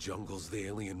 the jungles, the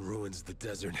alien ruins, the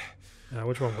desert.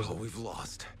 Which one was it? We've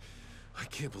lost. I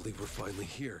can't believe we're finally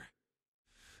here.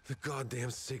 The goddamn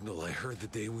signal I heard the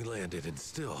day we landed, and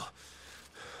still...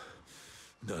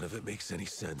 none of it makes any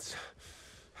sense.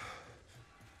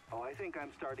 Oh, I think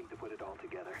I'm starting to put it all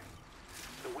together.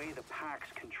 The way the Pax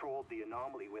controlled the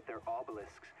anomaly with their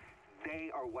obelisks, they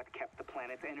are what kept the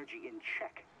planet's energy in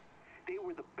check. They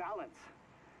were the balance.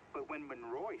 But when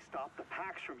Monroy stopped the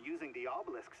Pax from using the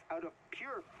obelisks out of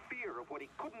pure fear of what he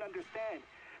couldn't understand,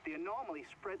 the anomaly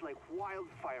spread like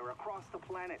wildfire across the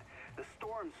planet. The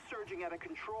storms surging out of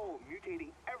control, mutating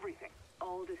everything.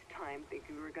 All this time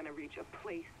thinking we were going to reach a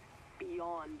place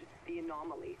beyond the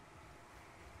anomaly.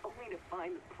 Only to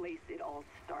find the place it all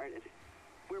started.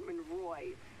 Where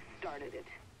Monroy started it.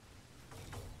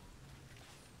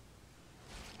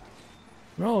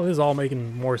 Well, it is all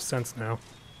making more sense now.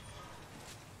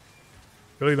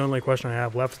 Really, the only question I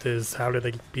have left is how did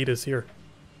they beat us here?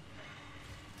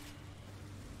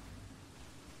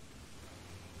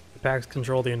 The Pax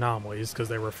control the anomalies because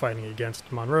they were fighting against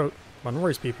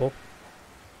Monroy's people.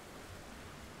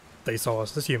 They saw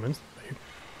us as humans.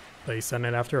 They sent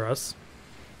it after us.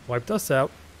 Wiped us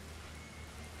out.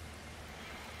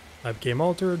 I became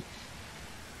altered.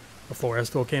 The flora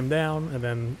still came down, and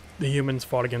then the humans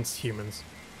fought against humans.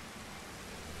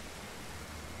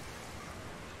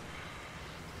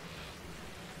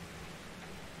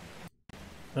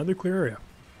 Another clear area.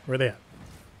 Where are they at?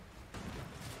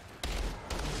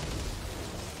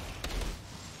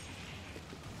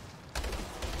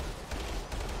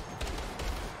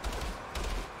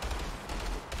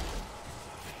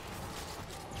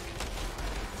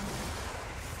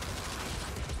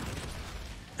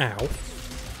 Ow.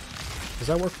 Does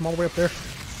that work from all the way up there?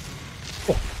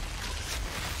 Oh.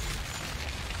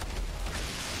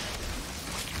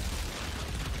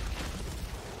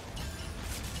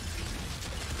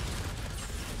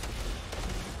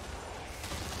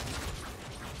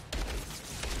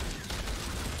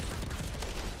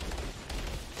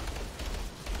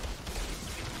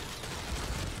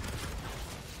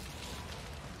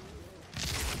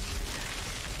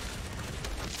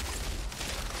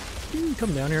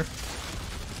 come down here?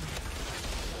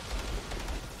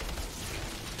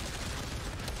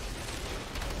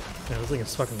 Yeah, this thing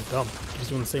is fucking dumb. He's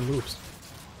doing the same moves.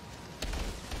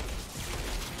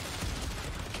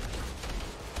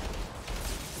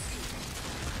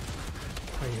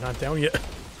 Oh, you're not down yet. You're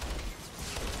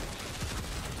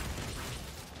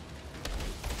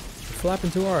flapping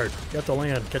too hard. You have to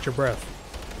land. Catch your breath.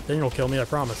 Then you'll kill me, I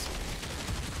promise.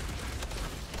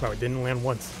 Wow, it didn't land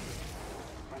once.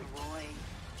 Roy,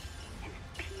 his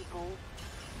people.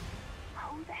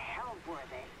 Who the hell were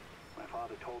they? My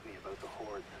father told me about the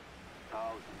hordes.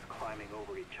 Thousands climbing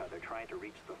over each other, trying to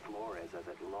reach the Flores as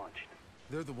it launched.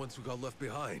 They're the ones who got left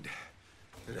behind.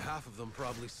 And half of them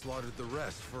probably slaughtered the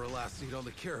rest for a last seat on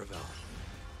the caravel.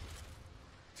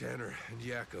 Tanner and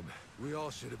Jakob, we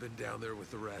all should have been down there with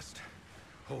the rest.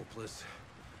 Hopeless,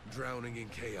 drowning in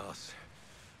chaos.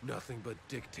 Nothing but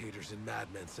dictators and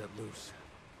madmen set loose.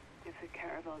 If the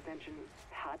caravel's engine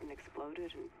hadn't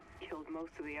exploded and killed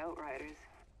most of the Outriders.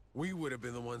 We would have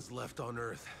been the ones left on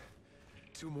Earth.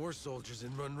 2 more soldiers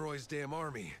in Monroy's damn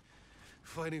army.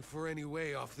 Fighting for any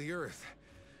way off the Earth.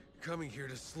 Coming here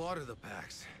to slaughter the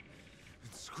Pax.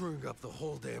 And screwing up the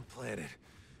whole damn planet.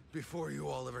 Before you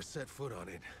all ever set foot on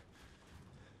it.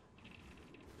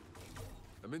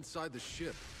 I'm inside the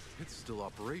ship. It's still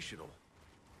operational.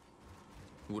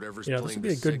 Whatever's Yeah, this would be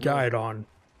a good guide on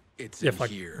if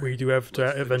like we do have to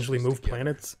eventually move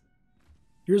planets.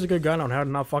 Here's a good guide on how to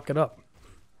not fuck it up.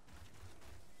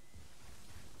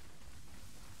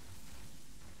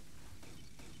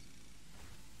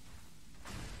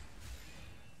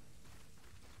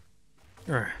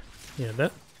 Alright, yeah,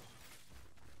 that.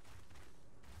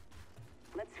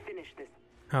 Let's finish this.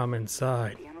 I'm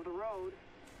inside. At the end of the road,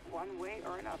 one way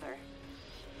or another.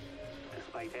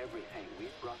 Despite everything, we've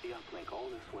brought the uplink all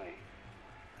this way.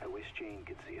 I wish Jane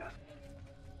could see us.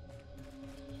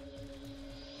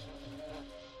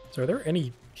 So are there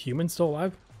any humans still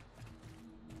alive?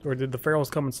 Or did the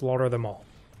Ferals come and slaughter them all?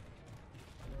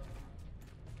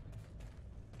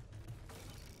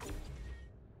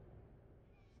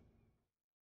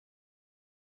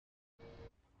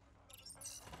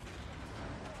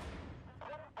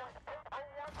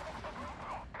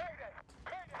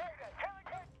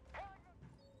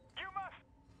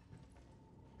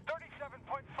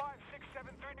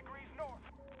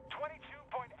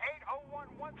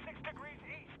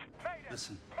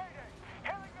 Listen.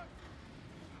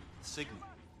 Signal.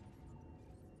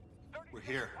 We're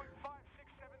here.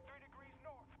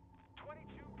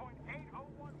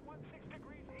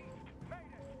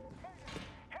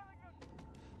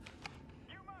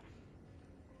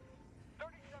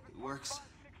 It works.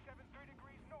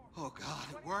 Oh God,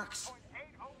 it works.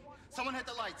 Someone hit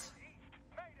the lights.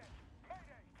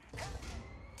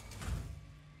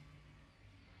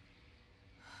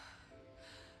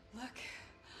 Look.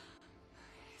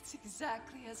 It's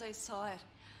exactly as I saw it.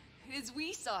 As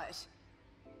we saw it.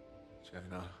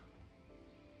 Jaina,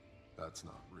 that's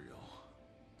not real.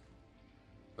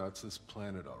 That's this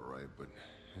planet, all right, but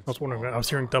I was wondering, I was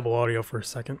hearing double audio for a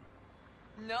second.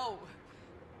 No.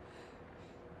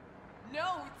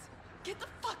 No, it's... Get the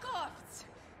fuck off! It's...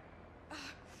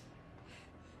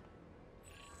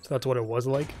 So that's what it was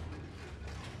like?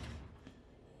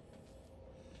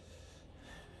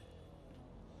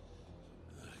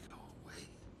 Go away.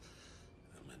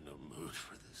 I'm in no mood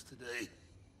for this today.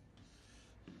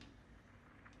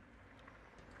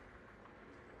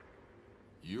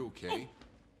 You okay?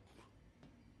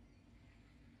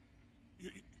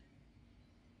 You're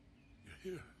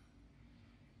here.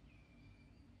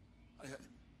 I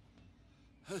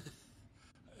had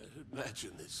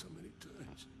imagined this so many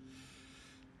times.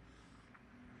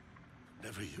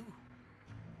 Never you.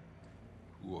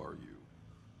 Who are you?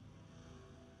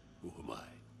 Who am I?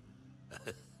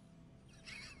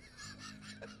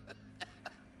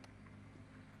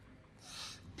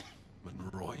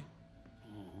 Monroy?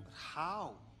 But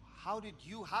how? How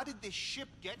did this ship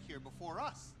get here before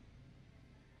us?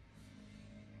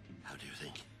 How do you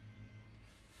think?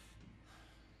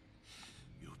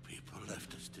 You people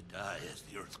left us to die as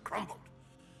the Earth crumbled.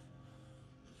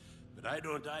 But I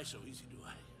don't die so easy, do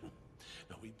I?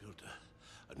 No, we built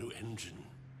a new engine.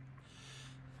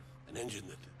 An engine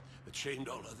that shamed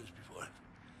all others before it.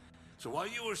 So while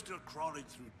you were still crawling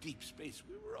through deep space,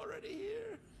 we were already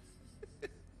here.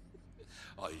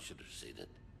 Oh, you should have seen it.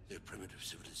 Their primitive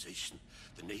civilization,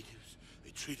 the natives,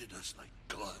 they treated us like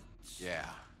gods. Yeah.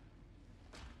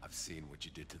 I've seen what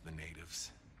you did to the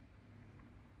natives.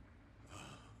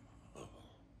 Oh,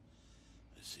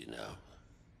 I see now.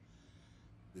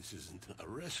 This isn't a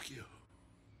rescue.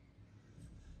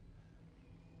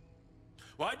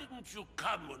 Why didn't you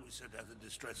come when we sent out the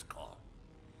distress call?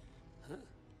 Huh?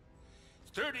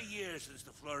 30 years since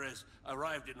the Flores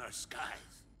arrived in our skies.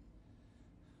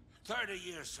 30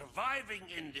 years surviving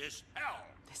in this hell.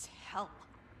 This hell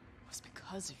was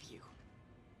because of you.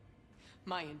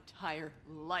 My entire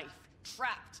life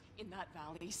trapped in that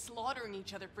valley, slaughtering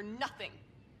each other for nothing.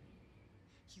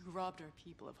 You robbed our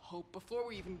people of hope before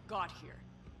we even got here.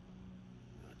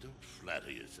 Don't flatter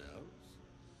yourselves.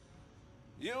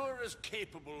 You are as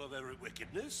capable of every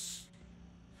wickedness.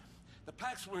 The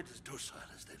Pax weren't as docile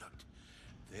as they looked.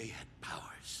 They had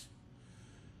powers.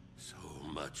 So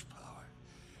much power.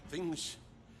 Things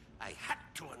I had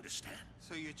to understand.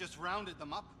 So you just rounded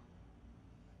them up?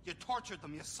 You tortured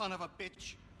them, you son of a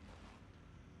bitch.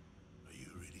 Are you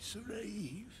really so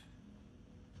naive?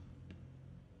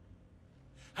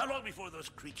 How long before those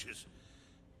creatures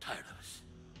tired of us?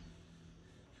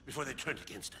 Before they turned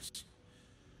against us?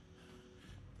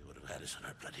 They would have had us on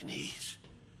our bloody knees.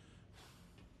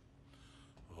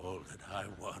 All that I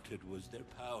wanted was their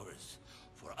powers.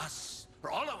 For us.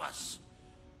 For all of us.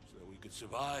 So that we could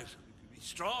survive, so we could be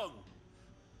strong.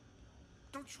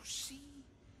 Don't you see?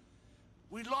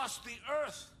 We lost the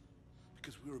Earth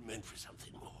because we were meant for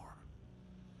something more.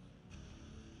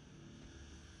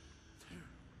 There.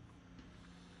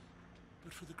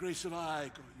 But for the grace of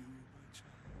I, go you, my child.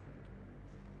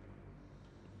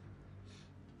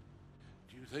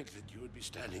 Do you think that you would be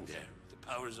standing there with the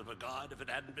powers of a god if it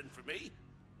hadn't been for me?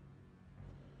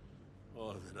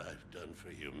 All that I've done for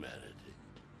humanity.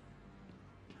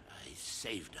 I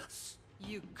saved us.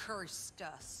 You cursed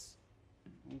us.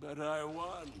 But I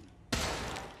won.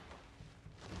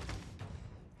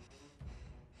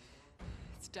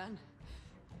 It's done.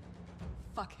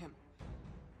 Fuck him.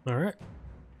 Alright.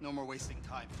 No more wasting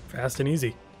time. Fast and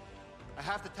easy. I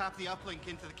have to tap the uplink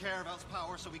into the Caravel's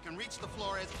power so we can reach the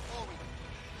Flores before we...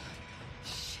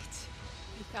 Shit.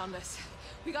 He found us.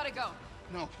 We gotta go.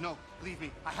 No, believe me.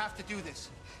 I have to do this.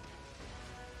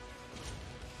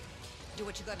 Do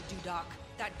what you gotta do, Doc.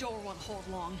 That door won't hold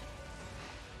long.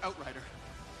 Outrider,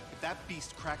 if that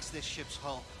beast cracks this ship's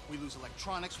hull, we lose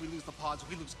electronics, we lose the pods,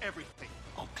 we lose everything.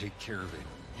 I'll take care of it.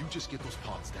 You just get those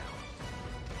pods down.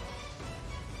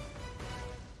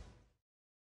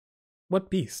 What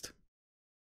beast?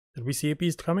 Did we see a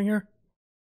beast coming here?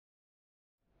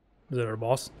 Is it our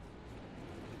boss?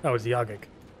 Oh, it's Yagic.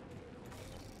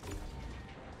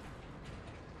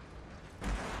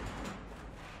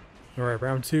 Alright,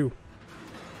 round 2.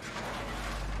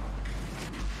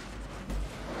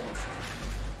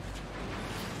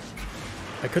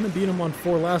 I couldn't beat him on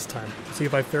 4 last time. Let's see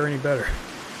if I fare any better.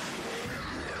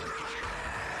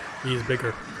 He's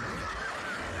bigger.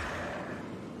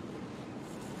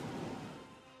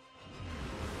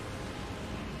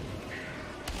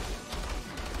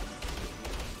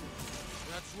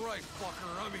 That's right,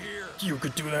 fucker, I'm here. You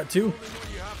could do that too. The only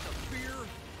one you have to fear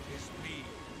is me.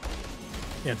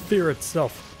 And fear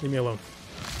itself. Leave me alone.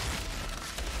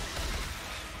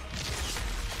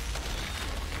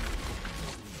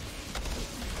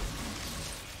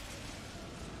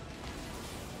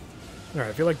 Alright,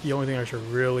 I feel like the only thing I should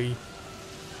really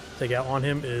take out on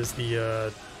him is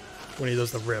the, when he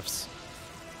does the riffs.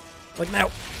 Like now!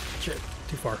 Shit,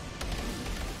 too far.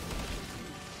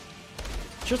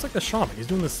 Just like the shaman, he's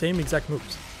doing the same exact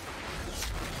moves.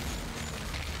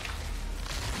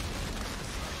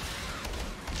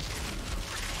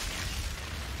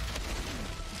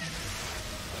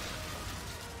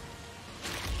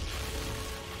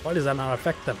 Why does that not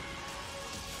affect them?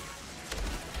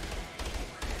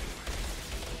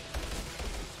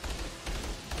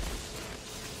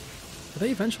 Do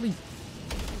they eventually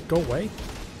go away?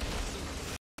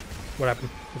 What happened?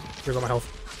 Here's all my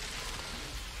health.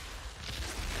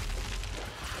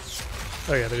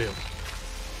 Oh yeah, they do.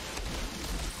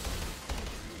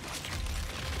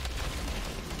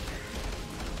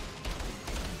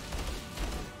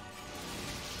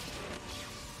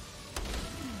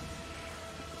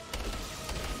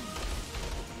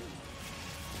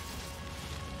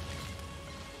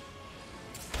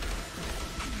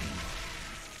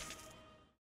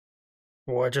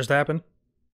 What just happened?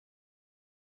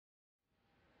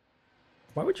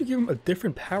 Why would you give him a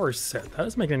different power set? That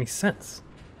doesn't make any sense.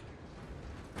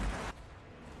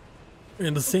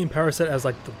 And the same power set as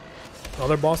like the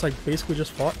other boss I basically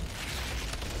just fought.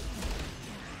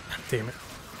 Damn it.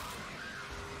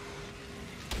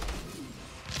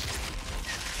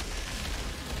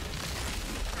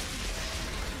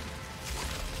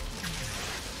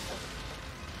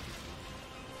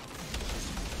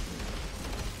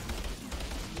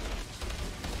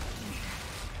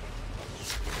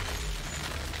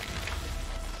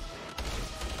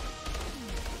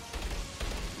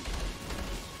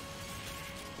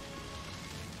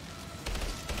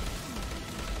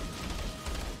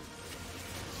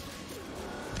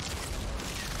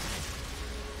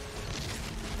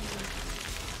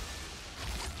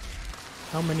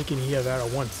 How many can he have out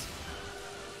at once?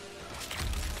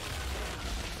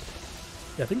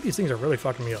 Yeah, I think these things are really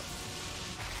fucking me up.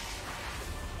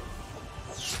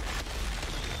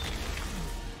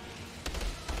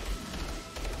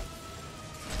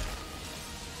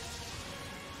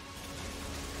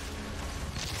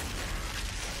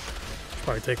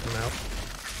 Probably take them out.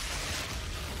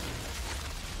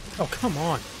 Oh, come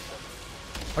on.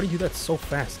 How do you do that so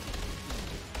fast?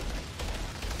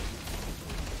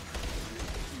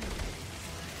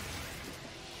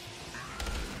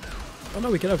 Oh no,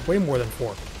 we could have way more than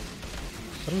 4.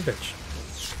 Son of a bitch.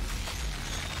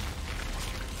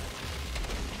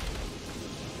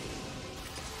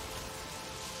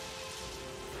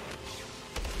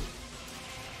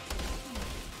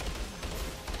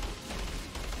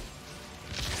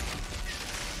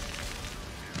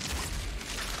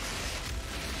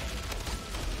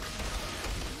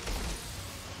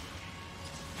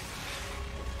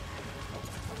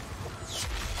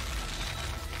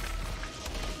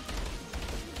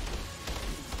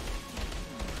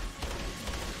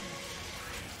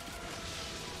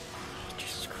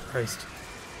 Christ.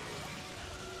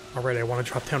 Alright, I want to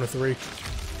drop down to 3.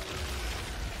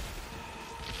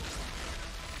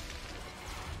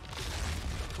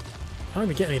 I don't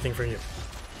even get anything from you.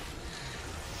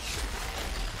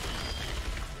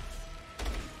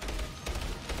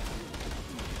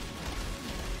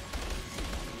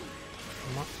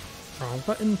 Come on. Wrong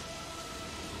button.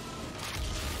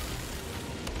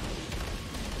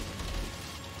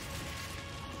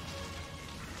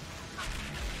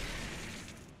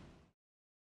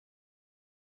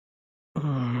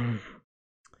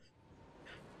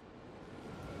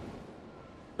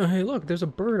 Hey, look, there's a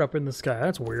bird up in the sky.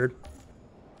 That's weird.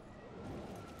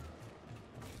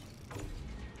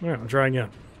 Alright, I'll try again.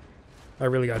 I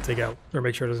really gotta take out, or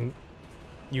make sure it doesn't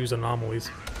use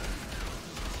anomalies.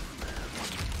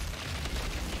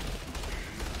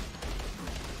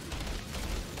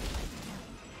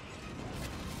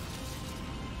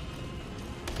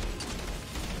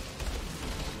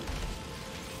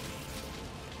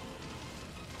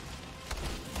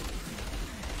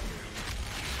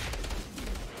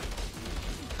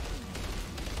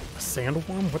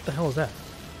 Sandworm? What the hell is that?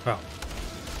 Oh.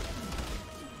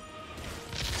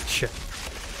 Shit.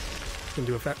 Didn't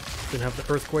do effect. Didn't have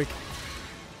the earthquake.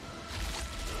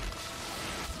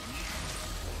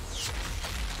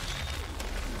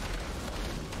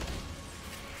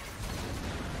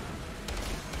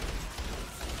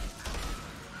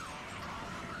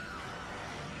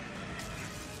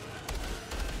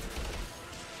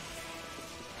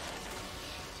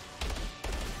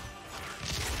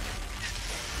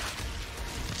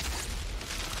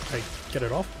 I get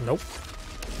it off? Nope.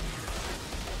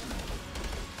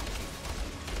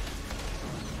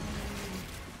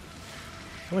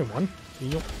 Only one?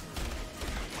 You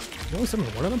only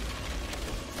summoned one of them?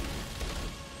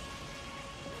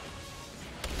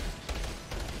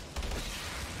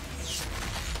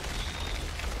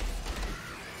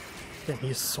 Damn,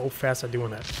 he is so fast at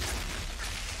doing that.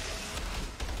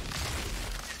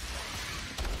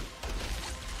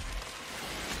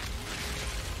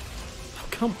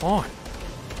 Come on.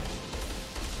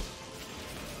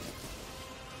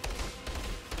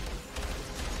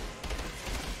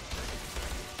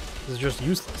 This is just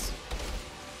useless.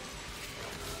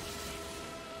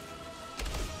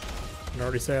 I can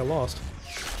already say I lost.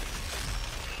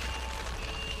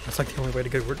 That's like the only way to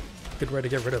get good way to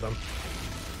get rid of them.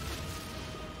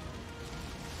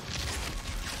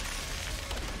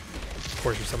 Of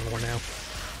course you summon one now.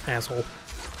 Asshole.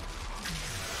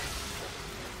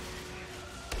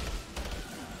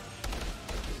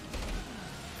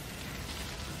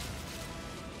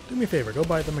 Do me a favor, go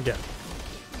buy them again.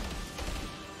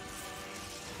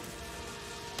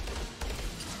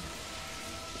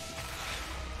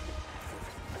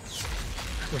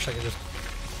 Wish I could just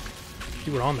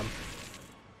do it on them.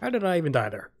 How did I even die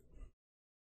there?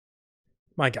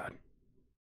 My god.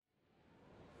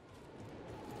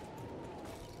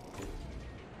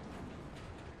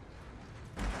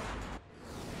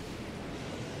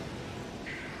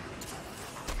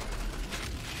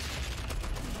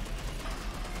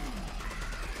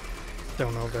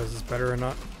 Don't know if this is better or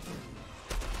not.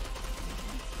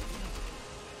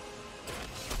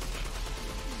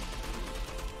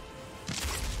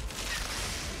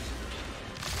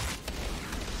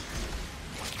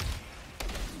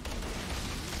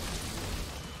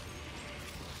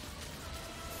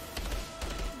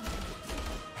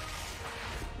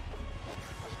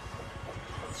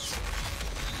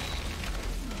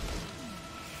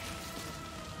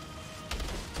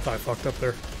 Thought I fucked up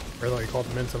there. Or I thought you called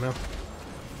them in somehow.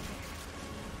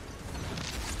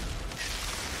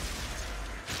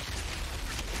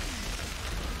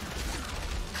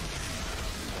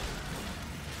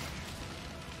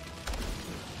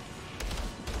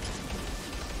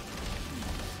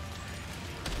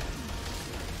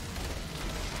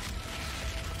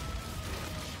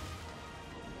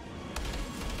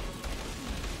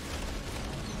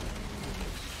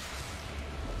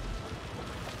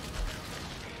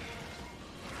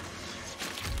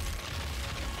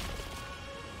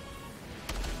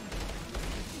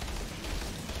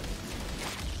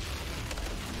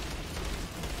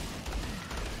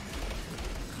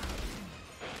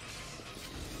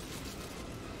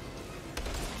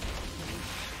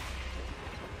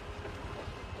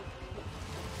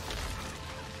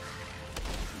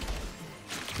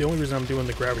 the only reason I'm doing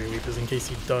the gravity leap is in case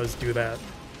he does do that,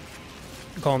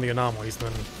 calling the anomalies,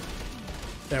 then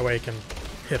that way I can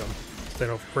hit him instead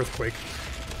of earthquake.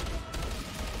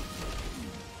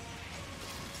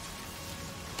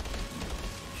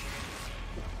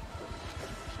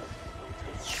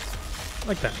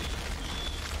 Like that.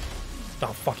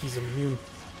 Oh fuck, he's immune.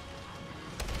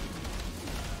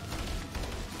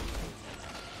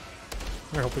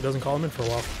 I hope he doesn't call him in for a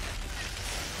while.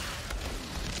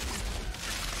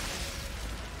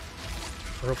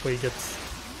 Or hopefully he gets...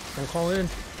 Don't call in.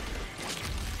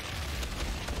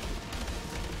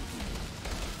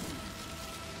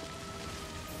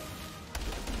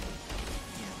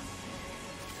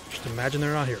 Just imagine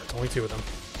they're not here. It's only two of them.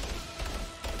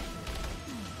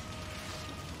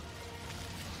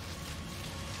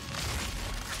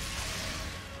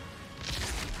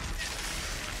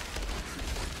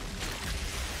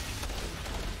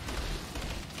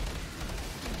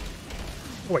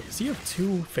 Wait, does he have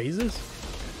 2 phases?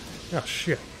 Oh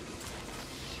shit.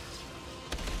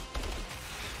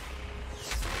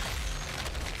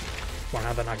 Why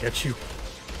how'd that not get you?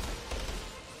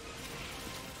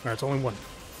 Alright, it's only one.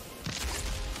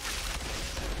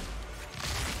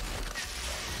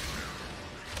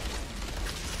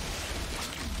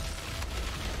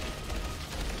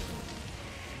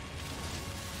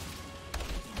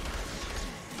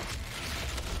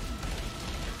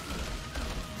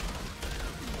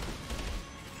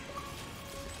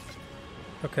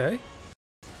 Okay.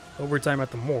 Overtime at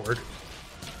the morgue.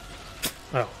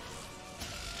 Oh.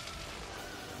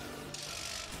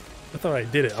 I thought I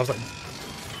did it. I was like,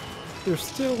 there's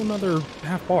still another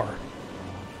half bar.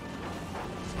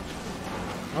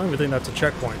 I don't even think that's a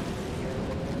checkpoint.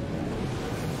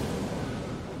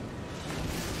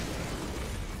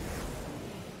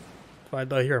 If I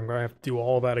die here, I'm gonna have to do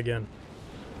all that again.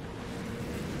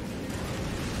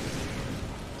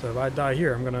 So if I die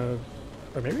here, I'm gonna...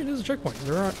 Or maybe it is a checkpoint.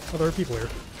 There aren't other people here.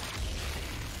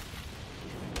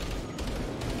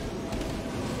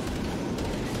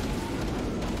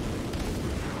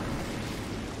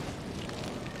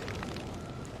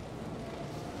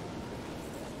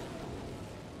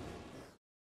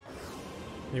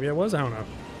 Maybe I was, I don't know.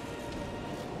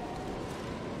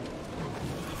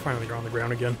 Finally, you're on the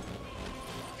ground again.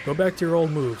 Go back to your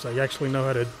old moves. I actually know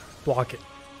how to block it.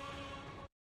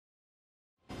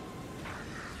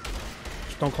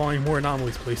 Just don't call any more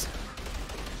anomalies, please.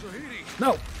 Shahidi!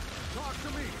 No! Talk to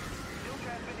me! Still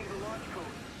transmitting the launch code.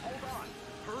 Hold on.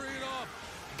 Hurry it up!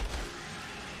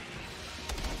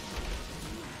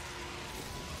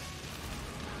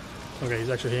 Okay,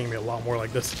 he's actually hitting me a lot more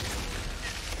like this.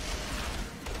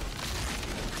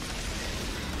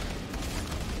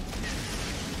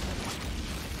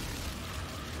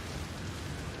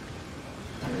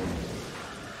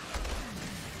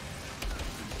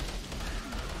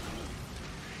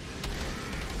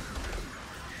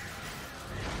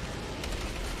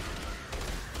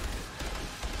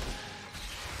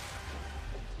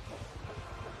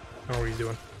 I don't know what he's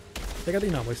doing. Take out the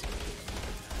anomalies.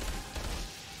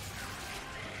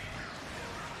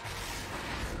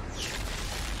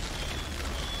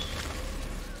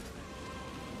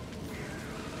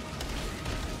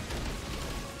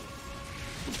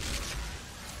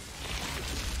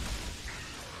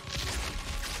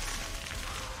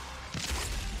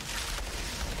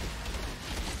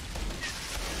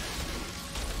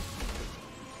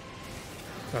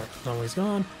 Alright, anomaly's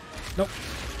gone. Nope.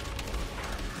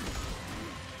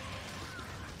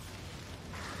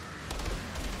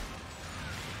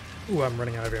 Ooh, I'm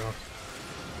running out of ammo.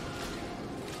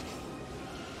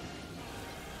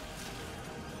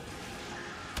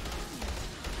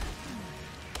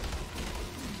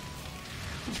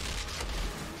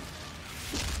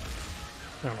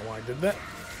 I don't know why I did that.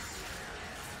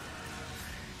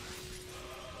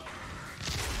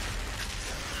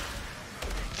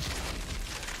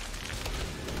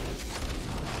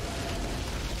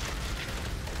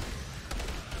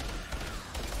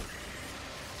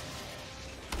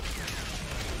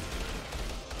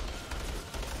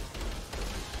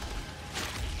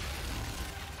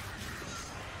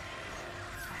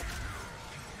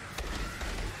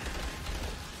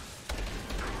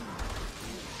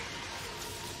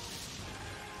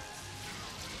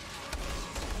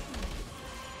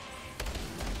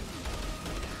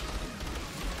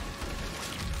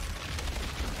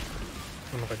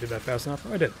 I don't know if I did that fast enough.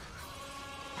 Oh, I did.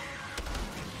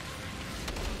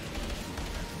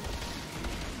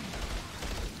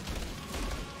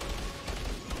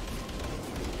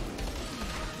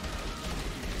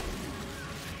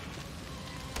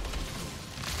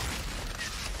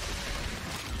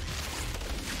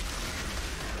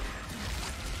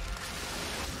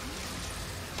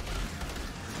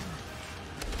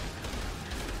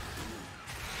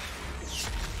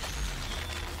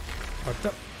 fucked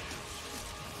up.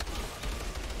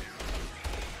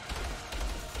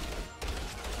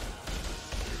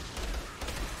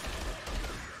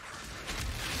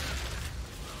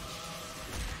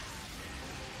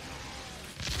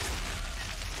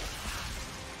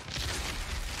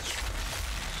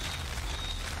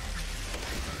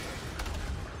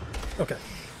 Okay.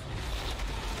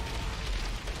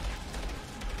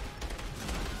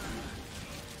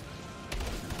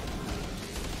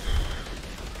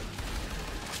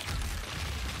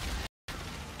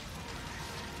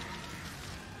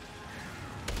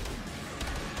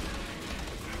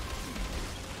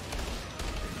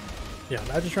 Yeah,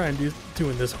 imagine trying to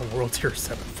doing this on World Tier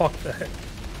 7. Fuck that.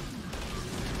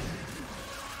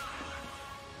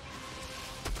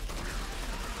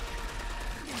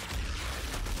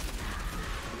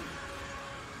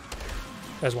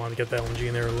 I just wanted to get the LNG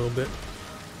in there a little bit.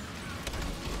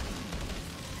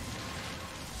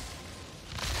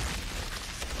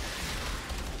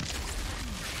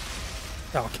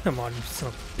 Oh, come on, you son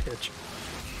of a bitch.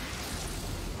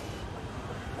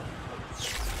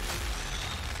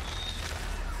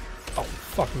 Oh,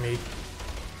 fuck me.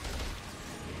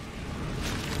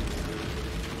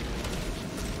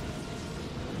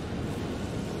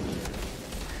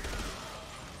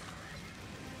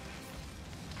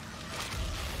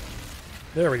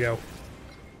 There we go.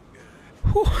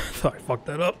 Whew, thought I fucked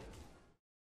that up.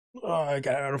 Oh, I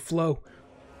got out of flow.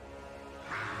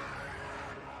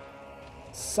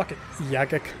 Suck it,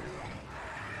 Yagik.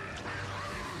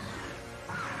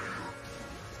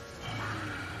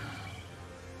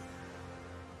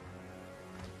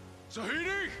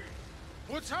 Zahidi?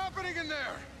 What's happening in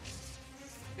there?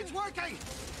 It's working!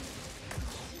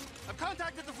 I've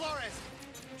contacted the Flores.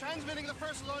 Transmitting the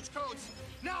first launch codes.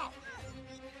 Now!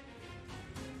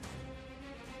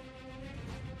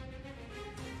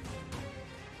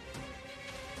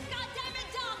 God damn it,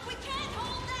 Doc! We can't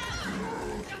hold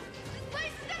them! This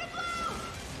place is gonna blow!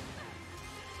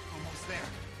 Almost there.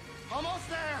 Almost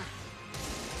there!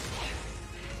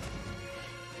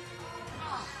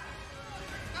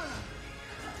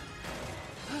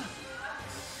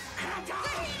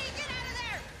 Tahiti, get out of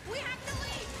there! We have to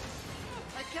leave!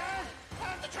 I can't! I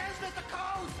have to transmit the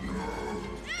code!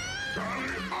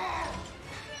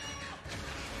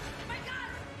 My God!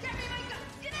 Get me my gun!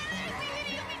 Get out of there,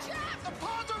 Tahiti! You'll be trapped! The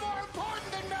pods are more important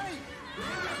than me!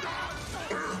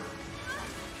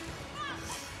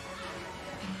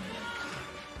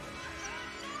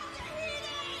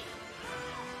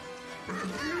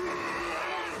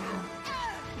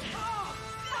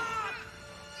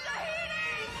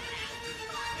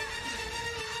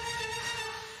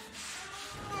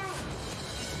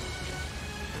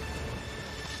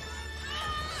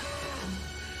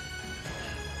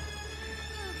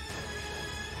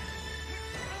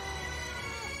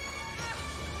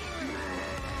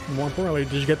 More importantly,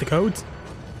 did you get the codes?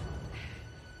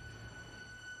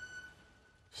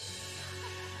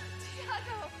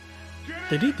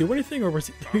 Did he do anything, or was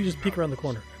he, did he just peek around the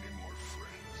corner?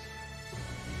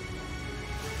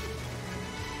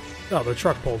 Oh, the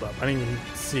truck pulled up. I didn't even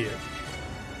see it.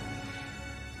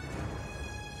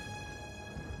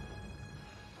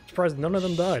 Surprised none of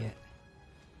them died.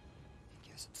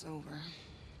 Guess it's over.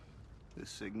 The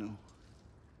signal.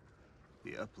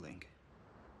 The uplink.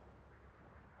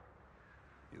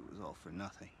 It was all for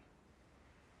nothing.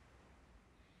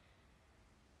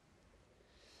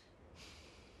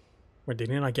 Wait, did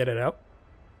he not get it out?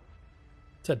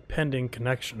 It said pending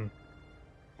connection.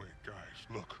 Wait, guys,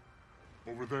 look.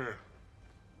 Over there.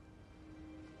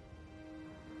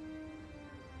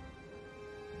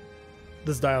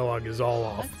 This dialogue is all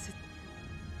off.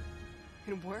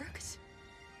 It worked?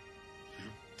 You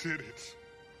did it.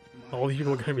 All the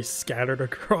people are gonna be scattered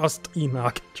across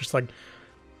Enoch, just like,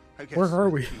 I guess where are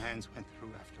we? some hands went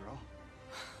through after all.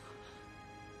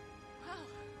 Well,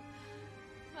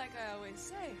 like I always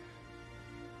say.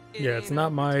 Yeah, it's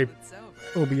not my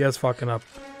OBS fucking up.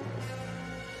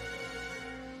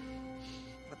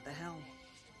 What the hell?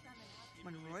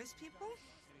 Monroy's people?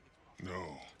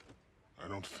 No, I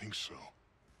don't think so.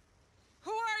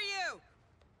 Who are you?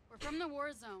 We're from the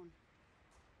war zone.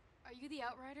 Are you the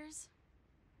Outriders?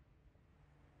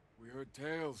 We heard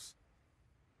tales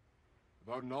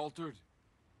about an altered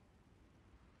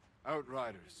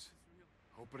Outriders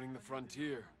opening the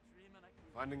frontier,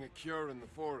 finding a cure in the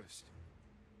forest.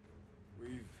 We've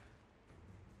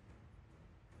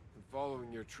been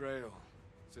following your trail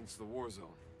since the war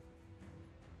zone.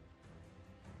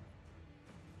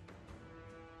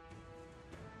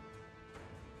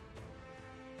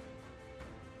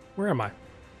 Where am I?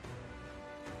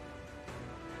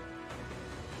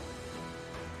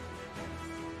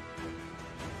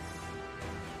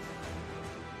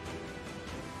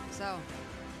 So,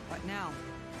 what now?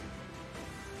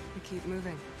 We keep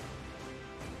moving.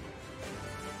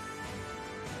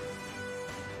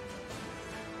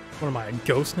 What am I, a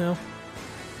ghost now?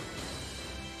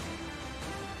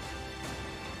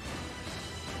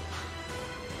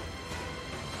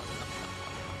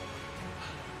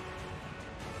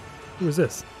 Who is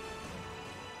this?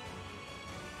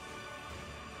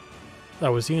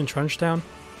 Oh, was he in Trenchtown?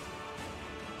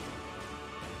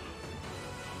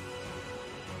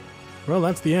 Well,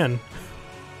 that's the end.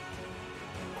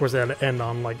 Of course, they had to end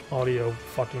on, like, audio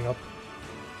fucking up.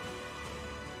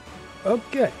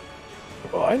 Okay.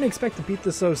 Well, I didn't expect to beat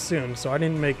this so soon, so I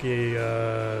didn't make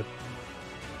a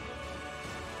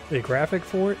graphic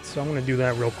for it, so I'm gonna do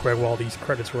that real quick while these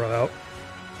credits roll out.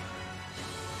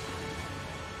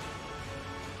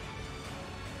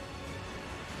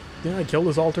 Didn't I kill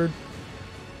this Altered?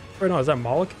 Or no, is that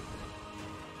Moloch?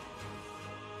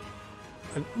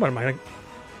 What am I?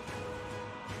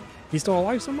 He's still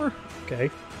alive somewhere? Okay.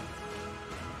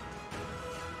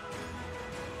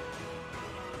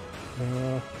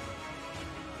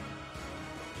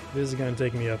 This is gonna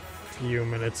take me a few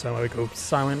minutes, so I'm gonna go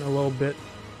silent a little bit.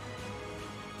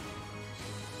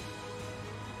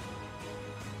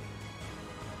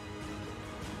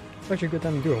 It's actually a good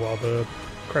time to do it while the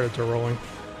credits are rolling.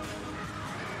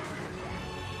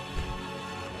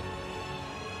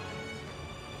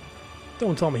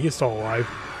 Don't tell me he's still alive.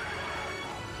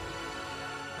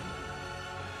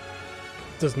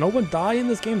 Does no one die in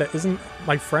this game that isn't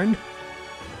my friend?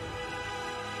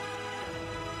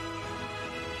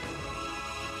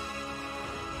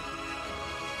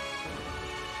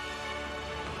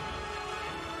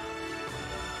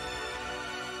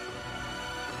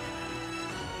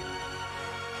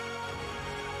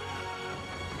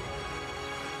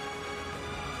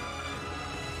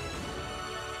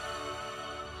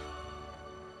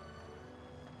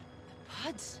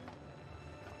 Buds.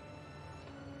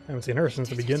 I haven't seen her since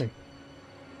the beginning.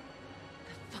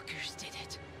 The fuckers did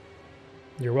it.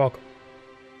 You're welcome.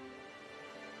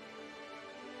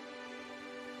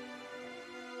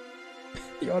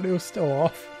 The audio's still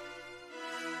off.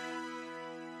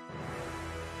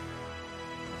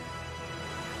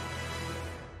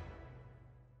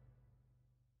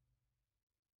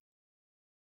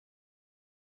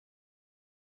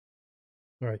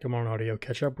 Alright, come on, audio.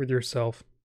 Catch up with yourself.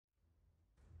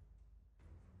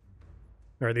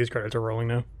 Alright, these credits are rolling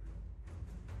now.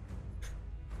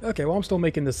 Okay, well, I'm still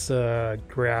making this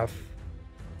graph.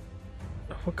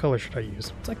 What color should I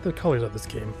use? It's like the colors of this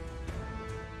game.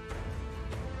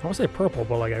 I want to say purple,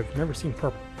 but like I've never seen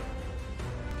purple.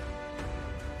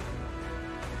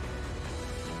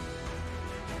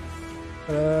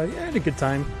 Yeah, I had a good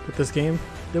time with this game.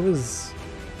 It was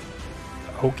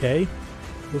okay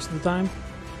most of the time.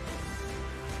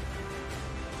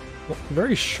 Well,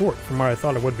 very short from what I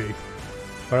thought it would be.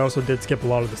 But I also did skip a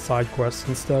lot of the side quests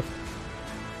and stuff.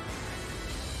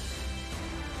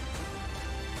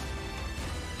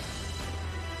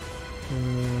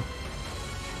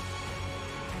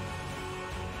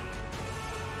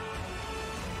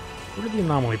 What are the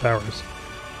anomaly powers?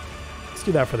 Let's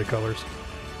do that for the colors.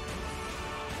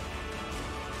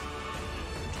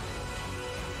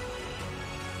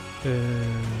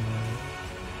 Yeah,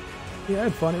 I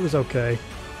had fun. It was okay.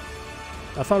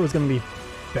 I thought it was going to be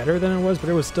better than it was, but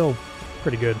it was still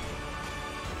pretty good.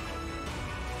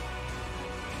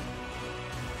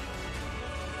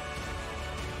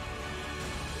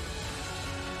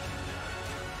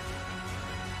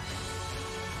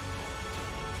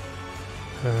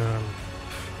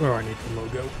 Where do I need the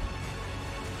logo?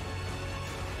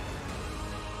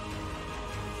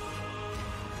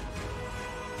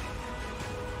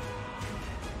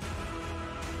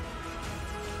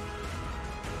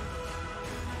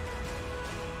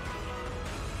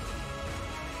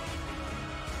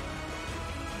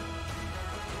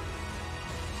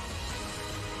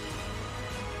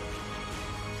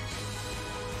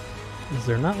 Is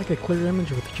there not like a clear image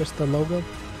with just the logo?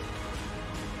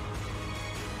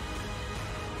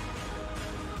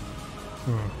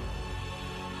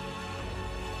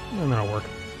 And that'll work.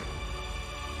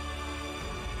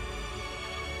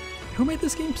 Who made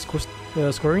this game?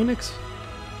 Square Enix?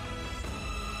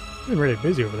 I've been really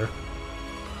busy over there.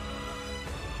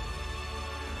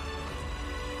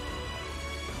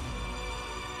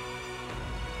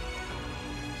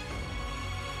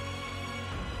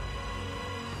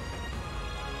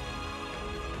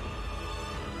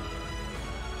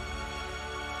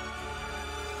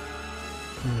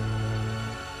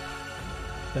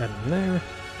 That in there.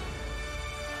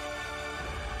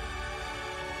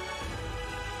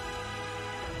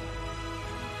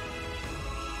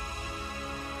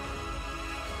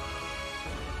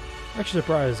 actually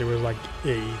surprised there was like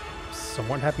a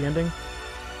somewhat happy ending.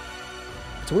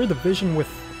 It's weird the vision with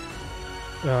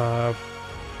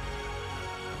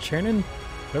Shannon,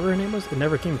 whatever her name was, it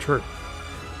never came true.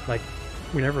 Like,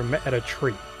 we never met at a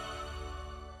tree.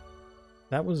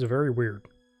 That was very weird.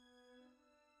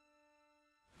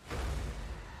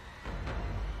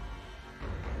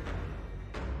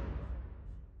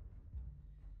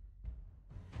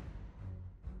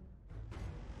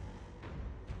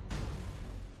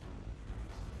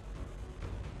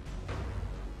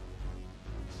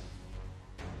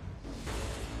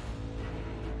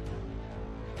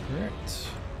 Alright.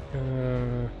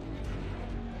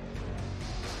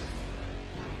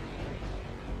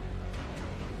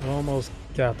 Almost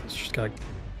got this. Just gotta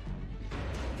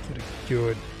get a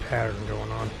good pattern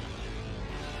going on.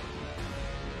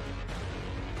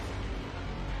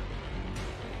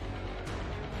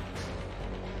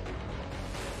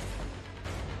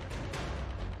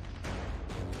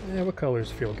 Yeah, what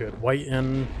colors feel good? White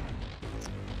and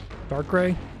dark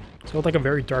gray? So like a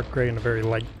very dark gray and a very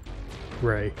light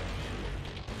gray.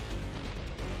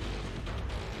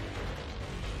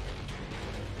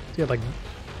 So yeah, like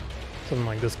something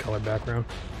like this color background.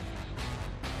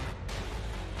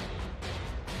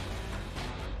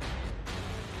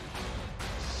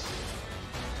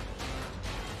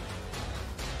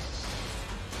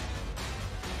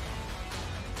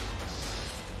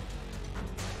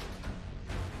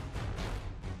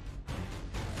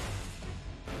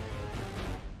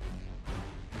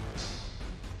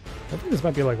 I think this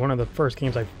might be like one of the first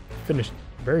games I finished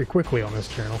very quickly on this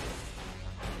channel.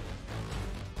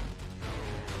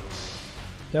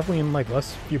 Definitely in like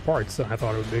less few parts than I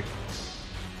thought it would be.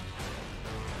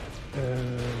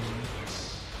 And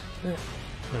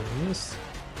this.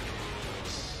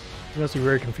 You must be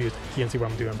very confused. You can't see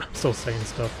what I'm doing, but I'm still saying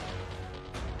stuff.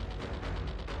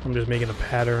 I'm just making a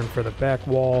pattern for the back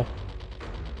wall.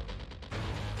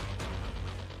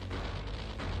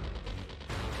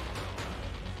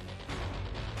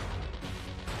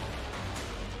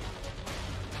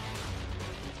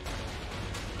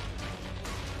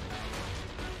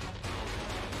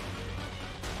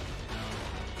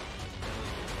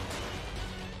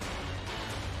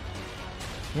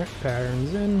 Alright,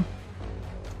 patterns in.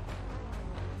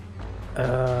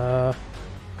 Yeah,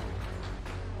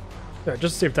 just to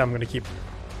save time, I'm gonna keep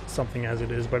something as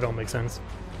it is, but it'll make sense.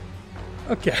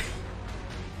 Okay.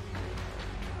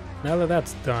 Now that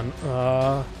that's done,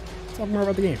 let's talk more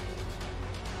about the game.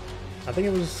 I think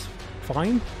it was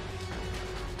fine.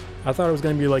 I thought it was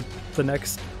gonna be like the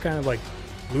next kind of like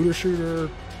looter shooter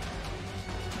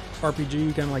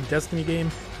RPG, kind of like Destiny game.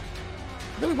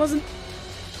 It really wasn't.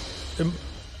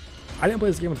 I didn't play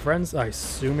this game with friends. I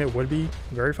assume it would be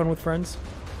very fun with friends.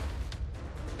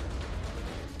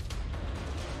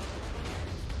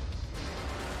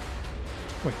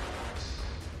 Wait.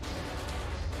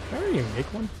 Did I already make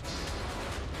one?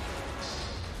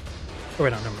 Oh wait,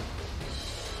 no, never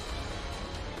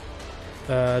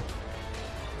mind.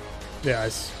 Yeah,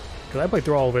 because I played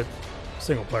through all of it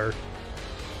single player,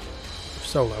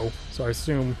 solo, so I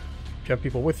assume if you have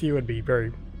people with you, it'd be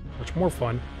very much more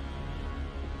fun.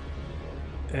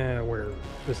 Where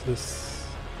is this?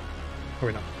 Oh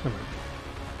wait, no, never mind.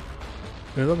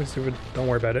 It's nothing stupid, don't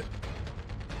worry about it.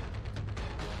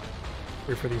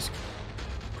 Wait for these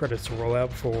credits to roll out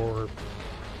before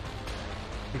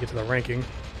we get to the ranking.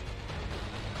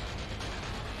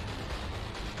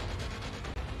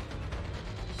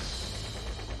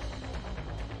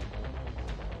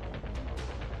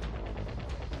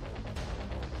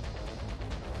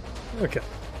 Okay,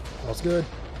 all's good.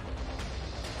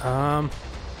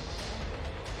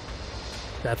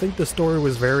 I think the story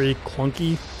was very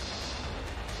clunky.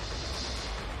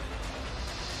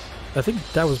 I think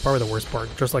that was probably the worst part,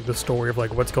 just like the story of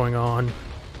like what's going on.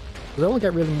 It only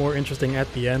got really more interesting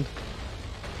at the end.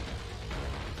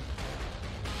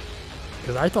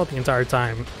 Because I thought the entire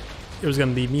time it was going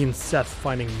to be me and Seth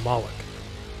finding Moloch.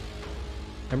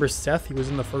 Remember Seth? He was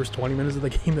in the first 20 minutes of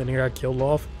the game, then he got killed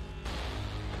off.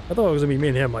 I thought it was going to be me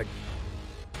and him, like,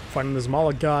 finding this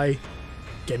Moloch guy,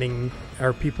 getting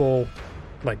our people,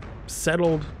 like,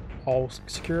 settled, all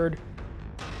secured.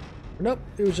 Nope,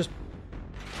 it was just,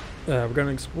 we're going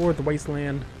to explore the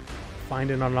wasteland,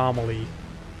 find an anomaly.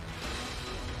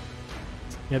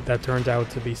 Yet that turns out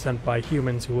to be sent by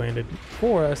humans who landed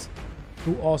for us,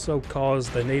 who also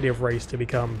caused the native race to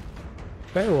become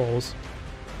ferals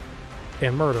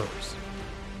and murderers.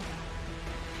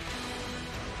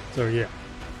 So yeah.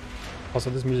 Also,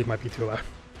 this music might be too loud.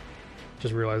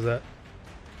 Just realized that.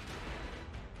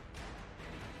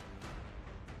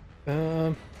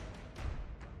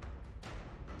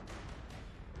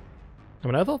 I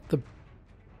mean, I thought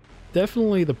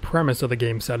definitely the premise of the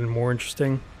game sounded more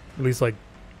interesting. At least, like,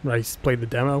 when I played the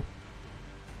demo.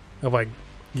 Of, like,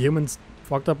 humans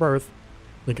fucked up Earth.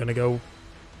 They're gonna go...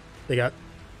 They got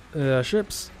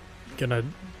ships. Gonna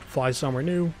fly somewhere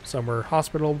new. Somewhere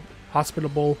hospitable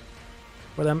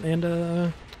for them.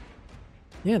 And,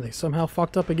 yeah, they somehow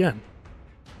fucked up again.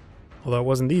 Although it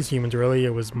wasn't these humans, really.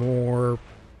 It was more...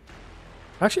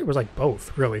 Actually, it was, like,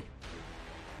 both, really.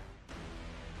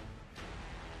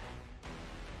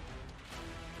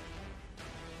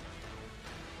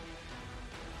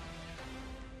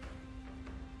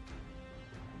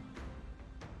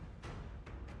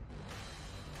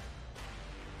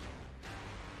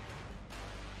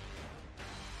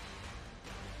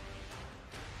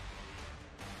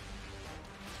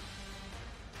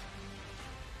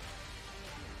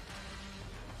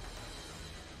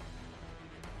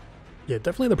 Yeah,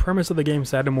 definitely the premise of the game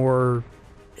sounded more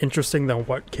interesting than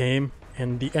what came,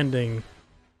 and the ending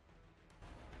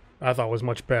I thought was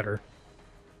much better.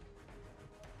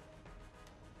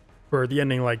 Or the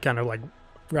ending, like, kind of, like,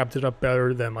 wrapped it up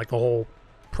better than, like, the whole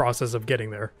process of getting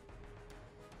there.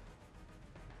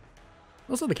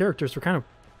 Also, the characters were kind of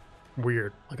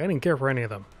weird. Like, I didn't care for any of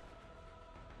them.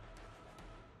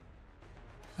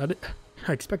 I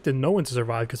expected no one to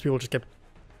survive because people just kept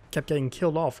getting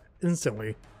killed off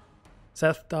instantly.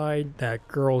 Seth died, that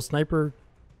girl sniper,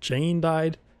 Jane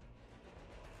died.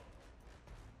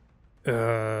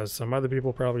 Some other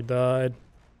people probably died.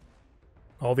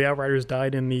 All the Outriders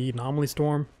died in the anomaly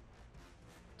storm.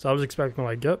 So I was expecting,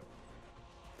 like, yep,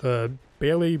 the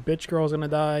Bailey bitch girl's gonna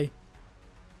die.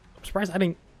 I'm surprised I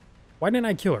didn't... Why didn't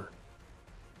I kill her?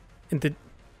 And did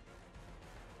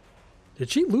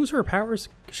she lose her powers?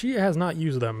 She has not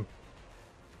used them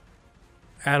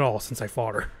at all since I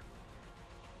fought her.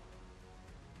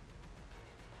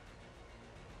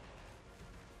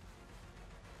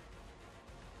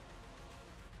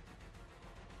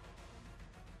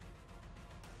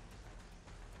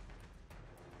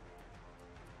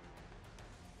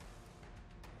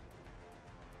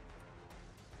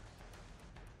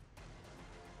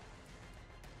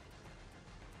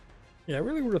 Yeah, I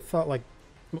really would have thought, like...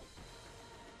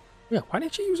 Yeah, why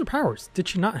didn't she use her powers? Did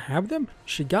she not have them?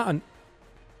 She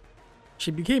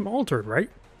became altered, right?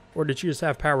 Or did she just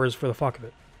have powers for the fuck of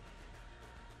it?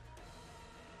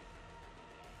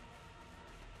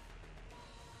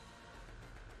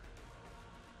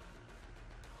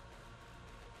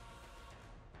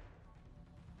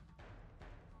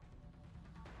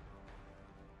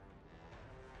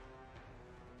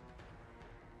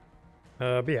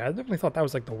 But yeah, I definitely thought that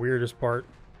was, like, the weirdest part.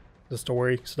 The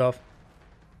story stuff.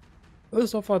 Other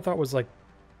stuff I thought was, like,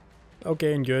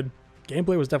 okay and good.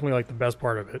 Gameplay was definitely, like, the best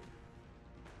part of it.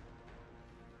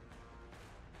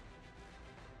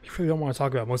 I really don't want to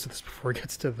talk about most of this before it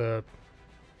gets to the...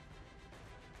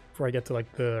 Before I get to,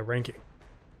 like, the ranking.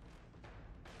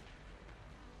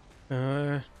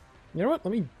 You know what?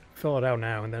 Let me fill it out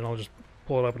now, and then I'll just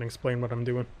pull it up and explain what I'm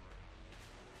doing.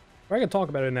 Or I can talk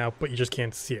about it now, but you just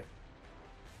can't see it.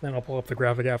 Then I'll pull up the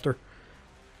graphic after.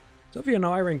 So if you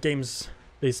know, I rank games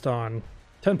based on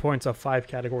 10 points of 5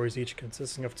 categories each,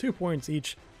 consisting of 2 points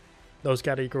each. Those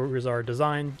categories are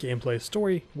design, gameplay,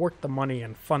 story, worth the money,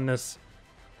 and funness.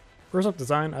 First up,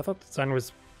 design. I thought the design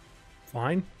was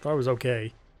fine. I thought it was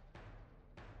okay.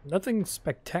 Nothing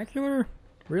spectacular,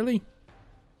 really.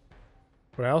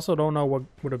 But I also don't know what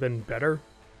would have been better.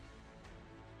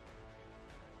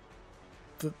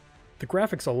 The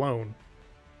graphics alone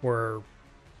were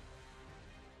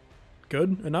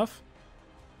good enough.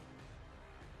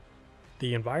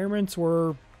 The environments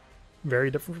were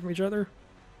very different from each other.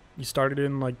 You started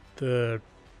in, like, the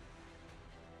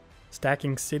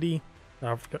stacking city. I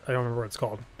don't remember what it's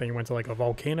called. Then you went to, like, a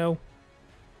volcano.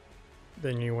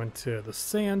 Then you went to the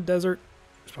sand desert.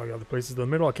 There's probably other places in the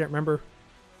middle. I can't remember.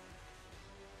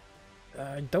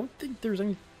 I don't think there's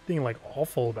anything, like,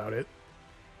 awful about it.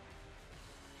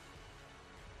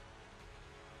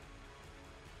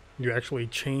 You actually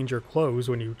change your clothes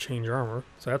when you change your armor,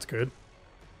 so that's good.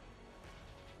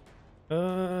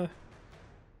 Yeah,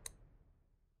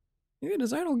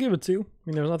 design I'll give it 2. I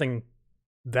mean, there's nothing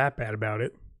that bad about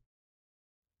it.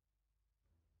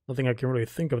 Nothing I can really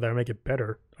think of that would make it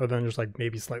better, other than just, like,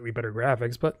 maybe slightly better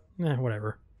graphics, but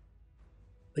whatever.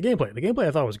 The gameplay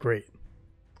I thought was great.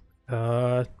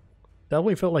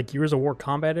 Definitely felt like Gears of War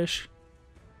combat-ish,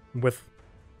 with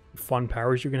fun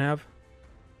powers you can have.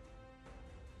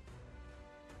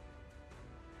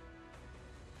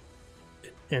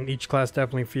 And each class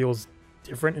definitely feels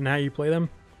different in how you play them.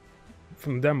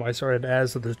 From the demo, I started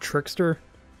as the Trickster.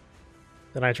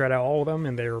 Then I tried out all of them,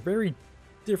 and they were very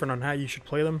different on how you should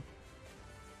play them.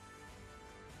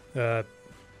 What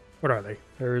are they?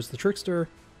 There's the Trickster,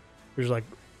 which is like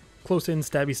close in,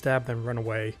 stabby stab, then run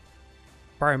away.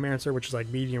 Pyromancer, which is like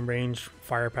medium range,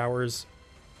 fire powers.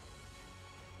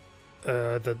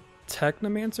 The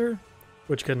Technomancer,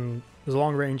 which is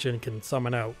long range and can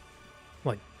summon out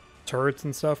like turrets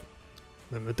and stuff.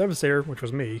 Then the Devastator, which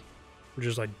was me, which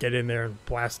is like get in there and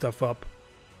blast stuff up.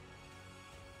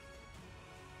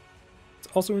 It's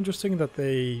also interesting that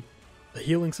the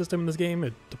healing system in this game,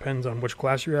 it depends on which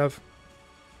class you have.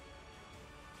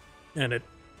 And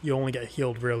you only get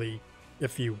healed really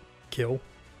if you kill.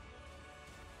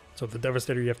 So the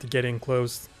Devastator, you have to get in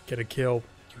close, get a kill,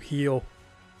 you heal.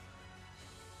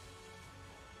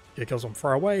 It kills them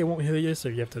far away, it won't heal you, so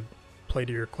you have to play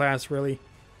to your class really.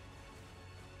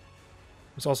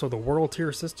 There's also the world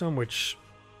tier system, which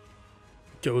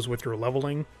goes with your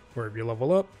leveling, where if you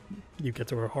level up, you get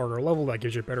to a harder level, that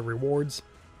gives you better rewards.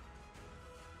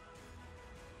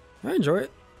 I enjoy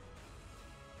it.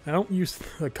 I don't use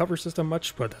the cover system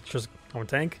much, but that's just on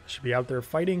tank. Should be out there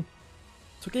fighting.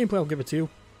 So gameplay, I'll give it 2.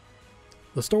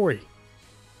 The story.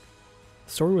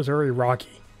 The story was very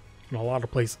rocky in a lot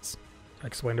of places. I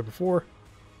explained it before.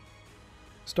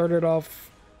 Started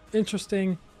off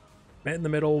interesting, met in the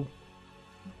middle,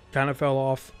 kind of fell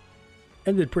off,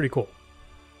 ended pretty cool.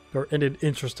 Or ended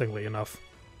interestingly enough.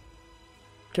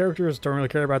 Characters, don't really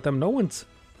care about them. No one's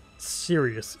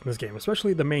serious in this game,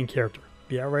 especially the main character,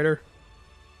 the Outrider.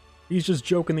 He's just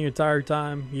joking the entire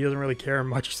time. He doesn't really care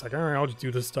much. He's like, alright, I'll just do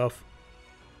this stuff.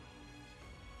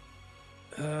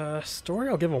 Story,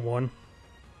 I'll give him 1.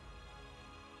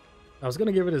 I was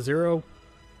gonna give it a 0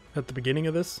 at the beginning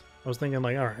of this. I was thinking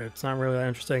like, alright, it's not really that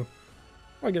interesting.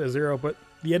 I'll get a 0, but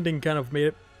the ending kind of made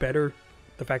it better.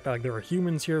 The fact that like there were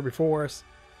humans here before us,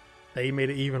 they made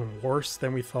it even worse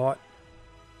than we thought.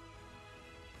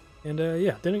 And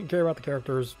yeah, didn't care about the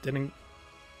characters, didn't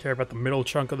care about the middle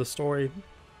chunk of the story.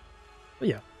 But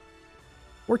yeah,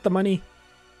 worth the money.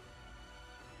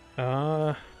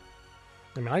 I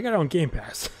mean, I got it on Game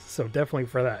Pass, so definitely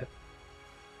for that.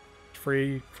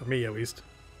 Free, for me at least,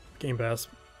 Game Pass.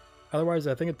 Otherwise,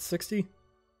 I think it's 60.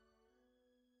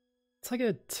 It's like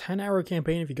a 10-hour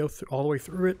campaign if you go all the way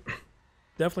through it.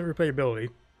 Definitely replayability.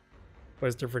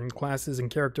 Plays different classes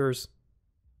and characters.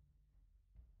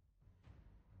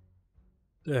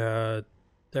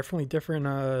 Definitely different,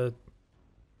 a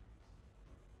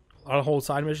lot of whole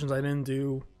side missions I didn't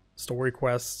do. Story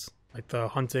quests, like the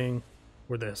hunting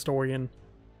or the historian.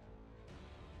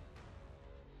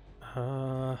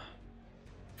 Play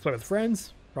with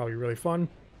friends, probably really fun.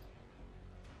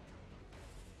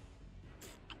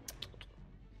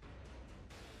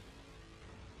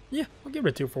 Yeah, I'll give it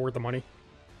a 2 for worth the money.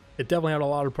 It definitely had a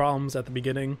lot of problems at the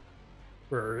beginning,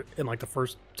 or in like the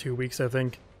first 2 weeks, I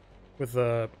think, with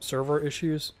the server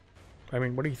issues. I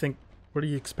mean, what do you think? What do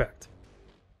you expect?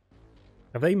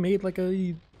 Have they made like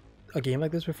a game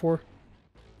like this before?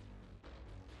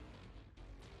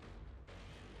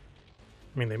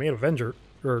 I mean, they made Avenger,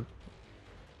 or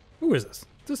who is this?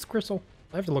 Is this Crystal?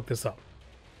 I have to look this up.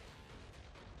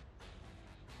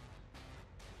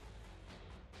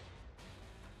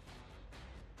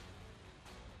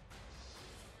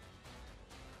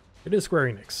 It is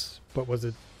Square Enix, but was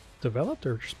it developed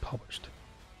or just published?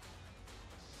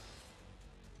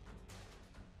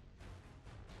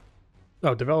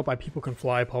 Oh, developed by People Can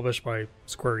Fly, published by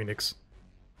Square Enix.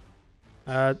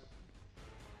 Did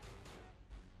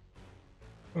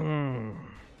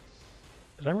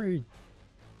I already...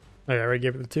 Oh, yeah, I already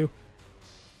gave it a 2.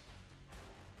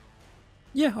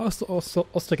 Yeah, I'll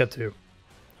stick at 2.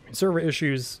 I mean, server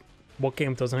issues... What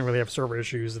game doesn't really have server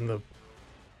issues in the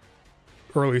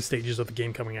early stages of the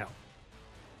game coming out?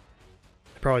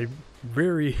 I probably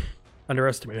very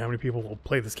underestimate how many people will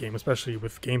play this game, especially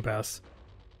with Game Pass.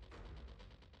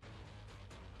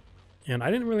 And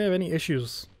I didn't really have any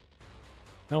issues,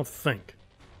 I don't think,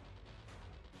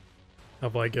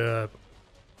 of like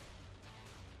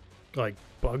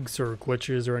bugs or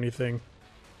glitches or anything.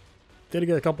 Did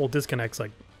get a couple of disconnects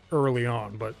like early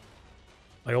on, but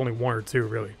like only 1 or 2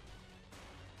 really.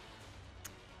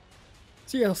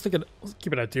 So yeah, let's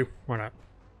keep it at 2. Why not?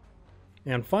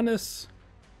 And funness.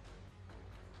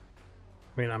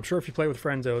 I mean, I'm sure if you play with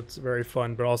friends, it's very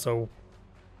fun, but also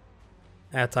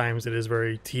at times it is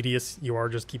very tedious. You are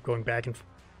just keep going back and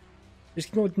just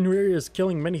keep going with new areas,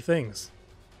 killing many things.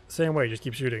 Same way, just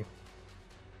keep shooting.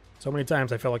 So many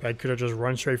times I felt like I could have just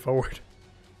run straight forward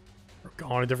or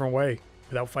gone a different way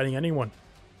without fighting anyone.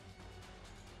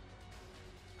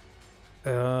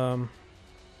 I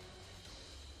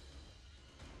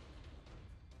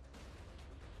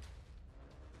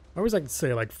always like to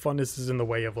say like funness is in the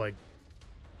way of like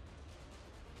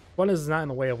Fun is not in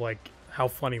the way of like how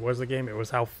funny was the game, it was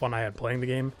how fun I had playing the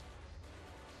game.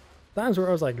 Times where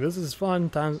I was like, this is fun,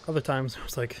 other times I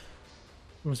was like,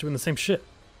 I'm just doing the same shit.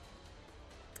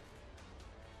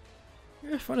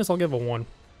 Yeah, funnest I'll give a 1.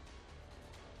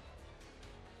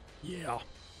 Yeah.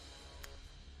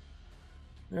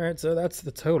 Alright, so that's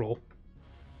the total.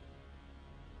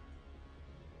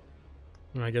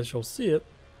 And I guess you'll see it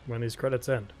when these credits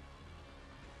end.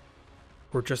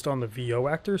 We're just on the VO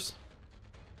actors.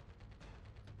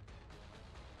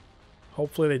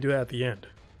 Hopefully they do that at the end.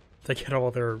 They get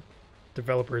all their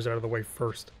developers out of the way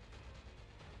first.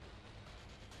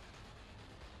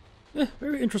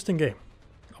 Very interesting game.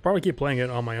 I'll probably keep playing it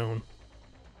on my own.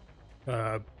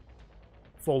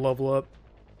 Full level up.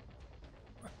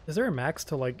 Is there a max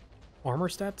to like armor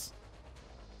stats?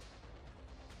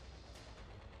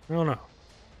 I don't know.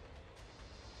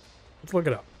 Let's look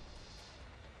it up.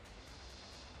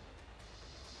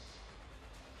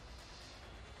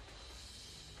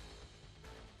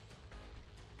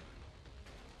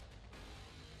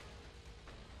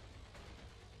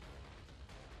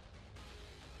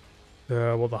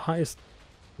 Well, the highest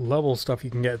level stuff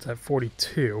you can get is at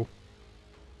 42.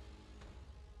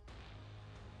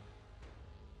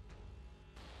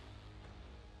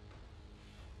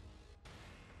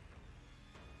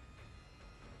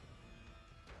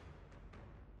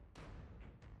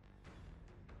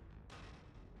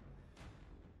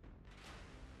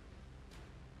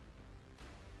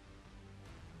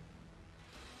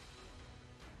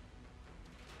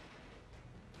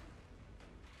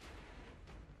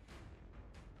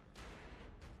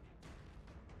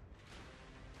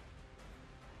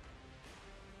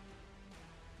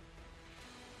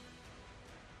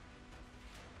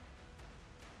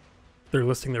 They're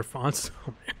listing their fonts.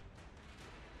 Oh,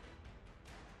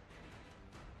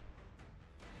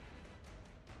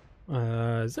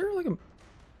 man. Is there like a...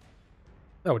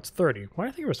 Oh, it's 30. Why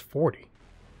did I think it was 40?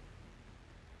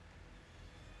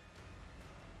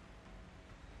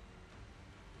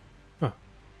 Huh.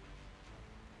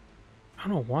 I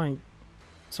don't know why.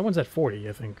 Someone's at 40,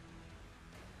 I think.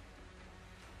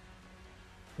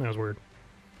 That was weird.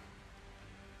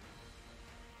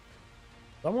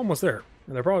 I'm almost there.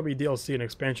 And there'll probably be DLC and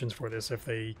expansions for this if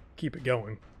they keep it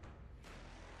going.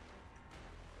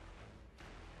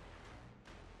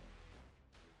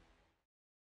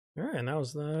 Alright, and that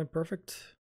was the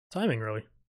perfect timing, really.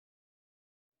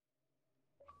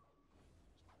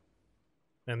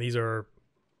 And these are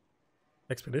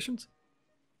expeditions?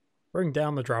 Bring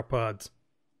down the drop pods.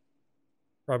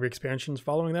 Probably expansions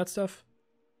following that stuff.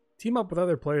 Team up with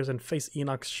other players and face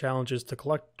Enoch's challenges to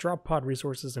collect drop pod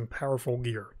resources and powerful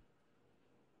gear.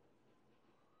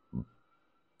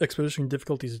 Expedition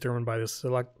difficulty is determined by the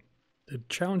selected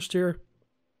challenge tier.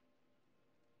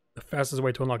 The fastest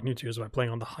way to unlock new tiers is by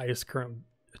playing on the highest current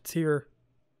tier.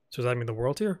 So does that mean the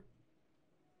world tier?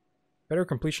 Better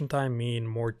completion time mean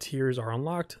more tiers are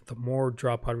unlocked, the more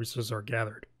drop pod resources are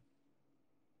gathered.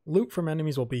 Loot from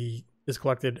enemies is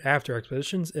collected after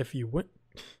expeditions. If you win,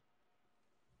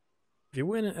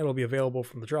 it'll be available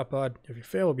from the drop pod. If you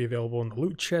fail, it'll be available in the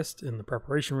loot chest in the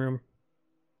preparation room.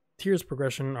 Tier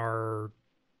progression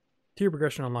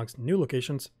unlocks new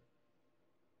locations.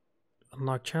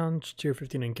 Unlock challenge tier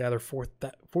 15 and gather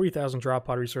 40,000 drop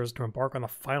pod resources to embark on the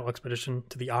final expedition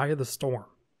to the Eye of the Storm.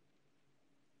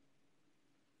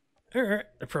 Alright,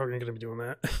 I'm probably going to be doing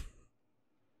that.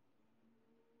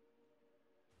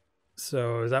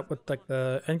 So, is that what like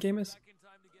the end game is? They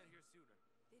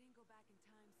didn't go back in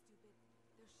time, stupid.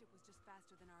 Their ship was just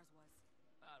faster than ours was.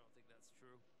 I don't think that's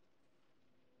true.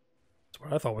 That's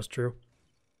what I thought was true.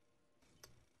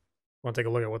 Want to take a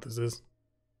look at what this is?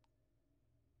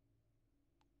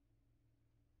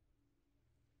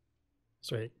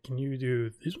 Sorry, can you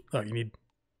do these? Oh, you need...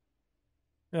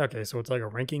 Okay, so it's like a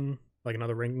ranking, like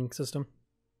another ranking system.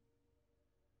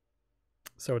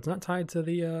 So it's not tied to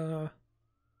the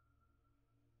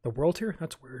world tier?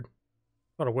 That's weird.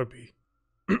 Thought it would be.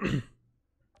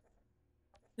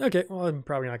 Okay, well I'm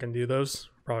probably not going to do those.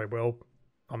 Probably will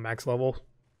on max level.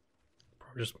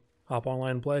 Probably just hop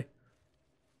online and play.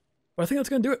 But I think that's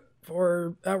going to do it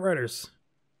for Outriders.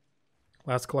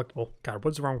 Last collectible. God,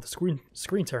 what's wrong with the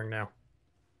screen tearing now?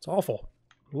 It's awful.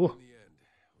 Ooh. In the end,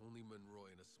 only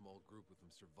Monroy and a small group with him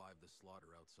survived the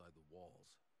slaughter outside the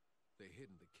walls. They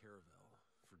hid in the caravel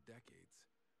for decades,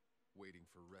 waiting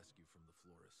for rescue from the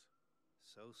Flores.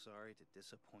 So sorry to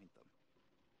disappoint them.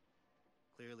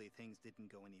 Clearly things didn't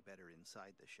go any better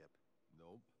inside the ship.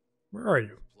 Nope. Where are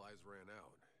you? Supplies ran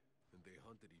out, and they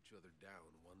hunted each other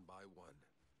down one by one,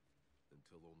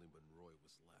 until only Monroy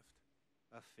was left.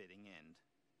 A fitting end.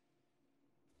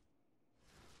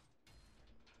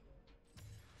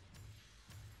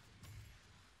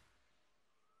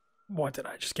 What did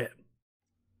I just get?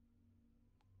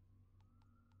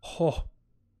 Oh,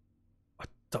 a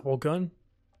double gun?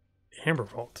 Amber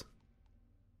Vault.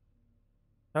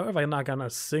 How have I not gotten a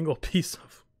single piece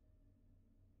of?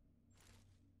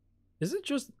 Is it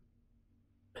just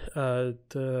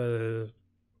the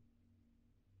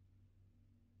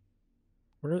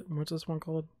what's this one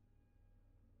called?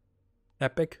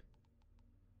 Epic.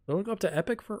 Do I go up to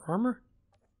Epic for armor?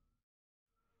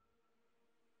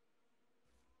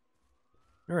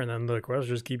 Alright, then the quests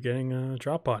just keep getting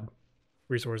drop pod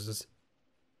resources.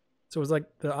 So it's like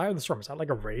the Eye of the Storm. Is that like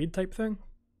a raid type thing?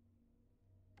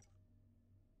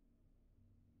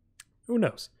 Who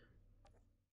knows?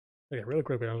 Okay, really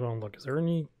quickly, I just want to look. Is there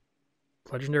any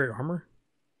legendary armor?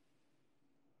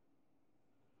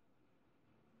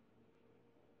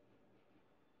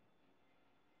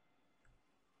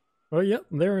 Oh, yep,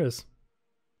 there is.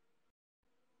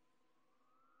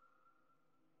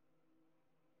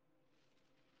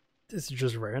 Is it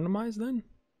just randomized then?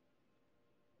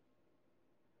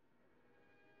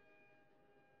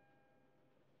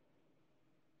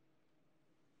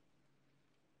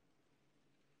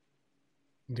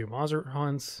 Do monster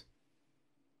hunts.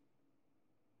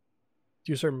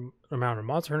 Do a certain amount of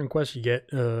monster hunting quests, you get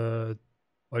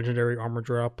legendary armor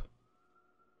drop.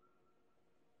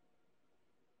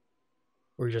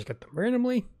 Or you just get them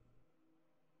randomly.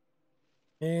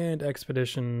 And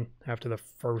expedition after the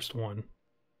first one.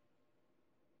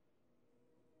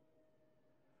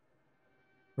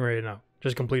 Right now,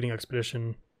 just completing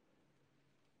expedition.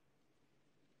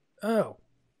 Oh.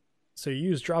 So you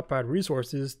use drop pod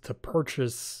resources to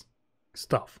purchase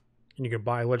stuff. And you can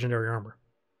buy legendary armor.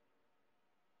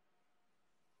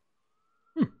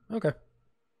 Okay.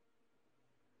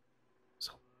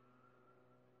 So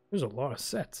there's a lot of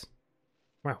sets.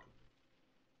 Wow.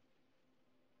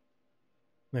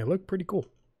 They look pretty cool.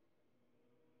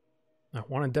 I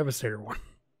want a Devastator one.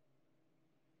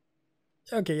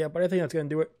 Okay, yeah, but I think that's going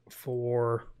to do it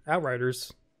for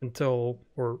Outriders until,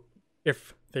 or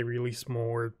if they release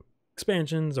more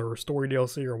expansions or story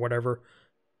DLC or whatever.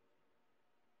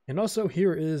 And also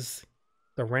here is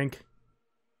the rank.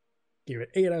 Give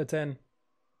it 8 out of 10.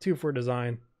 2 for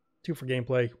design, 2 for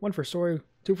gameplay, 1 for story,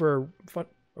 2 for fun,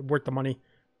 worth the money,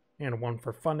 and 1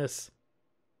 for funness.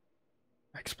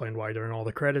 I explained why during all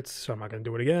the credits, so I'm not going to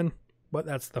do it again. But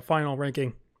that's the final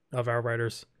ranking of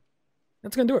Outriders.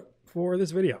 That's going to do it for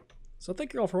this video. So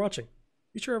thank you all for watching.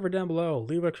 Be sure over down below,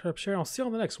 leave a subscribe, share, and I'll see you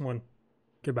on the next one.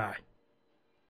 Goodbye.